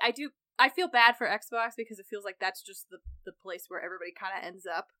 I feel bad for Xbox, because it feels like that's just the place where everybody kind of ends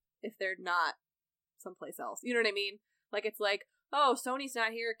up if they're not someplace else. You know what I mean? Like, it's like, oh, Sony's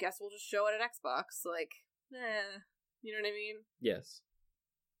not here, guess we'll just show it at Xbox. Like, you know what I mean? Yes.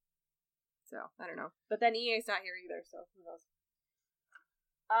 So, I don't know. But then EA's not here either, so who knows?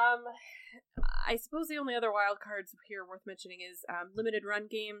 I suppose the only other wild cards here worth mentioning is Limited Run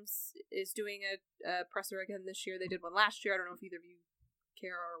Games is doing a presser again this year. They did one last year. I don't know if either of you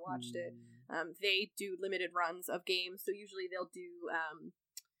care or watched it. They do limited runs of games, so usually they'll do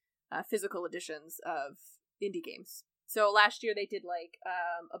physical editions of indie games. So last year they did like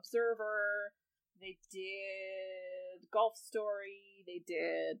Observer, they did Golf Story, they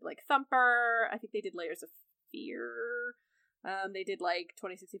did like Thumper, I think they did Layers of Fear. They did like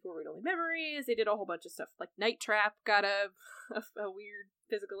 2064 Read Only Memories. They did a whole bunch of stuff. Like Night Trap got a weird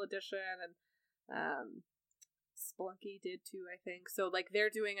physical edition, and Spelunky did too, I think. So like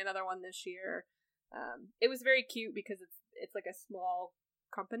they're doing another one this year. It was very cute because it's like a small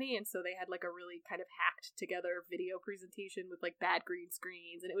company, and so they had like a really kind of hacked together video presentation with like bad green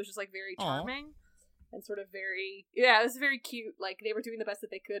screens, and it was just like very charming. And sort of very, it was very cute. Like they were doing the best that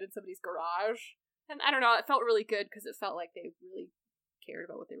they could in somebody's garage. And I don't know, it felt really good because it felt like they really cared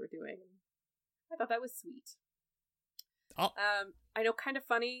about what they were doing. I thought that was sweet. I know, kind of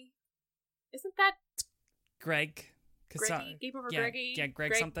funny. Isn't that Greg? Greggy? Game Over Greggy? Yeah,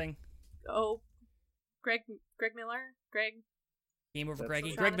 Greg something. Oh, Greg Miller? Greg? Game Over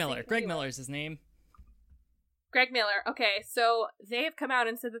Greggy? Greg Miller. Greg Miller's his name. Greg Miller. Okay, so they have come out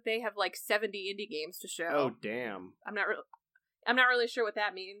and said that they have like 70 indie games to show. Oh, damn. I'm not really sure what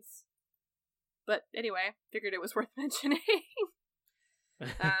that means. But anyway, figured it was worth mentioning.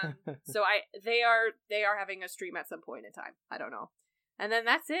 So they are having a stream at some point in time. I don't know. And then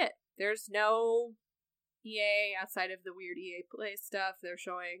that's it. There's no EA outside of the weird EA Play stuff. They're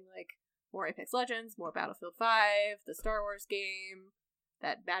showing like more Apex Legends, more Battlefield 5, the Star Wars game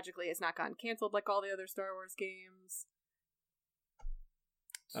that magically has not gotten canceled like all the other Star Wars games.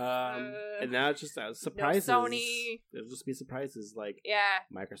 And now it's just surprises. No Sony. There'll just be surprises like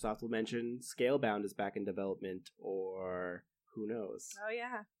Microsoft will mention Scalebound is back in development, or who knows. Oh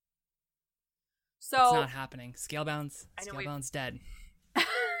yeah. So it's not happening. Scalebound's dead.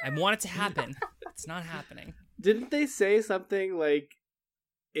 I want it to happen. It's not happening. Didn't they say something like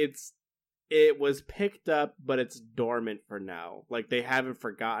it was picked up, but it's dormant for now? Like they haven't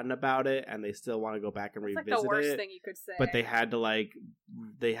forgotten about it, and they still want to go back and revisit it. Like the worst thing you could say. But they had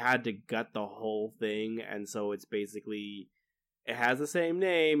to gut the whole thing, and so it's basically it has the same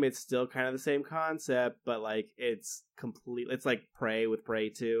name. It's still kind of the same concept, but like it's like Prey with Prey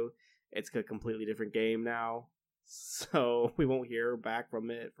 2. It's a completely different game now, so we won't hear back from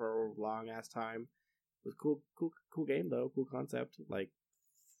it for a long ass time. It was cool game though, cool concept. Like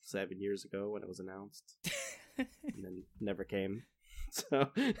 7 years ago when it was announced, and then never came.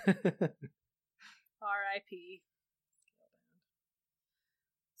 So, R.I.P.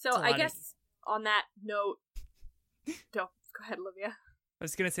 So I guess on that note, go ahead, Olivia. I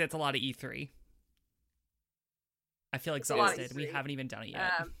was gonna say it's a lot of E3. I feel exhausted. We haven't even done it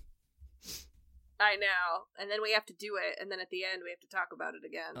yet. I know, and then we have to do it, and then at the end we have to talk about it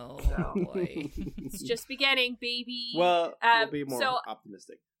again. Oh so. Boy, it's just beginning, baby. Well, we'll be more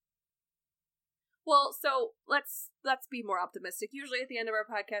optimistic. Well, so let's be more optimistic. Usually at the end of our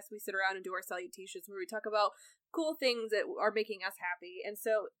podcast, we sit around and do our salutations where we talk about cool things that are making us happy. And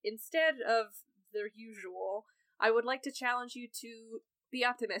so instead of the usual, I would like to challenge you to be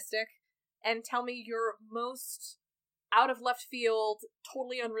optimistic and tell me your most out of left field,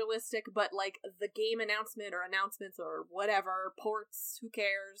 totally unrealistic, but like the game announcement or announcements or whatever, ports, who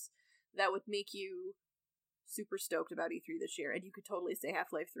cares, that would make you super stoked about E3 this year, and you could totally say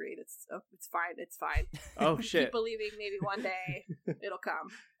Half-Life 3. It's fine. Oh shit! Keep believing. Maybe one day it'll come.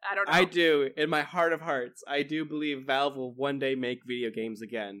 I don't know. I do, in my heart of hearts, I do believe Valve will one day make video games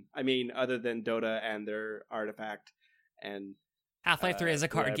again. I mean, other than Dota and their Artifact and Half-Life 3 is a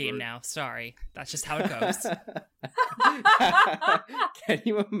card game now. Sorry, that's just how it goes. Can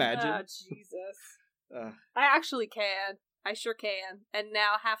you imagine? Oh, Jesus. I actually can. I sure can. And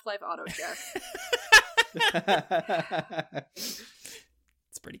now Half-Life Auto Chess.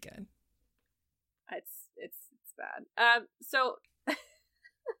 It's pretty good. It's bad. So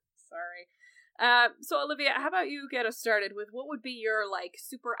sorry. So Olivia, how about you get us started with what would be your like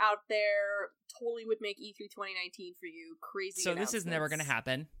super out there, totally would make E3 2019 for you, crazy. So this is never gonna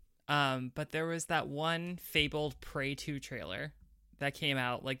happen. But there was that one fabled Prey 2 trailer that came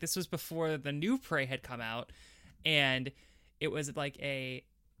out. Like, this was before the new Prey had come out, and it was like a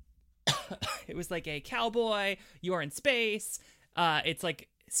cowboy, you're in space. It's like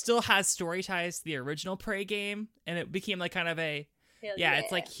still has story ties to the original Prey game, and it became like kind of a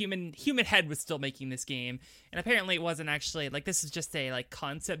it's like human head was still making this game, and apparently it wasn't actually like, this is just a like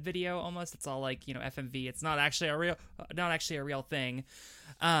concept video almost. It's all like, you know, FMV. It's not actually a real thing.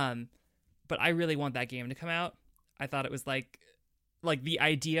 But I really want that game to come out. I thought it was like the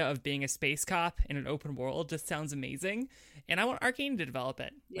idea of being a space cop in an open world just sounds amazing, and I want Arcane to develop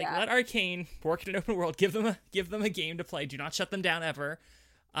it. Like, let Arcane work in an open world. Give them a game to play. Do not shut them down ever.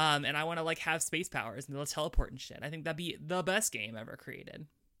 And I want to like have space powers and they'll teleport and shit. I think that'd be the best game ever created.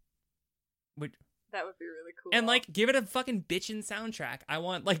 That would be really cool. And like, give it a fucking bitchin' soundtrack. I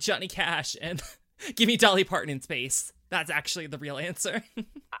want like Johnny Cash and give me Dolly Parton in space. That's actually the real answer.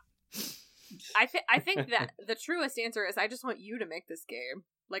 I think that the truest answer is I just want you to make this game.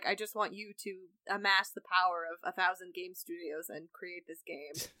 Like, I just want you to amass the power of 1,000 game studios and create this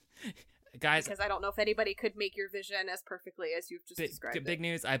game. Guys, because I don't know if anybody could make your vision as perfectly as you've just described. Big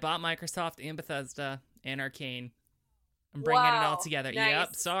news. I bought Microsoft and Bethesda and Arcane. I'm bringing it all together. Nice.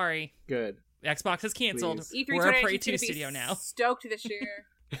 Yep, sorry. Good. Xbox is canceled. E3 We're a Prey 2 studio now. Stoked this year.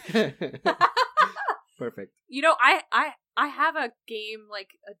 Perfect. You know, I have a game,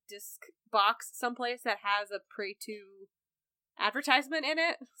 like a disc box someplace that has a Prey 2 advertisement in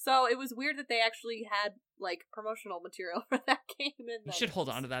it. So it was weird that they actually had like promotional material for that game. You should hold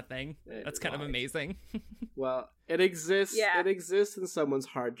on to that thing. That's kind of amazing. Well, it exists. Yeah. It exists in someone's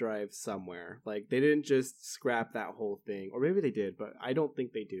hard drive somewhere. Like, they didn't just scrap that whole thing, or maybe they did, but I don't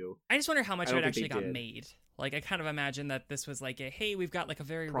think they do. I just wonder how much of it actually got made. Like, I kind of imagine that this was like hey, we've got like a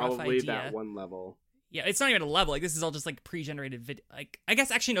very rough idea. Probably that one level. Yeah, it's not even a level. Like, this is all just like pre-generated video. Like, I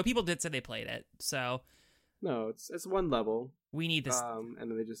guess actually no, people did say they played it. So no, it's one level. We need this. And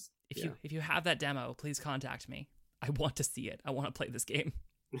then they just if you have that demo, please contact me. I want to see it. I want to play this game.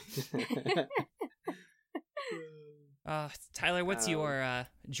 Tyler, what's your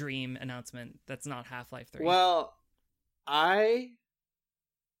dream announcement that's not Half-Life 3? Well, I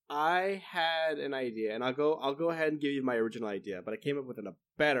had an idea, and I'll go ahead and give you my original idea, but I came up with a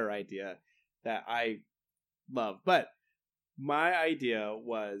better idea that I love. But my idea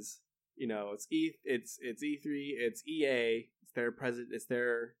was, you know, it's E3, it's EA, it's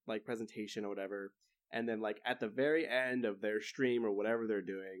their like presentation or whatever, and then like at the very end of their stream or whatever they're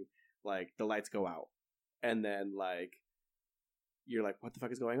doing, like the lights go out, and then like you're like, what the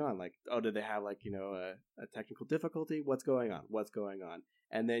fuck is going on? Like, oh, did they have like, you know, a technical difficulty? What's going on?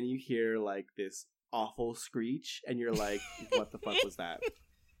 And then you hear like this awful screech, and you're like, what the fuck was that?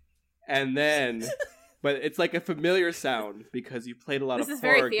 And then, but it's like a familiar sound because you played a lot of horror games.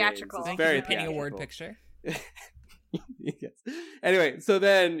 This is very theatrical. Thank you for painting a word picture. Yes. Anyway, so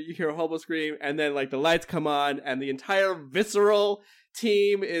then you hear a horrible scream, and then like the lights come on, and the entire Visceral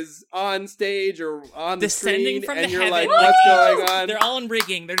team is on stage or on the descending screen, from and the you're heavens. like, what's going on? They're all in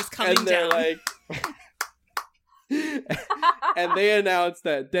rigging. They're just coming and they're down. Like, and they announce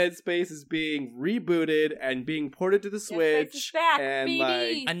that Dead Space is being rebooted and being ported to the Switch. Is back, and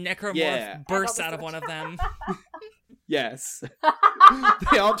baby. like a necromorph bursts out of one of them. Yes.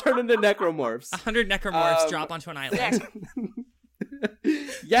 They all turn into necromorphs. 100 necromorphs drop onto an island.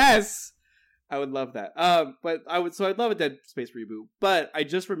 Yes! I would love that. I'd love a Dead Space reboot, but I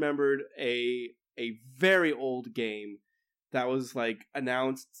just remembered a very old game that was like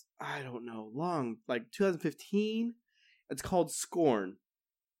announced, I don't know, like 2015. It's called Scorn.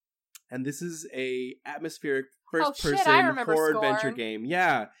 And this is a atmospheric first person horror adventure game.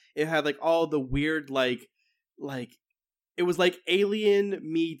 Yeah. It had like all the weird like it was like Alien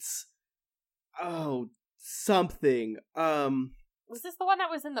meets something. Was this the one that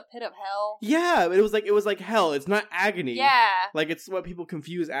was in the pit of hell? Yeah, it was like hell. It's not agony. Yeah. Like, it's what people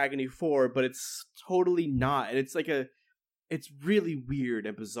confuse agony for, but it's totally not. And it's like it's really weird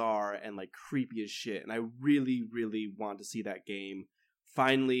and bizarre and like creepy as shit. And I really, really want to see that game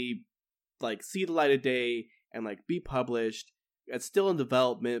finally like see the light of day and like be published. It's still in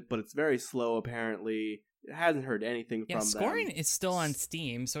development, but it's very slow apparently. It hasn't heard anything from them. Scorn is still on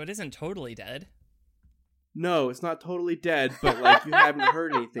Steam, so it isn't totally dead. No, it's not totally dead, but like you haven't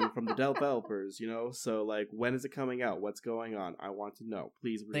heard anything from the developers, you know? So like, when is it coming out? What's going on? I want to know.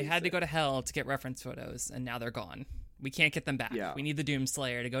 Please release They had to it. go to hell to get reference photos, and now they're gone. We can't get them back. Yeah. We need the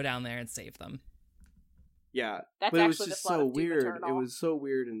Doomslayer to go down there and save them. Yeah, That's but it was actually the just plot so of Doom weird. Eternal. It was so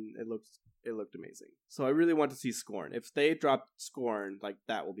weird, and it looked amazing. So I really want to see Scorn. If they drop Scorn, like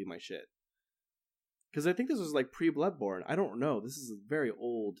that will be my shit. Because I think this was like pre-Bloodborne. I don't know. This is a very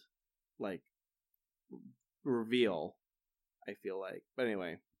old, like, reveal. I feel like, but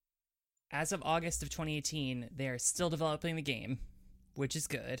anyway. As of August of 2018, they are still developing the game, which is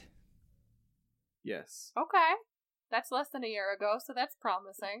good. Yes. Okay. That's less than a year ago, so that's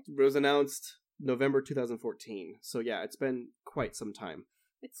promising. It was announced November 2014. So yeah, it's been quite some time.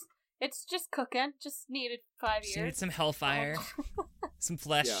 It's just cooking. Just needed 5 Just years. needed some hellfire, some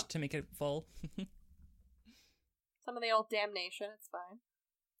flesh Yeah. to make it full. Some of the old damnation. It's fine.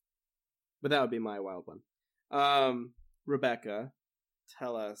 But that would be my wild one. Rebecca,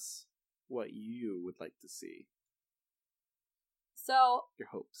 tell us what you would like to see. So Your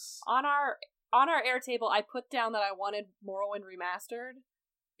hopes. on our Airtable, I put down that I wanted Morrowind remastered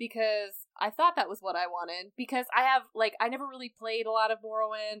because I thought that was what I wanted. Because I never really played a lot of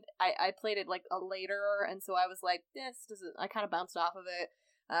Morrowind. I played it like a later, and so I was like, this doesn't. I kind of bounced off of it.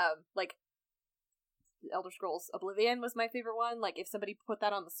 Like Elder Scrolls Oblivion was my favorite one. Like if somebody put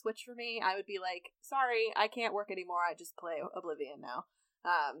that on the Switch for me, I would be like, sorry, I can't work anymore. I just play Oblivion now.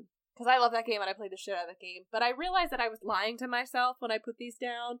 Because I love that game and I played the shit out of that game. But I realized that I was lying to myself when I put these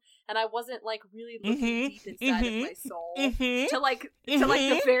down, and I wasn't like really looking deep inside of my soul to like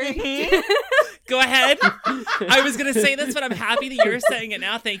the very. Go ahead. I was gonna say this, but I'm happy that you're saying it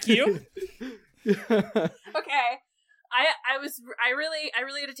now. Thank you. Okay. I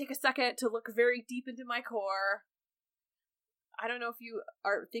really had to take a second to look very deep into my core. I don't know if you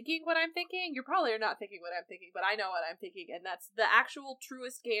are thinking what I'm thinking. You probably are not thinking what I'm thinking, but I know what I'm thinking, and that's the actual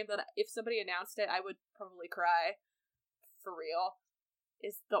truest game that if somebody announced it, I would probably cry. For real.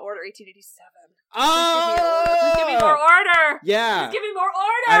 Is The Order 1887. Please give me more Order! Yeah. Please give me more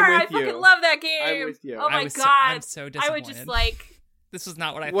Order! I'm with I fucking you. love that game! I'm with you. Oh my god. I'm so disappointed. I would just like... This was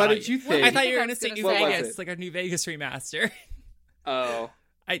not what I thought. What did you think? I thought you were I going to was say gonna New say- What was Vegas, it? like a New Vegas remaster. Oh.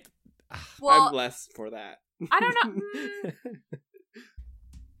 Well, I'm less for that. I don't know.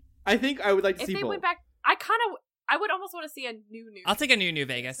 I think I would like to If see they both. went back, I would almost want to see a new I'll take a New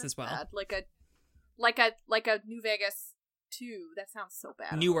Vegas That's as well. bad. Like a New Vegas 2. That sounds so bad.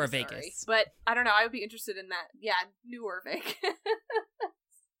 I'm Newer really sorry. Vegas. But I don't know. I would be interested in that. Yeah, newer Vegas.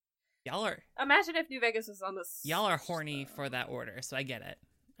 Imagine if New Vegas was on this. Y'all are horny for that order, so I get it.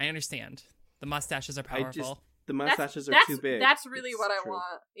 I understand. The mustaches are powerful. The mustaches are too big. That's really It's what I true.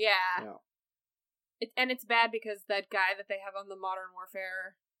 want. Yeah. And it's bad because that guy that they have on the Modern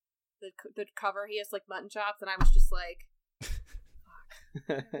Warfare, the cover, he has like mutton chops, and I was just like,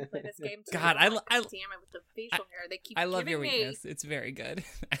 play this game too. God, damn it with the facial hair. They keep I love giving your me. weakness. It's very good.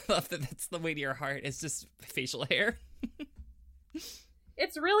 I love that that's the way to your heart. It's just facial hair.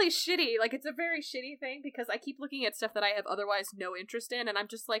 It's really shitty. Like, it's a very shitty thing because I keep looking at stuff that I have otherwise no interest in, and I'm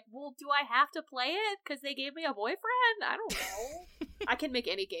just like, well, do I have to play it because they gave me a boyfriend? I don't know. I can make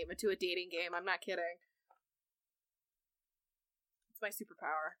any game into a dating game. I'm not kidding. It's my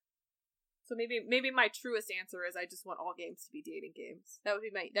superpower. So maybe my truest answer is I just want all games to be dating games.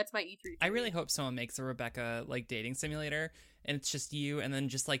 That's my E3. I really hope someone makes a Rebecca like dating simulator, and it's just you, and then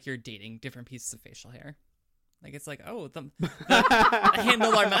just like you're dating different pieces of facial hair. Like it's like, oh, the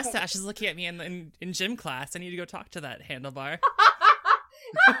handlebar mustache is looking at me in gym class. I need to go talk to that handlebar.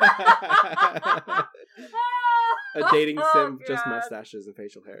 A dating sim, Oh, just God. mustaches and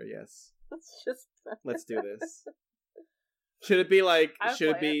facial hair. Yes, It's just let's do this. Should it be like? I would Should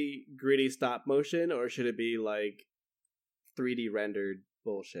it play be gritty stop motion, or should it be like 3D rendered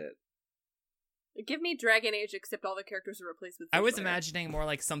bullshit? Give me Dragon Age, except all the characters are replaced with. I was facial hair. imagining more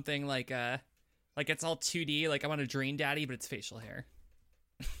like something like it's all 2D. Like I want a Dream Daddy, but it's facial hair.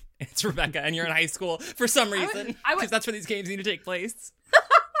 It's Rebecca, and you're in high school for some reason, I would- because that's where these games need to take place.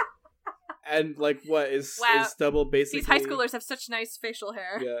 And like, what is Wow. is Stubble basically? These high schoolers have such nice facial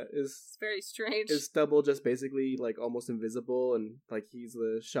hair. Yeah, It's very strange. is Stubble just basically like almost invisible, and like he's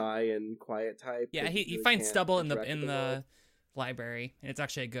the shy and quiet type? Yeah, that he really finds can't Stubble in interact with the world? library, and it's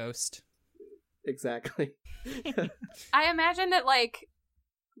actually a ghost. Exactly. I imagine that like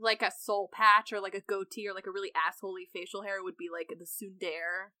a soul patch or like a goatee or like a really assholey facial hair would be like the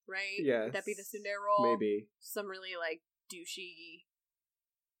tsundere, right? Yes. Would that be the tsundere role? Maybe. Some really like douchey.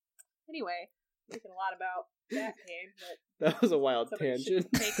 Anyway, thinking a lot about that game, but That was a wild somebody tangent.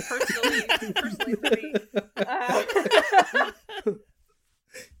 should take personally for me.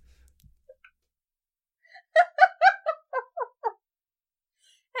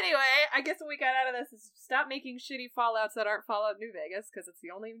 Anyway, I guess what we got out of this is stop making shitty Fallouts that aren't Fallout New Vegas, because it's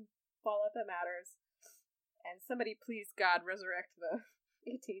the only Fallout that matters. And somebody, please, God, resurrect the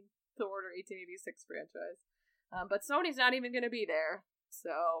Order 1886 franchise. But Sony's not even going to be there,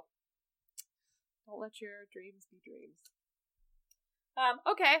 so don't let your dreams be dreams.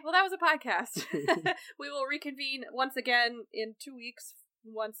 Okay, well, that was a podcast. We will reconvene once again in 2 weeks,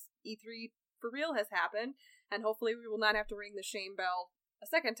 once E3 for real has happened, and hopefully we will not have to ring the shame bell a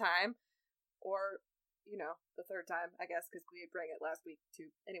second time, or, the third time, I guess, because we had rang it last week,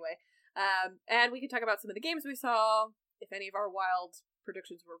 too. Anyway, and we can talk about some of the games we saw, if any of our wild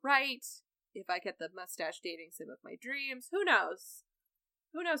predictions were right, if I get the mustache dating sim of my dreams, who knows?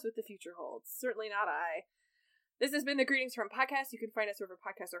 Who knows what the future holds? Certainly not I. This has been the Greetings From Podcast. You can find us wherever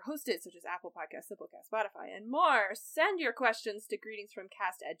podcasts are hosted, such as Apple Podcasts, Simplecast, Spotify, and more. Send your questions to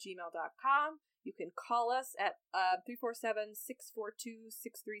greetingsfromcast@gmail.com. You can call us at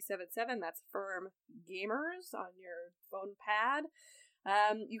 347-642-6377. That's Firm Gamers on your phone pad.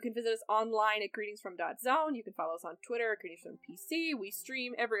 You can visit us online at greetingsfrom.zone. You can follow us on Twitter at greetingsfrompc. We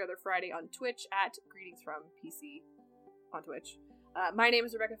stream every other Friday on Twitch at greetingsfrompc on Twitch. My name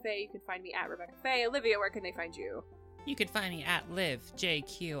is Rebecca Faye. You can find me at Rebecca Faye. Olivia, where can they find you? You can find me at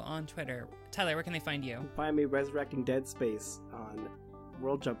LivJQ on Twitter. Tyler, where can they find you? Find me resurrecting Dead Space on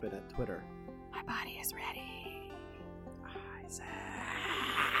World Jumpin' at Twitter. My body is ready. Isaac.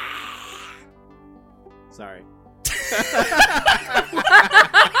 Sorry.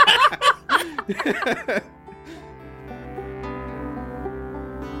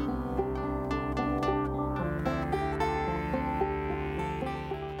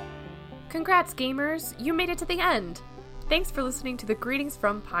 Congrats, gamers! You made it to the end! Thanks for listening to the Greetings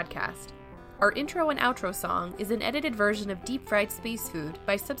From Podcast. Our intro and outro song is an edited version of Deep Fried Space Food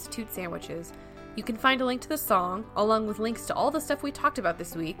by Substitute Sandwiches. You can find a link to the song, along with links to all the stuff we talked about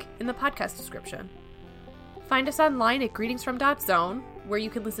this week, in the podcast description. Find us online at greetingsfrom.zone, where you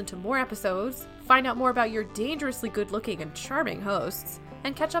can listen to more episodes, find out more about your dangerously good-looking and charming hosts,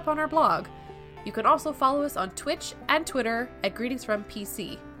 and catch up on our blog. You can also follow us on Twitch and Twitter at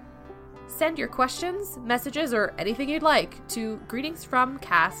greetingsfrompc. Send your questions, messages, or anything you'd like to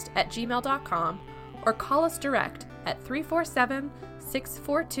greetingsfromcast@gmail.com or call us direct at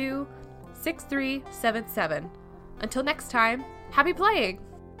 347-642-6377. Until next time, happy playing!